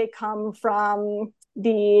herbals, they come from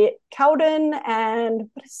the Cowden, and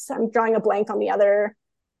I'm drawing a blank on the other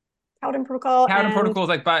Cowden protocol. Cowden protocol is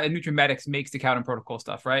like Nutrimetics makes the Cowden protocol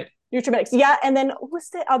stuff, right? Nutrimetics, yeah. And then what's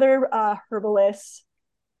the other herbalist?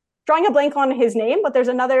 Drawing a blank on his name, but there's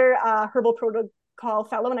another herbal protocol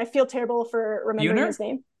fellow, and I feel terrible for remembering his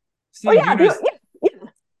name. Steve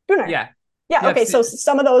Buhner. Yeah. Okay. So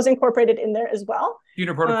some of those incorporated in there as well.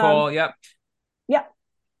 Buhner protocol. Yep. Yeah.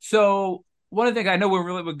 So one of the things, I know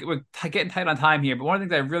we're getting tight on time here, but one of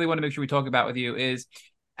the things I really want to make sure we talk about with you is,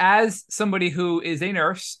 as somebody who is a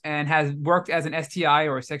nurse and has worked as an STI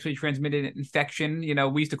or a sexually transmitted infection,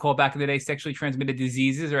 we used to call back in the day sexually transmitted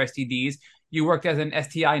diseases or STDs. You worked as an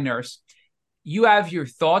STI nurse. You have your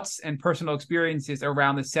thoughts and personal experiences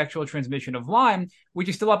around the sexual transmission of Lyme, which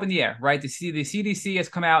is still up in the air, right? The CDC has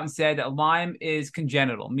come out and said that Lyme is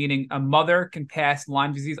congenital, meaning a mother can pass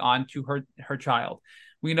Lyme disease on to her child.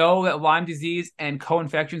 We know that Lyme disease and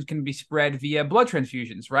co-infections can be spread via blood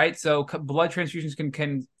transfusions, right? So blood transfusions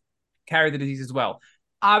can carry the disease as well.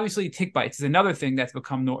 Obviously, tick bites is another thing that's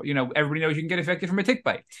become, everybody knows you can get infected from a tick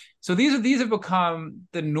bite. So these have become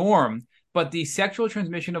the norm. But the sexual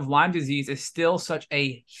transmission of Lyme disease is still such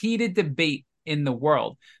a heated debate in the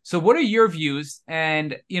world. So what are your views,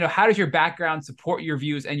 and how does your background support your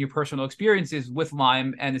views and your personal experiences with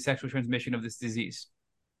Lyme and the sexual transmission of this disease?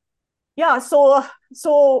 Yeah, so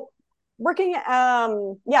working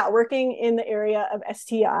in the area of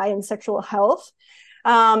STI and sexual health,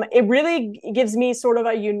 it really gives me sort of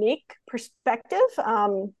a unique perspective,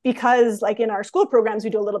 because like in our school programs, we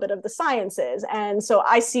do a little bit of the sciences. And so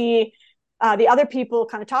I see The other people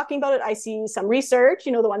kind of talking about it, I see some research,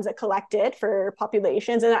 the ones that collect it for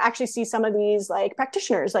populations. And I actually see some of these like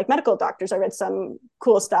practitioners, like medical doctors. I read some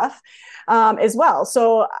cool stuff as well.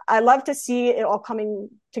 So I love to see it all coming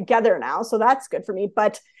together now. So that's good for me.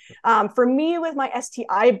 But for me, with my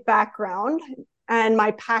STI background and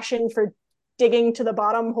my passion for digging to the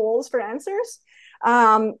bottom holes for answers,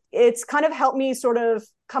 it's kind of helped me sort of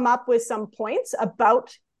come up with some points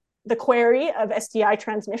about the query of STI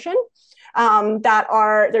transmission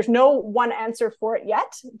there's no one answer for it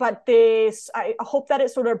yet, but I hope that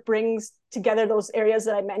it sort of brings together those areas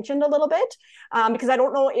that I mentioned a little bit, because I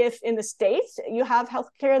don't know if in the States you have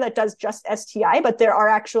healthcare that does just STI, but there are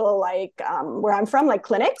actual, like where I'm from, like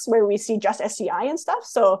clinics where we see just STI and stuff.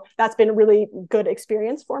 So that's been a really good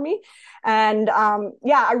experience for me. And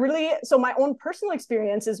so my own personal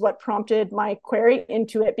experience is what prompted my query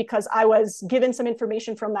into it, because I was given some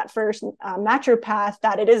information from that first naturopath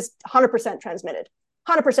that it is 100% transmitted.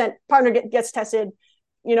 100% partner gets tested.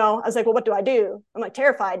 I was like, well, what do I do? I'm like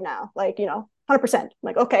terrified now, like, 100%. I'm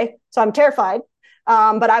like, okay, so I'm terrified.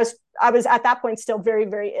 But I was at that point still very,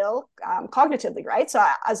 very ill cognitively, right? So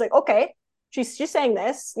I was like, okay, she's saying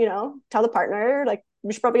this, tell the partner, like,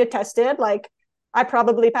 we should probably get tested. Like, I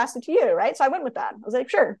probably passed it to you, right? So I went with that. I was like,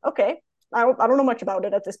 sure, okay. I don't know much about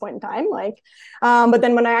it at this point in time. But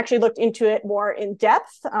then when I actually looked into it more in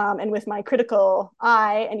depth, and with my critical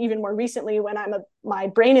eye, and even more recently when my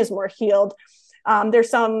brain is more healed, there's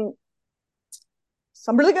some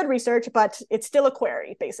really good research, but it's still a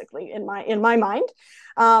query basically in my mind.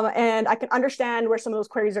 And I can understand where some of those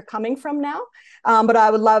queries are coming from now. But I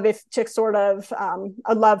would love to sort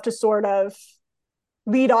of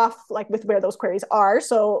lead off like with where those queries are.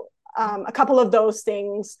 So a couple of those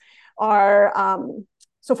things are,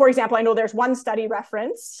 so for example, I know there's one study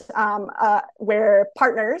reference where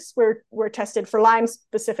partners were tested for Lyme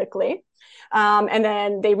specifically. And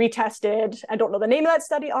then they retested. I don't know the name of that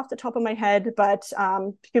study off the top of my head, but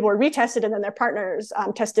people were retested and then their partners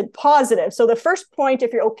tested positive. So the first point,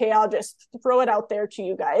 if you're okay, I'll just throw it out there to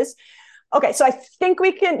you guys. Okay, so I think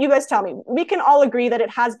you guys tell me, we can all agree that it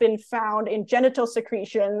has been found in genital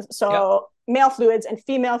secretions, so male fluids and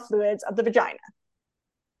female fluids of the vagina.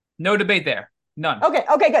 No debate there. None. Okay,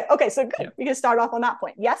 good. Okay, so good. Yep. We can start off on that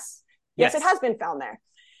point. Yes, it has been found there.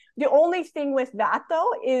 The only thing with that,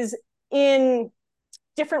 though, is in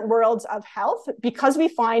different worlds of health, because we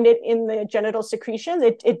find it in the genital secretions,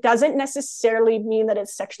 it doesn't necessarily mean that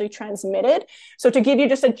it's sexually transmitted. So to give you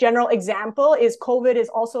just a general example, is COVID is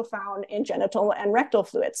also found in genital and rectal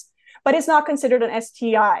fluids, but it's not considered an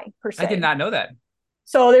STI per se. I did not know that.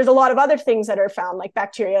 So there's a lot of other things that are found, like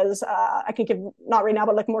bacterias. I can give, not right now,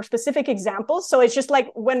 but like more specific examples. So it's just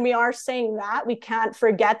like when we are saying that, we can't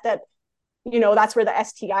forget that, that's where the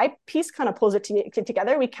STI piece kind of pulls it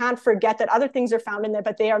together. We can't forget that other things are found in there,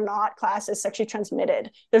 but they are not classed as sexually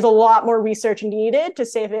transmitted. There's a lot more research needed to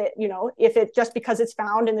say if it just because it's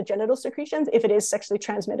found in the genital secretions, if it is sexually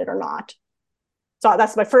transmitted or not. So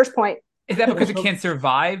that's my first point. Is that because it can't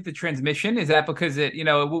survive the transmission? Is that because why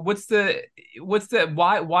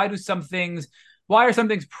are some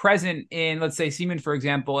things present in, let's say, semen, for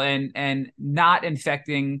example, and not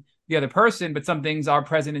infecting the other person, but some things are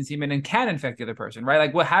present in semen and can infect the other person, right?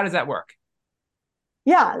 Like, how does that work?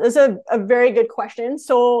 Yeah, that's a very good question.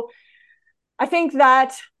 So I think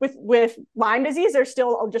that with Lyme disease, there's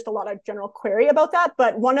still just a lot of general query about that.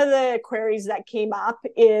 But one of the queries that came up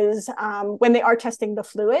is when they are testing the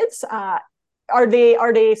fluids, are they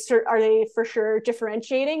for sure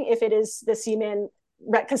differentiating if it is the semen?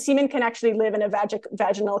 Because semen can actually live in a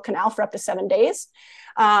vaginal canal for up to 7 days.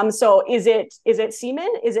 So is it semen?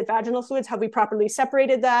 Is it vaginal fluids? Have we properly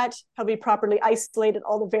separated that? Have we properly isolated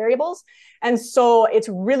all the variables? And so it's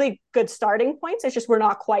really good starting points. It's just we're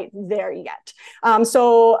not quite there yet. I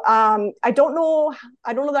don't know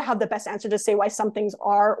that I have the best answer to say why some things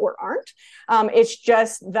are or aren't. It's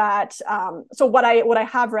just that, so what I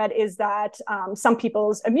have read is that some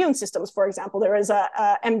people's immune systems, for example, there is a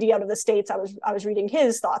MD out of the States, I was reading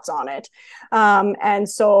his thoughts on it.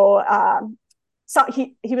 So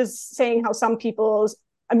he was saying how some people's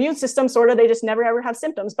immune system they just never ever have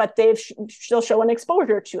symptoms, but still show an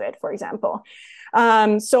exposure to it, for example.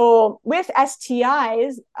 So with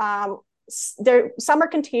STIs, some are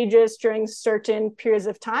contagious during certain periods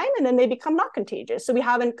of time, and then they become not contagious. So we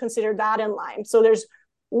haven't considered that in Lyme. So there's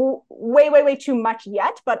way too much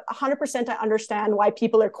yet, but 100% I understand why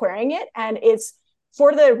people are querying it, and it's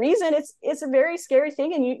for the reason it's a very scary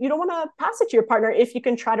thing, and you don't want to pass it to your partner if you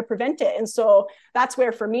can try to prevent it. And so that's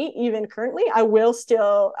where, for me, even currently, I will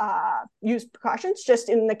still use precautions, just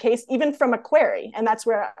in the case, even from a query. And that's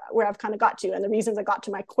where I've kind of got to, and the reasons I got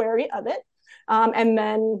to my query of it. And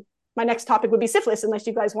then my next topic would be syphilis, unless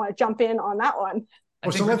you guys want to jump in on that one. I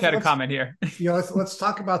think Rich had a comment here. Let's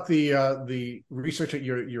talk about the research that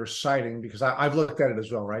you're citing, because I've looked at it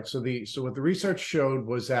as well, right? So what the research showed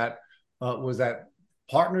was that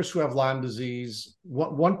partners who have Lyme disease,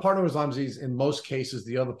 one partner has Lyme disease. In most cases,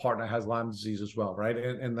 the other partner has Lyme disease as well, right?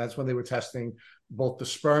 And that's when they were testing both the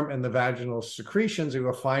sperm and the vaginal secretions. They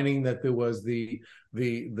were finding that there was the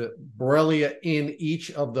Borrelia in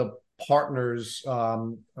each of the partners'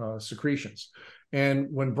 secretions. And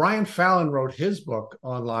when Brian Fallon wrote his book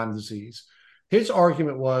on Lyme disease, his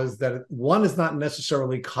argument was that one is not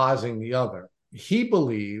necessarily causing the other. He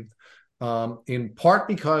believed, in part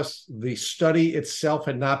because the study itself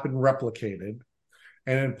had not been replicated,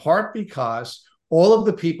 and in part because all of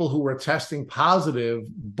the people who were testing positive,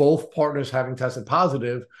 both partners having tested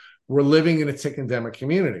positive, were living in a tick endemic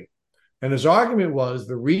community. And his argument was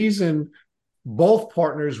the reason both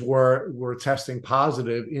partners were testing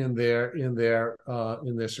positive in their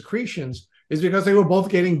secretions is because they were both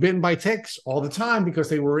getting bitten by ticks all the time, because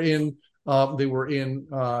they were in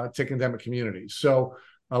tick endemic communities. So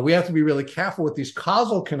we have to be really careful with these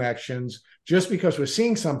causal connections. Just because we're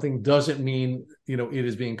seeing something doesn't mean it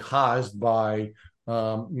is being caused by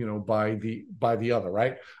the other,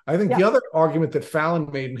 right? I think the other argument that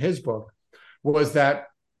Fallon made in his book was that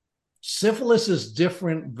syphilis is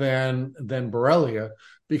different than Borrelia,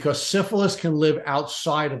 because syphilis can live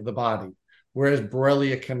outside of the body, whereas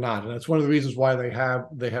Borrelia cannot. And that's one of the reasons why they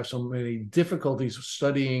have so many difficulties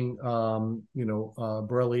studying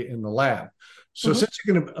Borrelia in the lab. So since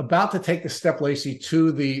you're about to take the step, Lacey,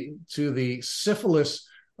 to the syphilis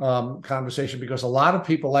conversation, because a lot of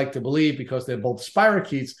people like to believe, because they're both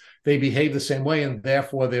spirochetes, they behave the same way, and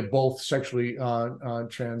therefore they're both sexually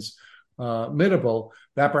transmittable,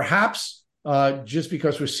 that perhaps just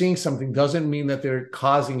because we're seeing something doesn't mean that they're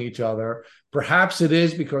causing each other. Perhaps it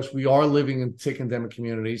is because we are living in tick endemic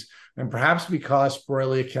communities, and perhaps because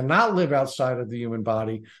Borrelia cannot live outside of the human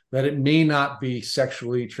body, that it may not be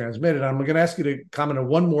sexually transmitted. I'm going to ask you to comment on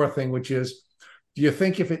one more thing, which is, do you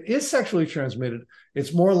think if it is sexually transmitted,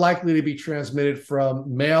 it's more likely to be transmitted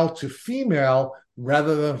from male to female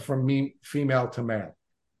rather than from female to male?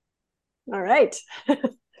 All right.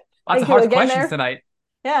 Lots of hard questions tonight.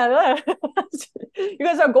 Yeah, you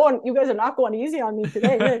guys are not going easy on me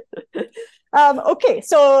today. Okay,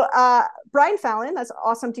 so Brian Fallon, that's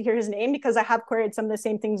awesome to hear his name, because I have queried some of the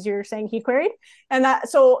same things you're saying he queried. And that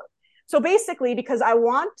so basically, because I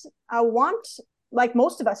want, like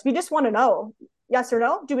most of us, we just want to know, yes or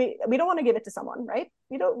no. We don't want to give it to someone, right?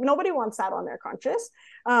 Nobody wants that on their conscience.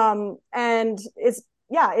 And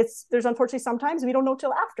there's unfortunately sometimes we don't know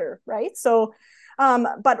till after, right? So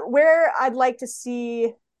but where I'd like to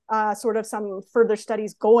see sort of some further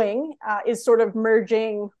studies going is sort of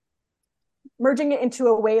merging it into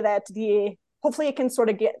a way that hopefully it can sort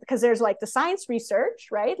of get, because there's like the science research,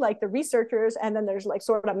 right? Like the researchers, and then there's like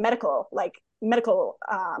sort of medical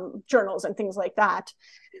journals and things like that.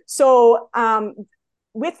 So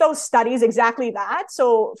with those studies, exactly that.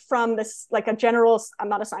 So from this, like a general, I'm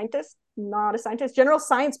not a scientist, general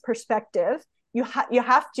science perspective, you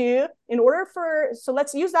have to, in order for, so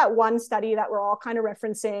let's use that one study that we're all kind of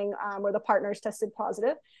referencing, where the partners tested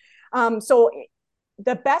positive. So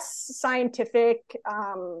the best scientific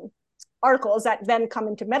articles that then come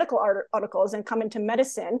into medical articles and come into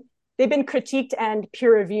medicine, they've been critiqued and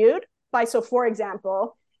peer reviewed by, so for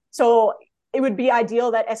example, so it would be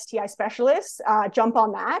ideal that STI specialists jump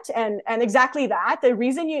on that, and exactly that. The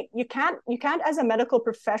reason you can't as a medical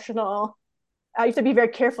professional, you have to be very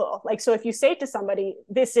careful. Like, so if you say to somebody,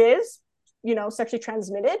 this is, sexually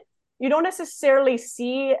transmitted, you don't necessarily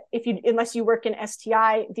see, unless you work in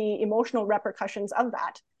STI, the emotional repercussions of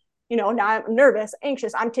that. Now I'm nervous,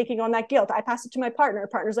 anxious, I'm taking on that guilt. I pass it to my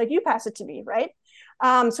partner's like, you pass it to me, right?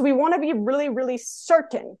 So we want to be really, really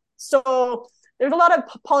certain. So there's a lot of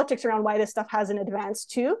politics around why this stuff hasn't advanced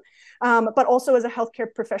too. But also as a healthcare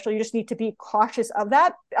professional, you just need to be cautious of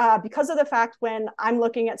that because of the fact when I'm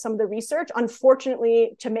looking at some of the research,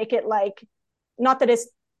 unfortunately, to make it like, not that it's,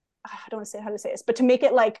 I don't want to say how to say this, but to make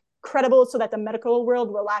it like credible so that the medical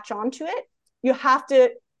world will latch onto it, you have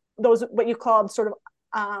to, those, what you call sort of,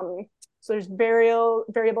 so there's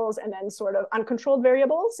variables and then sort of uncontrolled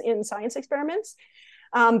variables in science experiments.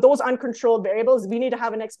 Those uncontrolled variables, we need to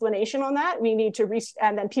have an explanation on that. We need to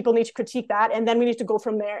and then people need to critique that, and then we need to go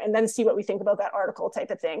from there and then see what we think about that article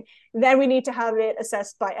type of thing. Then we need to have it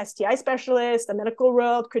assessed by STI specialists, the medical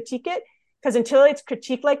world, critique it, because until it's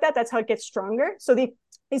critiqued like that, that's how it gets stronger. So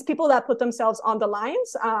these people that put themselves on the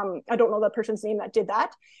lines, I don't know the person's name that did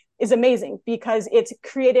that, is amazing because it's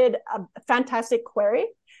created a fantastic query.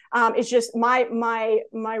 It's just my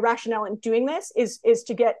rationale in doing this is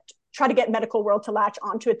to try to get medical world to latch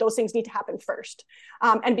onto it. Those things need to happen first.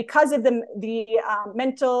 And because of the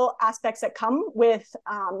mental aspects that come with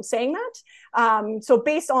saying that, so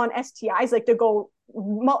based on STIs, like they're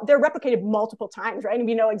replicated multiple times, right? And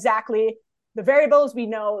we know exactly the variables, we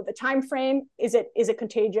know the time frame. Is it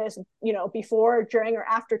contagious, before, during, or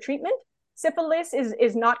after treatment? Syphilis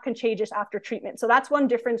is not contagious after treatment. So that's one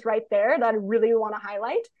difference right there that I really want to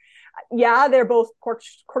highlight. Yeah, they're both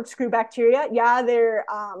corkscrew bacteria. Yeah,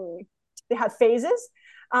 they have phases,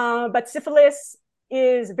 but syphilis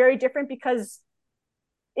is very different because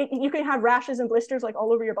you can have rashes and blisters like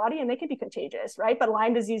all over your body, and they can be contagious, right? But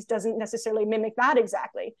Lyme disease doesn't necessarily mimic that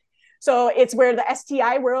exactly. So it's where the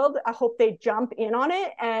STI world, I hope they jump in on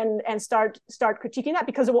it and start critiquing that,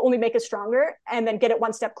 because it will only make it stronger, and then get it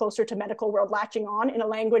one step closer to medical world latching on in a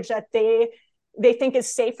language that they think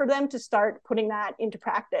is safe for them to start putting that into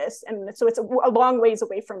practice. And so it's a long ways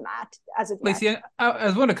away from that as of yet. Lacey, I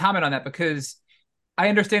was want to comment on that because I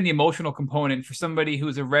understand the emotional component for somebody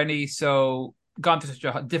who's already gone through such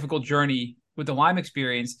a difficult journey with the Lyme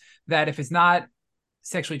experience, that if it's not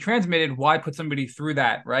sexually transmitted, why put somebody through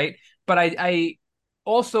that, right? But I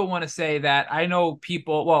also want to say that I know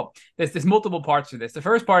people, well, there's multiple parts to this. The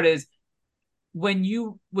first part is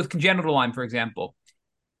with congenital Lyme, for example,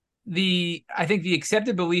 I think the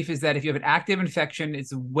accepted belief is that if you have an active infection,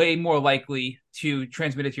 it's way more likely to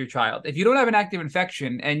transmit it to your child. If you don't have an active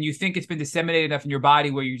infection and you think it's been disseminated enough in your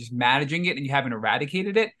body where you're just managing it and you haven't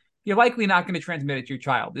eradicated it, you're likely not going to transmit it to your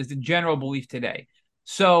child, is the general belief today.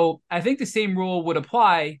 So I think the same rule would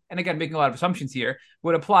apply, and again, making a lot of assumptions here,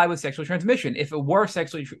 would apply with sexual transmission. If it were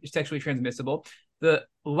sexually transmissible, the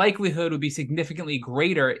likelihood would be significantly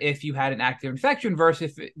greater if you had an active infection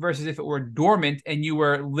versus if it were dormant and you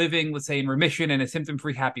were living, let's say, in remission and a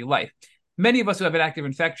symptom-free, happy life. Many of us who have an active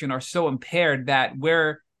infection are so impaired that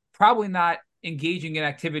we're probably not engaging in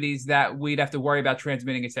activities that we'd have to worry about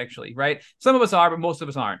transmitting it sexually, right? Some of us are, but most of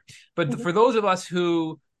us aren't. But for those of us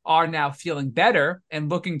who are now feeling better and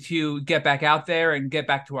looking to get back out there and get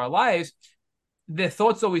back to our lives, the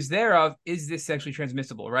thought's always there of, is this sexually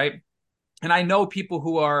transmissible, right? And I know people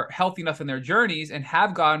who are healthy enough in their journeys and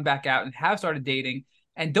have gone back out and have started dating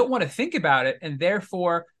and don't want to think about it, and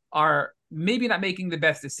therefore are maybe not making the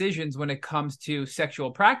best decisions when it comes to sexual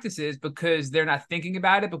practices because they're not thinking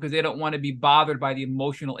about it, because they don't want to be bothered by the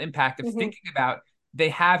emotional impact of thinking about they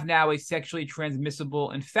have now a sexually transmissible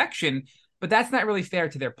infection. But that's not really fair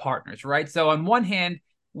to their partners, right? So on one hand,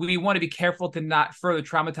 we want to be careful to not further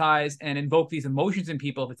traumatize and invoke these emotions in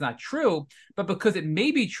people if it's not true. But because it may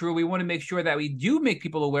be true, we want to make sure that we do make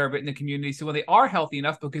people aware of it in the community. So when they are healthy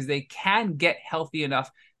enough, because they can get healthy enough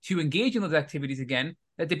to engage in those activities again,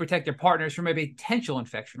 that they protect their partners from a potential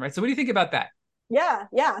infection, right? So what do you think about that?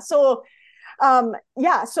 Yeah. So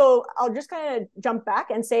so I'll just kind of jump back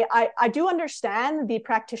and say, I do understand the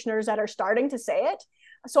practitioners that are starting to say it.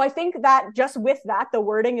 So I think that just with that, the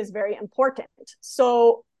wording is very important.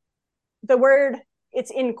 So the word,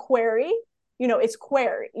 it's in query, it's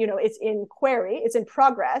query, it's in query, it's in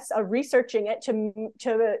progress of researching it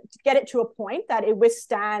to get it to a point that it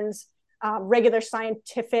withstands regular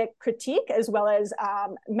scientific critique, as well as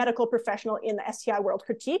medical professional in the STI world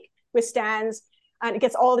critique, withstands, and it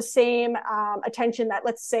gets all the same attention that,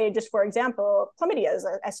 let's say, just for example, chlamydia is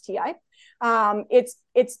a STI.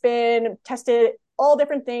 It's been tested all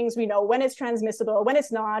different things. We know when it's transmissible, when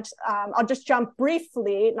it's not. I'll just jump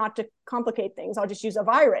briefly, not to complicate things. I'll just use a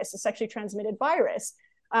virus, a sexually transmitted virus.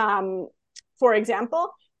 For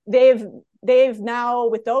example, they've now,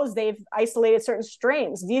 with those, they've isolated certain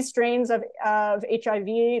strains. These strains of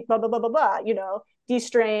HIV, blah, blah, blah, blah, blah, these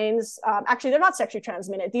strains, actually, they're not sexually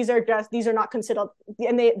transmitted. These are not considered,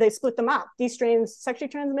 and they split them up. These strains sexually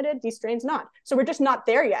transmitted, these strains not. So we're just not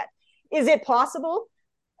there yet. Is it possible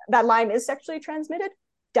that Lyme is sexually transmitted?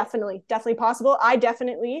 Definitely possible. I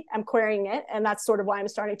definitely am querying it, and that's sort of why I'm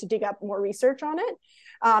starting to dig up more research on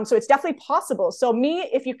it. So it's definitely possible. So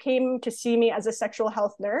if you came to see me as a sexual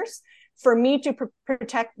health nurse, for me to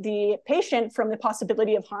protect the patient from the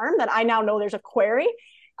possibility of harm, that I now know there's a query,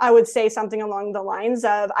 I would say something along the lines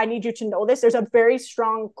of, I need you to know this. There's a very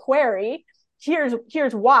strong query. Here's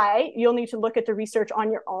why. You'll need to look at the research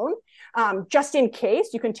on your own. Just in case,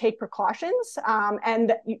 you can take precautions.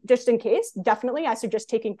 And just in case, definitely, I suggest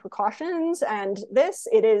taking precautions. And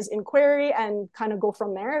it is inquiry and kind of go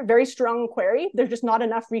from there. Very strong inquiry. There's just not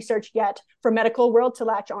enough research yet for medical world to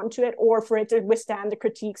latch onto it or for it to withstand the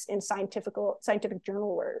critiques in scientific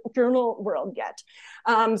journal world yet.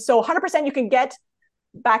 So 100% you can get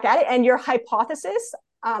back at it. And your hypothesis,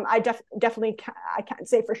 I definitely I can't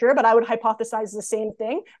say for sure, but I would hypothesize the same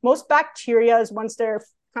thing. Most bacteria, once they're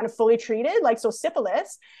kind of fully treated, like so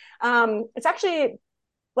syphilis, it's actually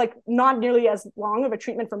like not nearly as long of a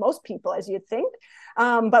treatment for most people as you'd think.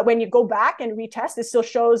 But when you go back and retest, it still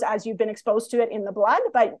shows as you've been exposed to it in the blood,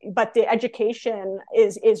 but the education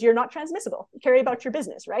is you're not transmissible. You carry about your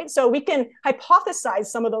business, right? So we can hypothesize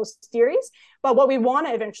some of those theories, but what we want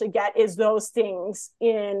to eventually get is those things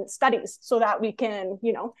in studies so that we can,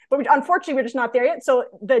 but unfortunately we're just not there yet. So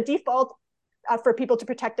the default for people to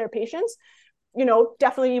protect their patients,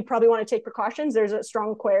 definitely you probably want to take precautions. There's a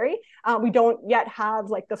strong query. We don't yet have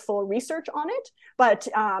like the full research on it, but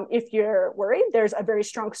if you're worried, there's a very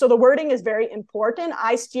strong, so the wording is very important.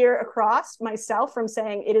 I steer across myself from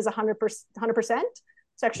saying it is 100%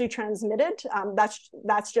 sexually transmitted.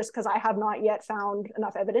 That's just because I have not yet found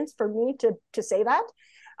enough evidence for me to say that.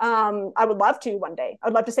 I would love to one day.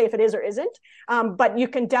 I'd love to say if it is or isn't, but you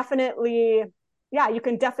can definitely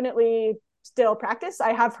still practice.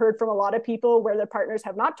 I have heard from a lot of people where their partners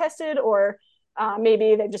have not tested, or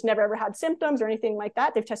maybe they've just never ever had symptoms or anything like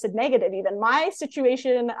that. They've tested negative. Even my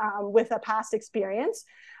situation with a past experience,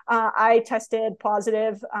 I tested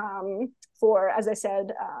positive for, as I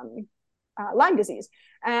said, Lyme disease.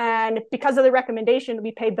 And because of the recommendation,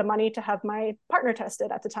 we paid the money to have my partner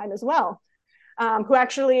tested at the time as well, who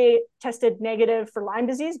actually tested negative for Lyme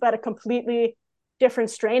disease, but a completely different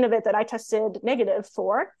strain of it that I tested negative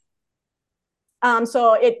for.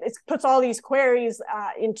 So it puts all these queries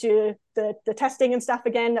into the testing and stuff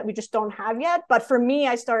again that we just don't have yet. But for me,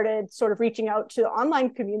 I started sort of reaching out to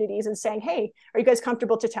online communities and saying, hey, are you guys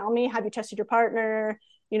comfortable to tell me? Have you tested your partner?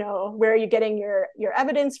 Where are you getting your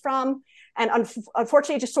evidence from? And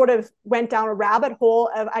unfortunately, it just sort of went down a rabbit hole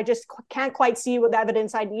of I just can't quite see what the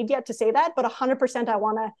evidence I need yet to say that. But 100% I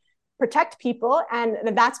want to protect people.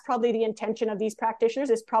 And that's probably the intention of these practitioners,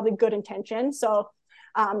 is probably good intention. So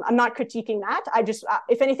I'm not critiquing that. I just,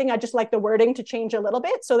 if anything, I just like the wording to change a little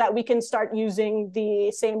bit so that we can start using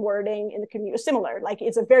the same wording in the community. Similar, like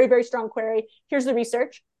it's a very, very strong query. Here's the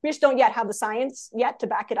research. We just don't yet have the science yet to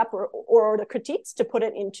back it up or the critiques to put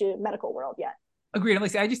it into medical world yet. Agreed. And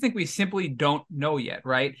Lacey, I just think we simply don't know yet,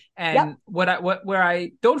 right? And where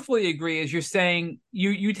I don't fully agree is you're saying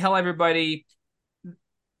you tell everybody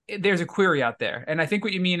there's a query out there, and I think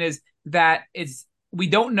what you mean is that we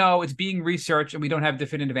don't know, it's being researched, and we don't have a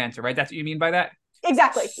definitive answer, right? That's what you mean by that?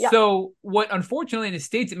 Exactly. Yeah. So what, unfortunately, in the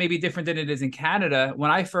States, it may be different than it is in Canada. When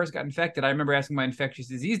I first got infected, I remember asking my infectious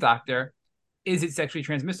disease doctor, is it sexually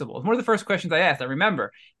transmissible? It's one of the first questions I asked, I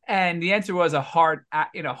remember. And the answer was a hard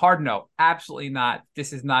no. Absolutely not.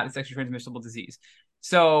 This is not a sexually transmissible disease.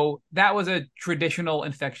 So that was a traditional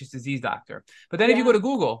infectious disease doctor. But then if you go to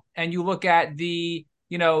Google and you look at the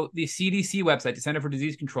CDC website, the Center for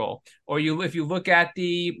Disease Control, or if you look at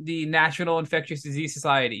the National Infectious Disease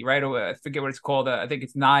Society, right? Or I forget what it's called. I think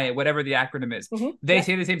it's NIA, whatever the acronym is. Mm-hmm. They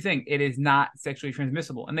say the same thing. It is not sexually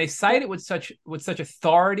transmissible, and they cite it with such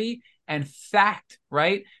authority and fact,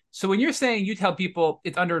 right? So when you're saying you tell people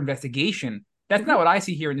it's under investigation, that's not what I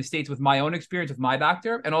see here in the States with my own experience with my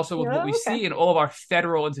doctor, and also with what we see in all of our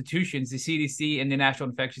federal institutions, the CDC and the National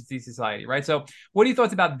Infectious Disease Society, right? So what are your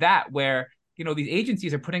thoughts about that, where these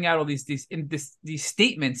agencies are putting out all these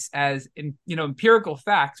statements as empirical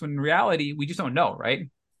facts, when in reality we just don't know, right?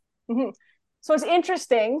 Mm-hmm. So it's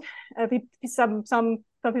interesting. Some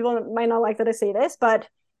people might not like that I say this, but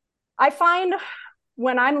I find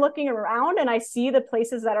when I'm looking around and I see the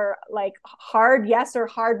places that are like hard yes or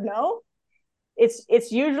hard no,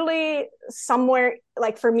 it's usually somewhere,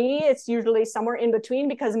 like for me, it's usually somewhere in between,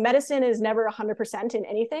 because medicine is never 100% in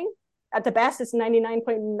anything. At the best, it's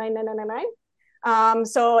 99.9999.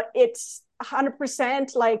 So it's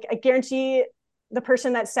 100%, like I guarantee the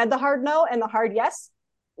person that said the hard no and the hard yes,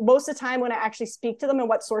 most of the time when I actually speak to them and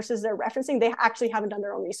what sources they're referencing, they actually haven't done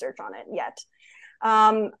their own research on it yet.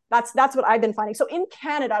 That's what I've been finding. So in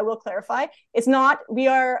Canada, I will clarify, it's not, we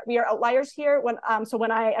are outliers here. So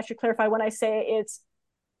when I should clarify, when I say it's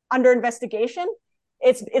under investigation,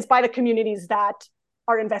 it's by the communities that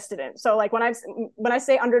are invested in. So like when I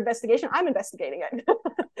say under investigation, I'm investigating it,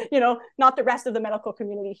 not the rest of the medical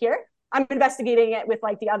community here. I'm investigating it with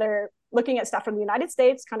like the other, looking at stuff from the United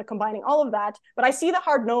States, kind of combining all of that. But I see the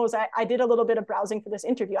hard no's. I did a little bit of browsing for this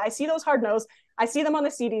interview. I see those hard no's. I see them on the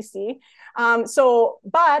CDC.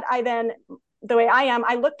 But I then, the way I am,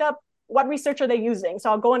 I looked up what research are they using. So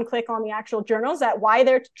I'll go and click on the actual journals that why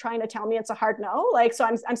they're trying to tell me it's a hard no. Like, so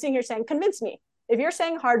I'm sitting here saying, convince me. If you're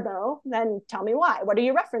saying hard no, then tell me why. What are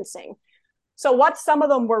you referencing? So what some of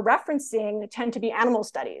them were referencing tend to be animal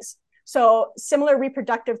studies. So similar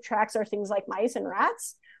reproductive tracts are things like mice and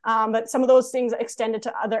rats. But some of those things extended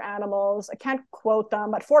to other animals. I can't quote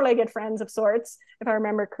them, but four-legged friends of sorts, if I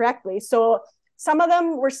remember correctly. So some of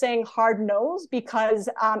them were saying hard no's because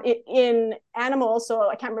in animals, so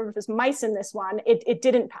I can't remember if it was mice in this one, it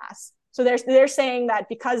didn't pass. So they're saying that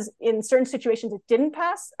because in certain situations it didn't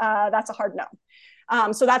pass, that's a hard no.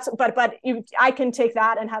 So that's, I can take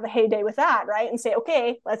that and have a heyday with that, right? And say,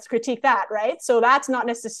 okay, let's critique that, right? So that's not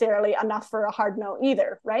necessarily enough for a hard no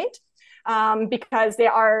either, right? Because they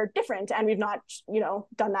are different and we've not,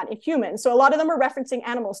 done that in humans. So a lot of them are referencing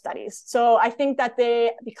animal studies. So I think that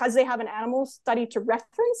because they have an animal study to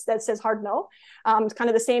reference that says hard no, it's kind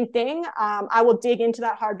of the same thing. I will dig into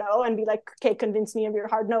that hard no and be like, okay, convince me of your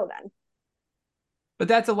hard no then. But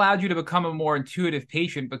that's allowed you to become a more intuitive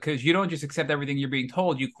patient because you don't just accept everything you're being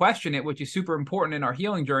told. You question it, which is super important in our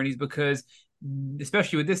healing journeys because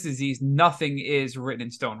especially with this disease, nothing is written in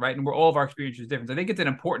stone, right? And all of our experiences are different. So I think it's an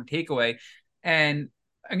important takeaway. And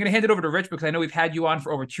I'm going to hand it over to Rich because I know we've had you on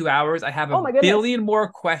for over 2 hours. I have a billion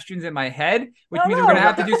more questions in my head, which means we're going to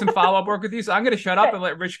have to do some follow-up work with you. So I'm going to shut up and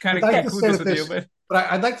let Rich kind of conclude this with you.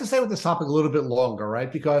 But I'd like to stay with this topic a little bit longer,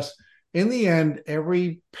 right? Because in the end,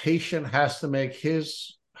 every patient has to make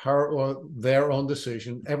his, her, or their own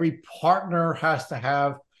decision. Every partner has to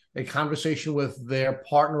have a conversation with their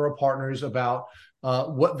partner or partners about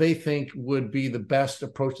what they think would be the best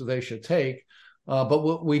approach that they should take. But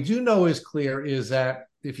what we do know is clear is that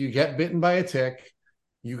if you get bitten by a tick,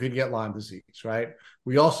 you could get Lyme disease, right?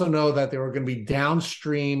 We also know that there are going to be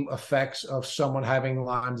downstream effects of someone having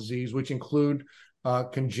Lyme disease, which include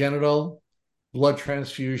congenital blood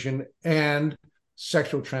transfusion and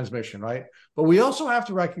sexual transmission, right? But we also have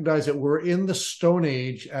to recognize that we're in the Stone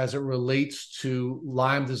Age as it relates to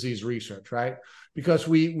Lyme disease research, right? Because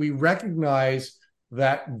we recognize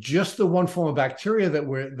that just the one form of bacteria that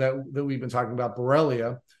we've been talking about,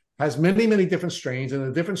 Borrelia, has many, many different strains, and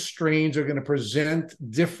the different strains are going to present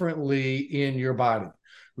differently in your body.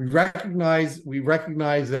 We recognize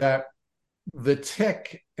that the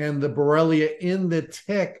tick and the Borrelia in the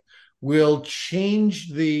tick will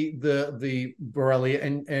change the Borrelia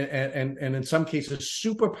and in some cases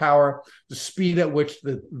superpower the speed at which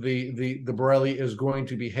the Borrelia is going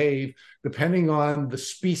to behave, depending on the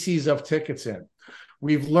species of tick it's in.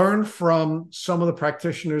 We've learned from some of the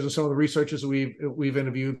practitioners and some of the researchers we've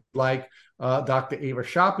interviewed, like Dr. Ava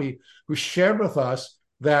Shapi, who shared with us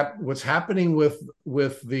that what's happening with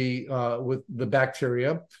the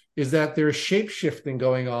bacteria is that there's shape shifting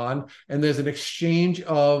going on, and there's an exchange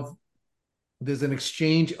of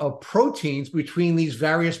proteins between these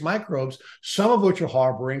various microbes, some of which are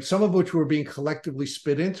harboring, some of which were being collectively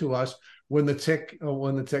spit into us when the tick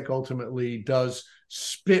ultimately does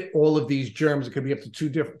spit all of these germs. It could be up to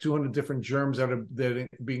 200 different germs that are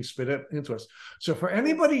being spit into us. So for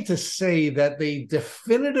anybody to say that they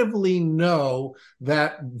definitively know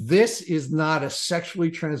that this is not a sexually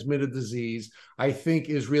transmitted disease, I think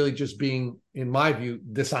is really just being, in my view,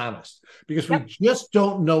 dishonest, because we just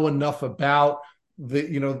don't know enough about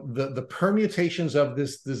the permutations of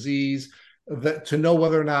this disease to know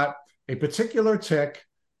whether or not a particular tick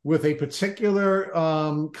with a particular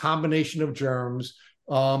combination of germs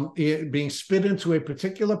being spit into a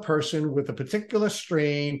particular person with a particular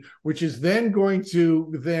strain, which is then going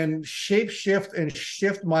to shape shift and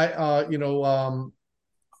shift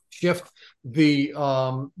shift the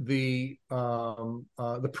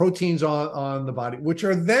proteins on the body, which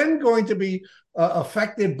are then going to be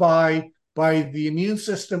affected by the immune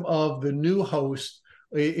system of the new host,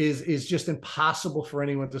 is just impossible for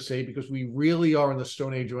anyone to say, because we really are in the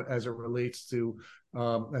Stone Age as it relates to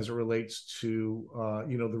the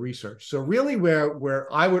research. So really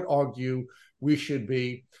where I would argue we should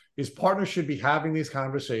be is partners should be having these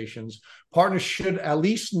conversations. Partners should at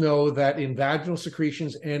least know that in vaginal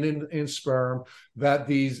secretions and in sperm that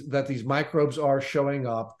these microbes are showing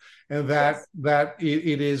up, and that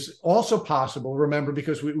it is also possible, remember,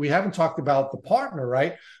 because we haven't talked about the partner,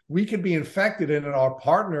 right? We could be infected and our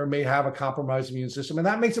partner may have a compromised immune system, and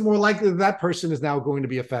that makes it more likely that person is now going to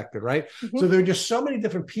be affected, right? Mm-hmm. So there are just so many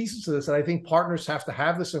different pieces to this that I think partners have to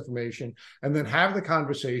have this information and then have the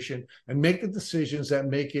conversation and make the decisions that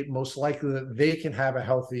make it most likely that they can have a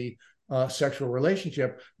healthy sexual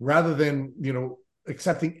relationship, rather than,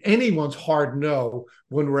 accepting anyone's hard no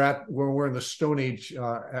when we're in the Stone Age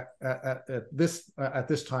at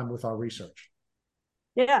this time with our research.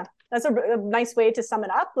 Yeah, that's a nice way to sum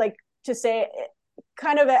it up. Like, to say,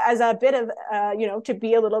 kind of as a bit of, to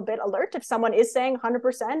be a little bit alert. If someone is saying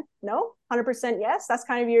 100% no, 100% yes, that's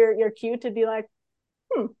kind of your cue to be like,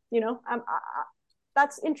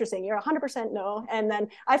 that's interesting. You're 100% no. And then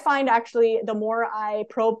I find, actually, the more I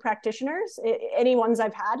probe practitioners, any ones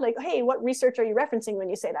I've had, like, hey, what research are you referencing when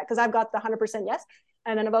you say that? Because I've got the 100% yes,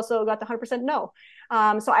 and then I've also got the 100% no.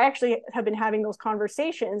 So I actually have been having those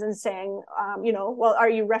conversations and saying, well, are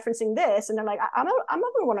you referencing this? And they're like, I'm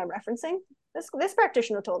not the one I'm referencing. This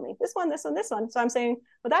practitioner told me this one. So I'm saying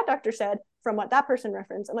what that doctor said from what that person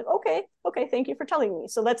referenced. I'm like, okay, thank you for telling me.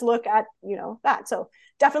 So let's look at, that. So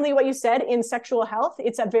definitely what you said in sexual health,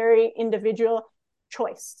 it's a very individual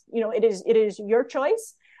choice. It is your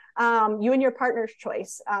choice, you and your partner's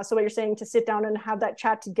choice. So what you're saying, to sit down and have that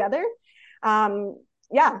chat together, it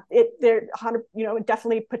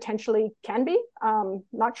definitely potentially can be.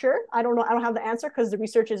 Not sure. I don't know. I don't have the answer because the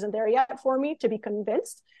research isn't there yet for me to be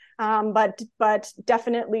convinced. But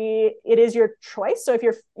definitely it is your choice. So if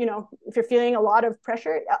you're feeling a lot of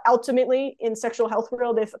pressure, ultimately in sexual health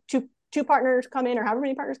world, if two partners come in, or however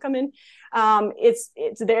many partners come in, it's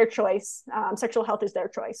their choice. Sexual health is their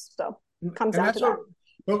choice. So it comes down to that.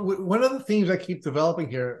 But one of the themes I keep developing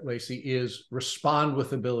here, Lacey, is respond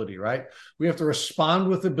with ability, right? We have to respond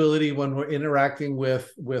with ability when we're interacting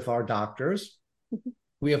with our doctors. Mm-hmm.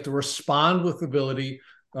 We have to respond with ability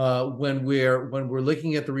when we're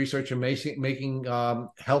looking at the research and making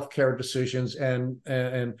healthcare decisions and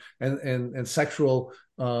sexual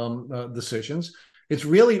decisions. It's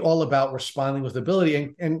really all about responding with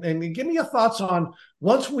ability. And give me your thoughts on,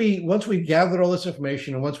 once we gathered all this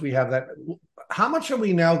information, and once we have that, how much are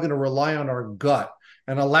we now going to rely on our gut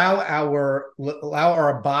and allow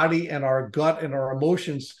our body and our gut and our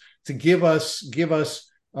emotions to give us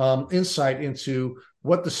insight into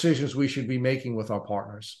what decisions we should be making with our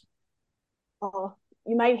partners? Oh,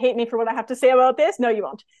 you might hate me for what I have to say about this. No, you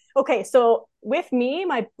won't. Okay, so with me,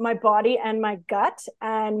 my body and my gut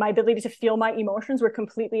and my ability to feel my emotions were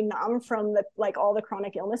completely numb from all the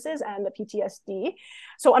chronic illnesses and the PTSD.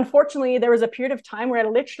 So unfortunately, there was a period of time where I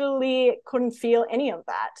literally couldn't feel any of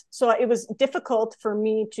that. So it was difficult for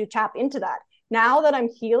me to tap into that. Now that I'm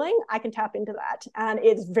healing, I can tap into that, and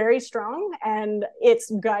it's very strong, and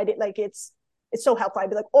it's guided. It's so helpful. I'd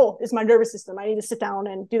be like, oh, it's my nervous system. I need to sit down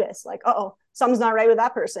and do this. Like, something's not right with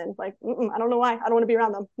that person. Like, I don't know why. I don't want to be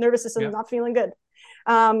around them. Nervous system is not feeling good.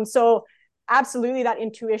 So absolutely, that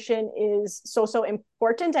intuition is so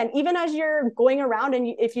important. And even as you're going around,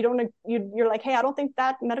 and if you don't, you're like, hey, I don't think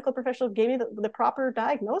that medical professional gave me the proper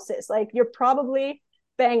diagnosis. Like, you're probably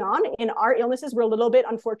bang on. In our illnesses, we're a little bit,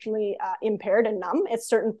 unfortunately, impaired and numb at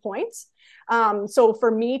certain points. So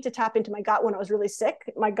for me to tap into my gut when I was really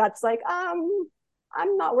sick, my gut's like, I'm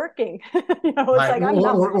not working. It's right.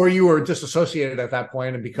 Or you were disassociated at that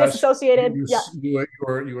point, and because disassociated, you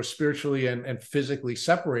were spiritually and physically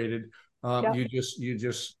separated, you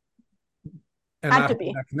just and had to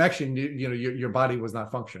be. That connection, your body was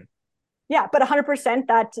not functioning. Yeah, but 100%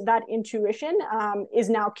 that intuition is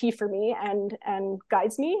now key for me and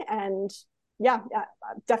guides me. And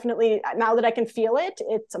definitely, now that I can feel it,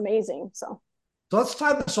 it's amazing. So let's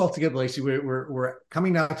tie this all together, Lacey. We're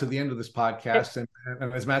coming now to the end of this podcast, and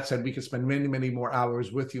as Matt said, we could spend many more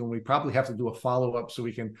hours with you, and we probably have to do a follow-up so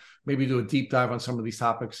we can maybe do a deep dive on some of these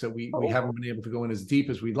topics that we haven't been able to go in as deep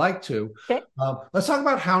as we'd like to. Okay. Let's talk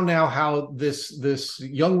about how this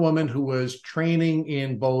young woman who was training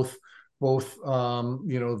in both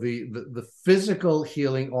the physical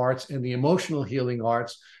healing arts and the emotional healing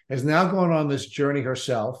arts has now gone on this journey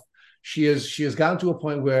herself. She has gotten to a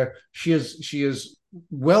point where she is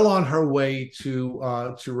well on her way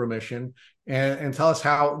to remission, and tell us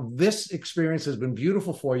how this experience has been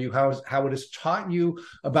beautiful for you, how it has taught you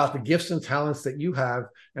about the gifts and talents that you have,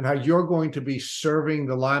 and how you're going to be serving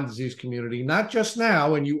the Lyme disease community, not just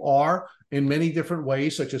now, and you are in many different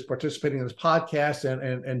ways, such as participating in this podcast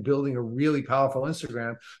and building a really powerful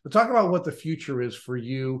Instagram. But talk about what the future is for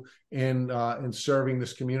you in serving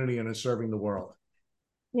this community and in serving the world.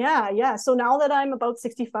 Yeah. So now that I'm about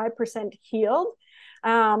 65% healed,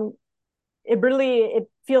 it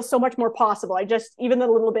feels so much more possible. Even the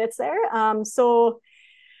little bits there. So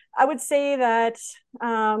I would say that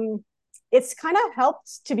it's kind of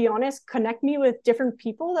helped, to be honest, connect me with different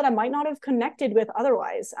people that I might not have connected with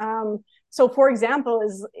otherwise. So for example,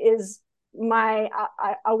 is I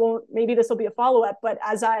won't, maybe this will be a follow-up, but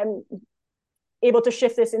as I'm able to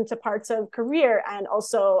shift this into parts of career and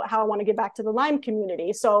also how I want to give back to the Lyme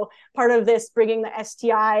community. So part of this, bringing the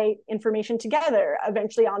STI information together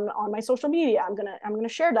eventually on my social media, I'm gonna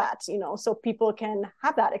share that, so people can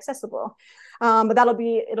have that accessible. But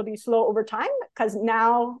it'll be slow over time, because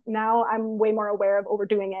now I'm way more aware of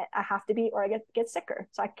overdoing it. I have to be, or I get sicker.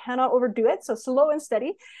 So I cannot overdo it. So slow and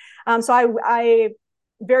steady. So I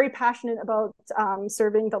very passionate about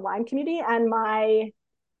serving the Lyme community, and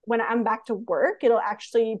when I'm back to work, it'll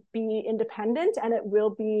actually be independent, and it will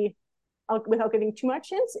be, without giving too much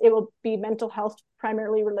hints, it will be mental health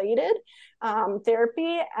primarily related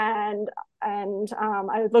therapy, and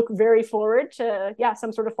I look very forward to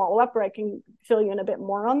some sort of follow-up where I can fill you in a bit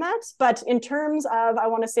more on that. But in terms of, I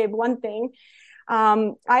want to say one thing.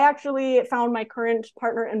 I actually found my current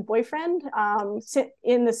partner and boyfriend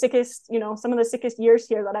in the sickest, some of the sickest years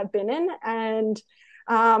here that I've been in, and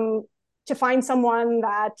to find someone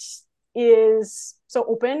that is so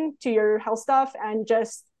open to your health stuff and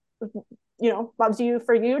just, loves you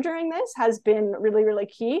for you during this has been really, really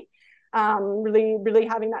key. Really, really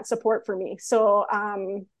having that support for me. So,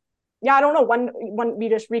 I don't know, one we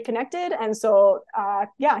just reconnected. And so,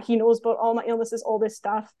 he knows about all my illnesses, all this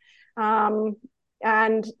stuff.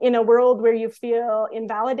 And in a world where you feel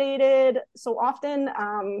invalidated so often,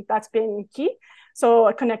 that's been key.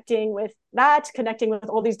 So connecting with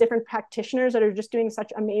all these different practitioners that are just doing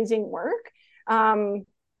such amazing work.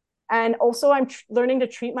 And also I'm learning to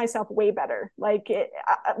treat myself way better,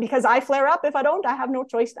 because I flare up if I don't. I have no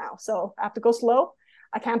choice now. So I have to go slow.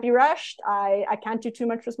 I can't be rushed. I can't do too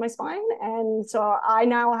much with my spine. And so I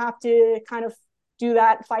now have to kind of do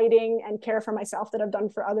that fighting and care for myself that I've done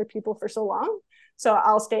for other people for so long. So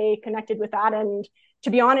I'll stay connected with that. And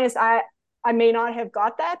to be honest, I may not have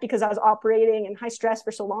got that because I was operating in high stress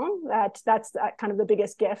for so long. That's kind of the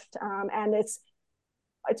biggest gift. And it's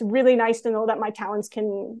really nice to know that my talents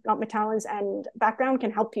and background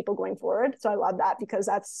can help people going forward. So I love that, because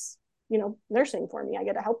that's, nursing for me. I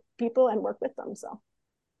get to help people and work with them. So.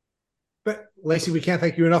 But Lacey, we can't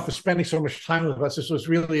thank you enough for spending so much time with us. This was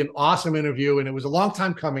really an awesome interview, and it was a long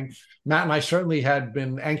time coming. Matt and I certainly had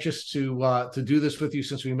been anxious to do this with you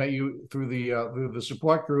since we met you through the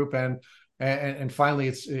support group, and finally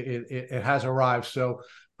it has arrived. So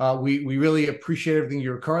we really appreciate everything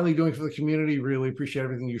you're currently doing for the community. Really appreciate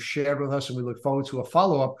everything you shared with us, and we look forward to a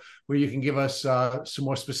follow-up where you can give us some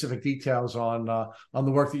more specific details on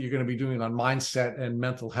the work that you're going to be doing on mindset and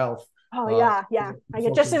mental health. Oh yeah. I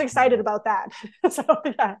get just as excited about that. So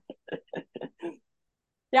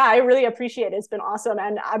I really appreciate it. It's been awesome,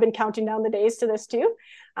 and I've been counting down the days to this too.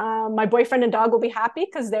 My boyfriend and dog will be happy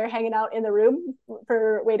because they're hanging out in the room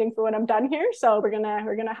waiting for when I'm done here. So we're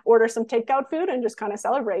gonna order some takeout food and just kind of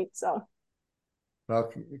celebrate. So.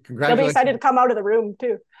 Well, congratulations. They'll be excited to come out of the room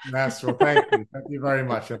too. Yes, well, thank you. Thank you very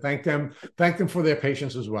much. And thank them for their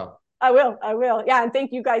patience as well. I will. Yeah. And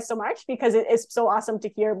thank you guys so much, because it's so awesome to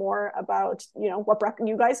hear more about, what brought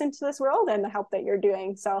you guys into this world and the help that you're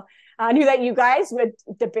doing. So I knew that you guys would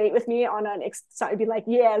debate with me on I'd be like,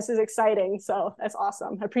 yeah, this is exciting. So that's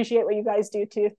awesome. I appreciate what you guys do too.